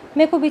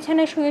 মেকু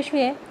বিছানায় শুয়ে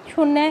শুয়ে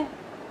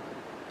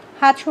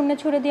হাত শূন্যে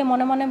ছুড়ে দিয়ে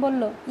মনে মনে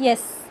বলল,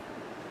 ইয়েস।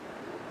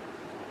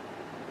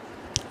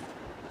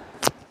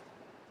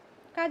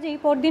 কাজেই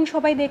পরদিন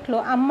সবাই দেখলো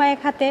আম্মা এক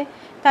হাতে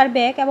তার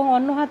ব্যাগ এবং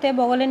অন্য হাতে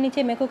বগলের নিচে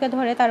মেকুকে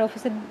ধরে তার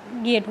অফিসে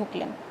গিয়ে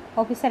ঢুকলেন।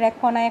 অফিসের এক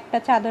কোনায় একটা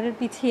চাদরের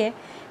পিছিয়ে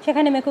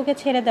সেখানে মেকুকে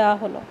ছেড়ে দেওয়া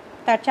হলো।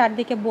 তার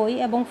চারদিকে বই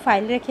এবং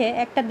ফাইল রেখে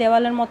একটা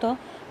দেওয়ালের মতো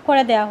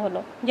করে দেওয়া হলো,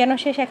 যেন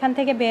সে সেখান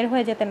থেকে বের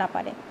হয়ে যেতে না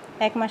পারে।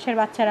 1 মাসের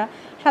বাচ্চারা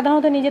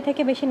সাধারণত নিজে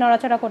থেকে বেশি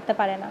নড়াচড়া করতে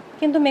পারে না,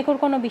 কিন্তু মেকুর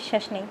কোনো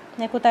বিশ্বাস নেই।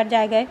 মেকু তার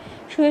জায়গায়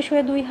শুয়ে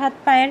শুয়ে 2 হাত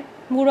পায়ের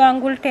বুড়ো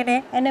আঙ্গুল টেনে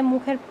এনে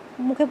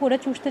মুখে পুরে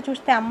চুষতে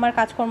চুষতে আম্মার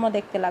কাজকর্ম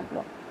দেখতে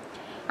লাগলো।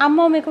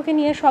 আম্মা ও মেকুকে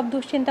নিয়ে সব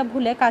দুশ্চিন্তা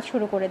ভুলে কাজ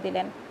শুরু করে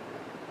দিলেন।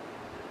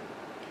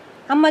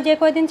 আম্মা যে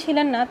কয়দিন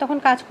ছিলেন না, তখন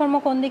কাজকর্ম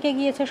কোন দিকে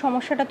গিয়েছে,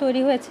 সমস্যাটা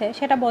তৈরি হয়েছে,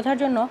 সেটা বোঝার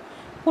জন্য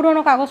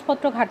পুরনো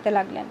কাগজপত্র ঘাঁটতে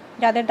লাগলেন।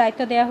 যাদের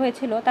দায়িত্ব দেওয়া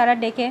হয়েছিল তারা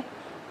ডেকে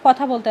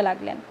কথা বলতে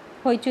লাগলেন।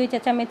 হইচই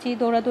চেঁচামেচি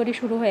দৌড়াদৌড়ি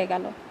শুরু হয়ে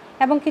গেল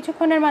এবং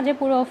কিছুক্ষণের মাঝে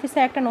পুরো অফিসে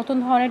একটা নতুন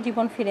ধরনের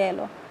জীবন ফিরে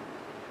এলো।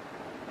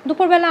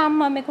 দুপুরবেলা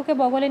আম্মা মেকুকে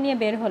বগলে নিয়ে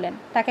বের হলেন।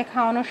 তাকে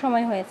খাওয়ানোর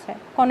সময় হয়েছে।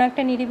 কোনো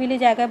একটা নিরিবিলি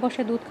জায়গায়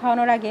বসে দুধ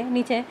খাওয়ানোর আগে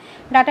নিচে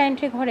ডাটা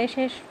এন্ট্রি ঘরে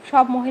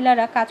সব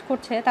মহিলারা কাজ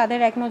করছে তাদের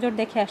এক নজর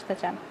দেখে আসতে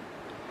চান।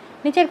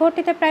 নিচের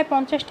ঘরটিতে প্রায়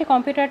 50টি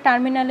কম্পিউটার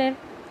টার্মিনালের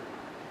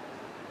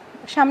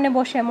সামনে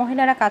বসে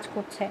মহিলারা কাজ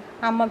করছে।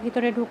 আম্মা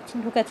ভিতরে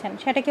ঢুকেছেন,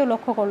 সেটা কেউ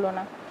লক্ষ্য করলো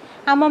না।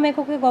 আম্মা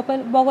মেকুকে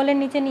বগলের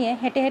নিচে নিয়ে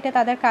হেঁটে হেঁটে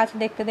তাদের কাজ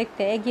দেখতে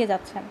দেখতে এগিয়ে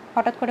যাচ্ছেন।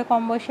 হঠাৎ করে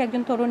কম বয়সী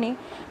একজন তরুণী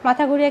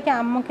মাথা ঘুরিয়ে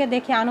আম্মুকে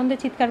দেখে আনন্দে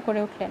চিৎকার করে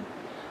উঠলেন,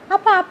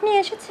 আপা আপনি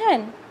এসেছেন।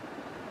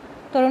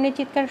 তরুণীর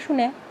চিৎকার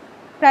শুনে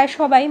প্রায়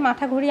সবাই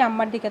মাথা ঘুরিয়ে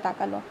আম্মার দিকে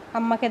তাকালো।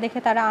 আম্মাকে দেখে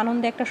তারা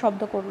আনন্দে একটা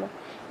শব্দ করলো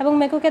এবং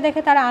মেকুকে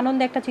দেখে তারা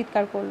আনন্দে একটা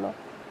চিৎকার করলো।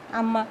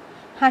 আম্মা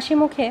হাসি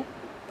মুখে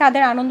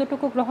তাদের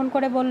আনন্দটুকু গ্রহণ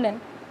করে বললেন,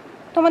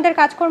 তোমাদের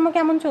কাজকর্ম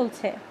কেমন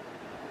চলছে?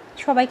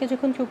 সবাই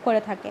কিছুক্ষণ চুপ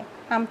করে থাকে।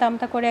 আমতা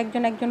আমতা করে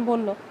একজন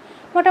বলল,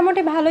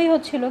 মোটামুটি ভালোই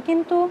হচ্ছিল,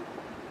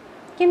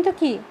 কিন্তু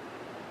কি?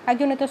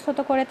 একজন ইতস্তত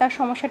করে তার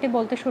সমস্যাটি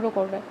বলতে শুরু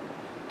করবে।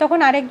 তখন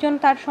আরেকজন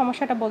তার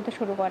সমস্যাটা বলতে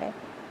শুরু করে।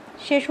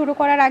 সে শুরু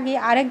করার আগে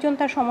আরেকজন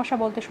তার সমস্যা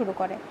বলতে শুরু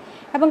করে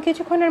এবং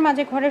কিছুক্ষণের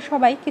মাঝে ঘরের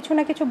সবাই কিছু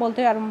না কিছু বলতে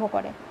আরম্ভ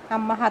করে।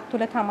 আম্মা হাত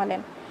তুলে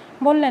থামালেন,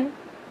 বললেন,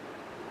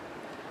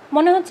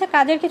 মনে হচ্ছে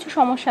কাজের কিছু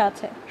সমস্যা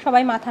আছে।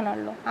 সবাই মাথা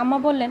নাড়ল। আম্মা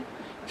বললেন,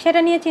 সেটা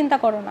নিয়ে চিন্তা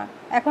করো না,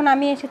 এখন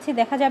আমি এসেছি,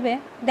 দেখা যাবে,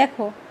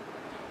 দেখো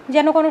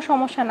যেন কোনো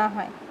সমস্যা না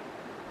হয়।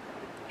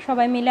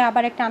 সবাই মিলে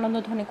আবার একটা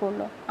আনন্দধ্বনি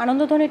করলো।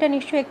 আনন্দধ্বনিটা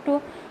নিশ্চয়ই একটু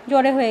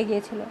জোরে হয়ে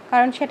গিয়েছিল,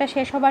 কারণ সেটা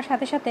শেষ হবার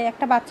সাথে সাথে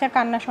একটা বাচ্চার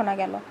কান্না শোনা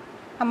গেল।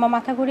 আম্মা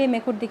মাথা ঘুরিয়ে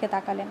মেকুর দিকে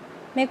তাকালেন।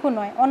 মেকু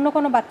নয়, অন্য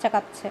কোনো বাচ্চা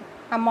কাঁদছে।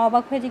 আম্মা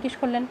অবাক হয়ে জিজ্ঞেস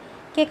করলেন,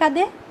 কে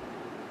কাঁদে?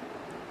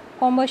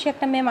 কম বয়সী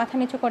একটা মেয়ে মাথা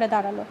নিচু করে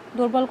দাঁড়ালো,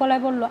 দুর্বল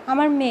গলায় বলল,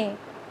 আমার মেয়ে।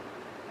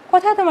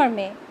 কোথায় তোমার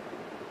মেয়ে?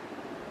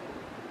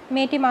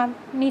 মেয়েটি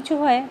নিচু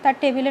হয়ে তার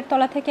টেবিলের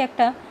তলা থেকে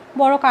একটা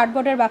বড়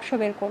কার্ডবোর্ডের বাক্স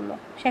বের করলো।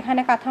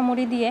 সেখানে কাঁথা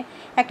মুড়ি দিয়ে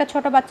একটা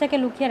ছোট বাচ্চাকে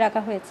লুকিয়ে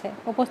রাখা হয়েছে।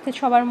 উপস্থিত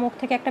সবার মুখ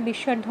থেকে একটা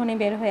বিস্ময়ের ধ্বনি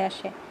বের হয়ে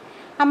আসে।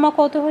 আম্মা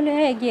কৌতূহলী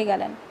হয়ে এগিয়ে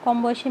গেলেন। কম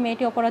বয়সী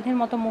মেয়েটি অপরাধীর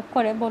মতো মুখ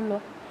করে বলল,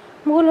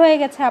 ভুল হয়ে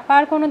গেছে আপা,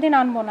 আর কোনোদিন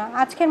আনবো না,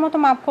 আজকের মতো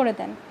মাফ করে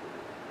দেন।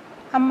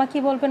 আম্মা কি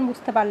বলবেন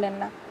বুঝতে পারলেন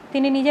না।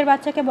 তিনি নিজের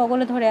বাচ্চাকে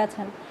বগলে ধরে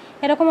আছেন।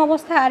 এরকম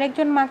অবস্থায়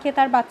আরেকজন মাকে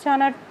তার বাচ্চা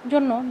আনার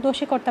জন্য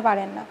দোষী করতে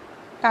পারেন না।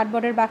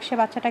 কার্ডবোর্ডের বাক্সে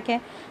বাচ্চাটাকে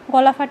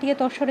গলা ফাটিয়ে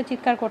তোরসরে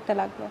চিৎকার করতে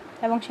লাগলো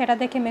এবং সেটা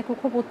দেখে মেকু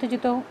খুব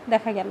উত্তেজিত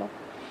দেখা গেল।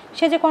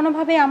 সে যে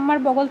কোনোভাবেই আম্মার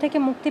বগল থেকে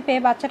মুক্তি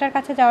পেয়ে বাচ্চাটার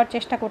কাছে যাওয়ার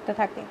চেষ্টা করতে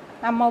থাকে।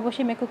 আম্মা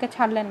অবশ্যই মেকুকে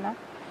ছাড়লেন না।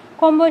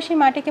 কম বয়সী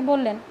মাটিকে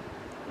বললেন,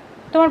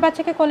 তোমার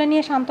বাচ্চাকে কোলে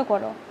নিয়ে শান্ত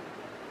করো।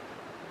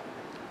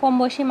 কম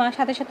বয়সী মা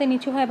সাথে সাথে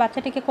নিচু হয়ে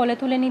বাচ্চাটিকে কোলে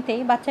তুলে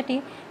নিতেই বাচ্চাটি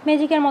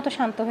ম্যাজিকের মতো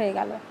শান্ত হয়ে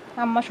গেল।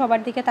 আম্মা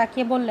সবার দিকে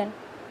তাকিয়ে বললেন,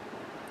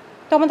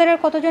 তোমাদের আর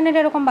কতজনের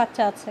এরকম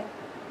বাচ্চা আছে?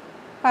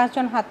 5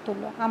 জন হাত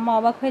তুলল। আম্মা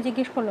অবাক হয়ে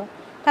জিজ্ঞেস করলো,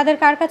 তাদের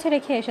কার কাছে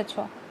রেখে এসেছ?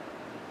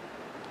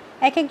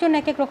 একজন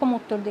এক এক রকম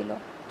উত্তর দিল।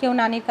 কেউ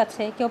নানির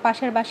কাছে, কেউ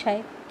পাশের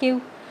বাসায়, কেউ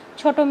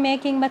ছোট মেয়ে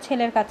কিংবা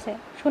ছেলের কাছে।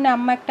 শুনে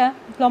আম্মা একটা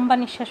লম্বা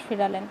নিঃশ্বাস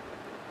ফিরালেন।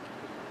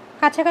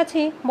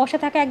 কাছাকাছি বসে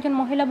থাকা একজন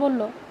মহিলা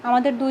বলল,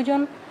 আমাদের 2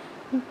 জন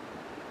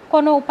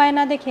কোনো উপায়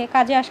না দেখে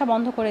কাজে আসা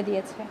বন্ধ করে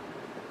দিয়েছে।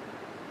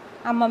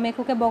 আম্মা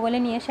মেকুকে বগলে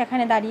নিয়ে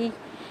সেখানে দাঁড়িয়ে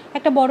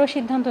একটা বড়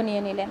সিদ্ধান্ত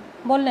নিয়ে নিলেন।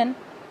 বললেন,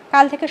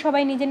 কাল থেকে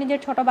সবাই নিজে নিজের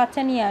ছোট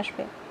বাচ্চা নিয়ে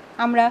আসবে।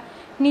 আমরা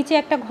নিচে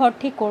একটা ঘর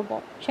ঠিক করব।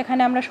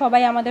 সেখানে আমরা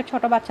সবাই আমাদের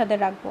ছোট বাচ্চাদের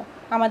রাখবো।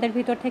 আমাদের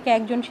ভিতর থেকে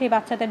একজন সেই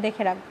বাচ্চাদের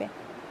দেখে রাখবে।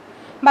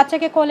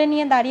 বাচ্চাকে কোলে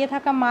নিয়ে দাঁড়িয়ে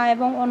থাকা মা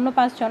এবং অন্য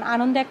 5 জন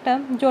আনন্দে একটা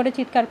জোরে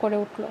চিৎকার করে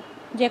উঠল।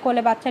 যে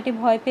কোলে বাচ্চাটি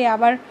ভয় পেয়ে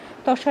আবার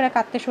তোরসরে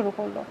কাঁদতে শুরু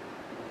করলো।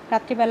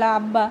 রাত্রিবেলা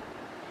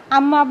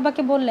আম্মা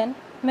আব্বাকে বললেন,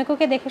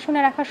 মেকুকে দেখে শুনে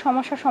রাখার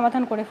সমস্যার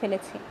সমাধান করে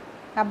ফেলেছি।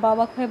 আব্বা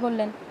অবাক হয়ে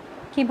বললেন,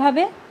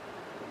 কিভাবে?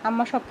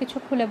 আম্মা সব কিছু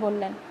খুলে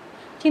বললেন।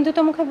 চিন্তিত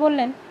মুখে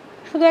বললেন,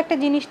 শুধু একটা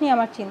জিনিস নিয়ে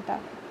আমার চিন্তা।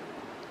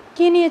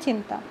 কি নিয়ে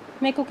চিন্তা?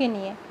 মেকুকে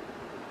নিয়ে।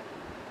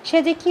 সে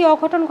যে কি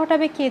অঘটন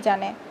ঘটাবে কে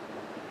জানে।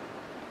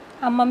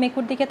 আম্মা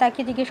মেকুর দিকে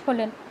তাকিয়ে জিজ্ঞেস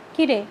করলেন,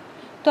 কী রে,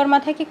 তোর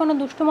মাথায় কি কোনো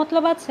দুষ্টু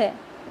মতলব আছে?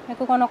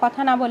 মেকু কোনো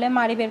কথা না বলে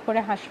মাড়ি বের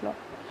করে হাসলো।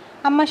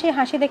 আম্মা সেই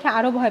হাসি দেখে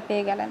আরও ভয়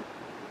পেয়ে গেলেন।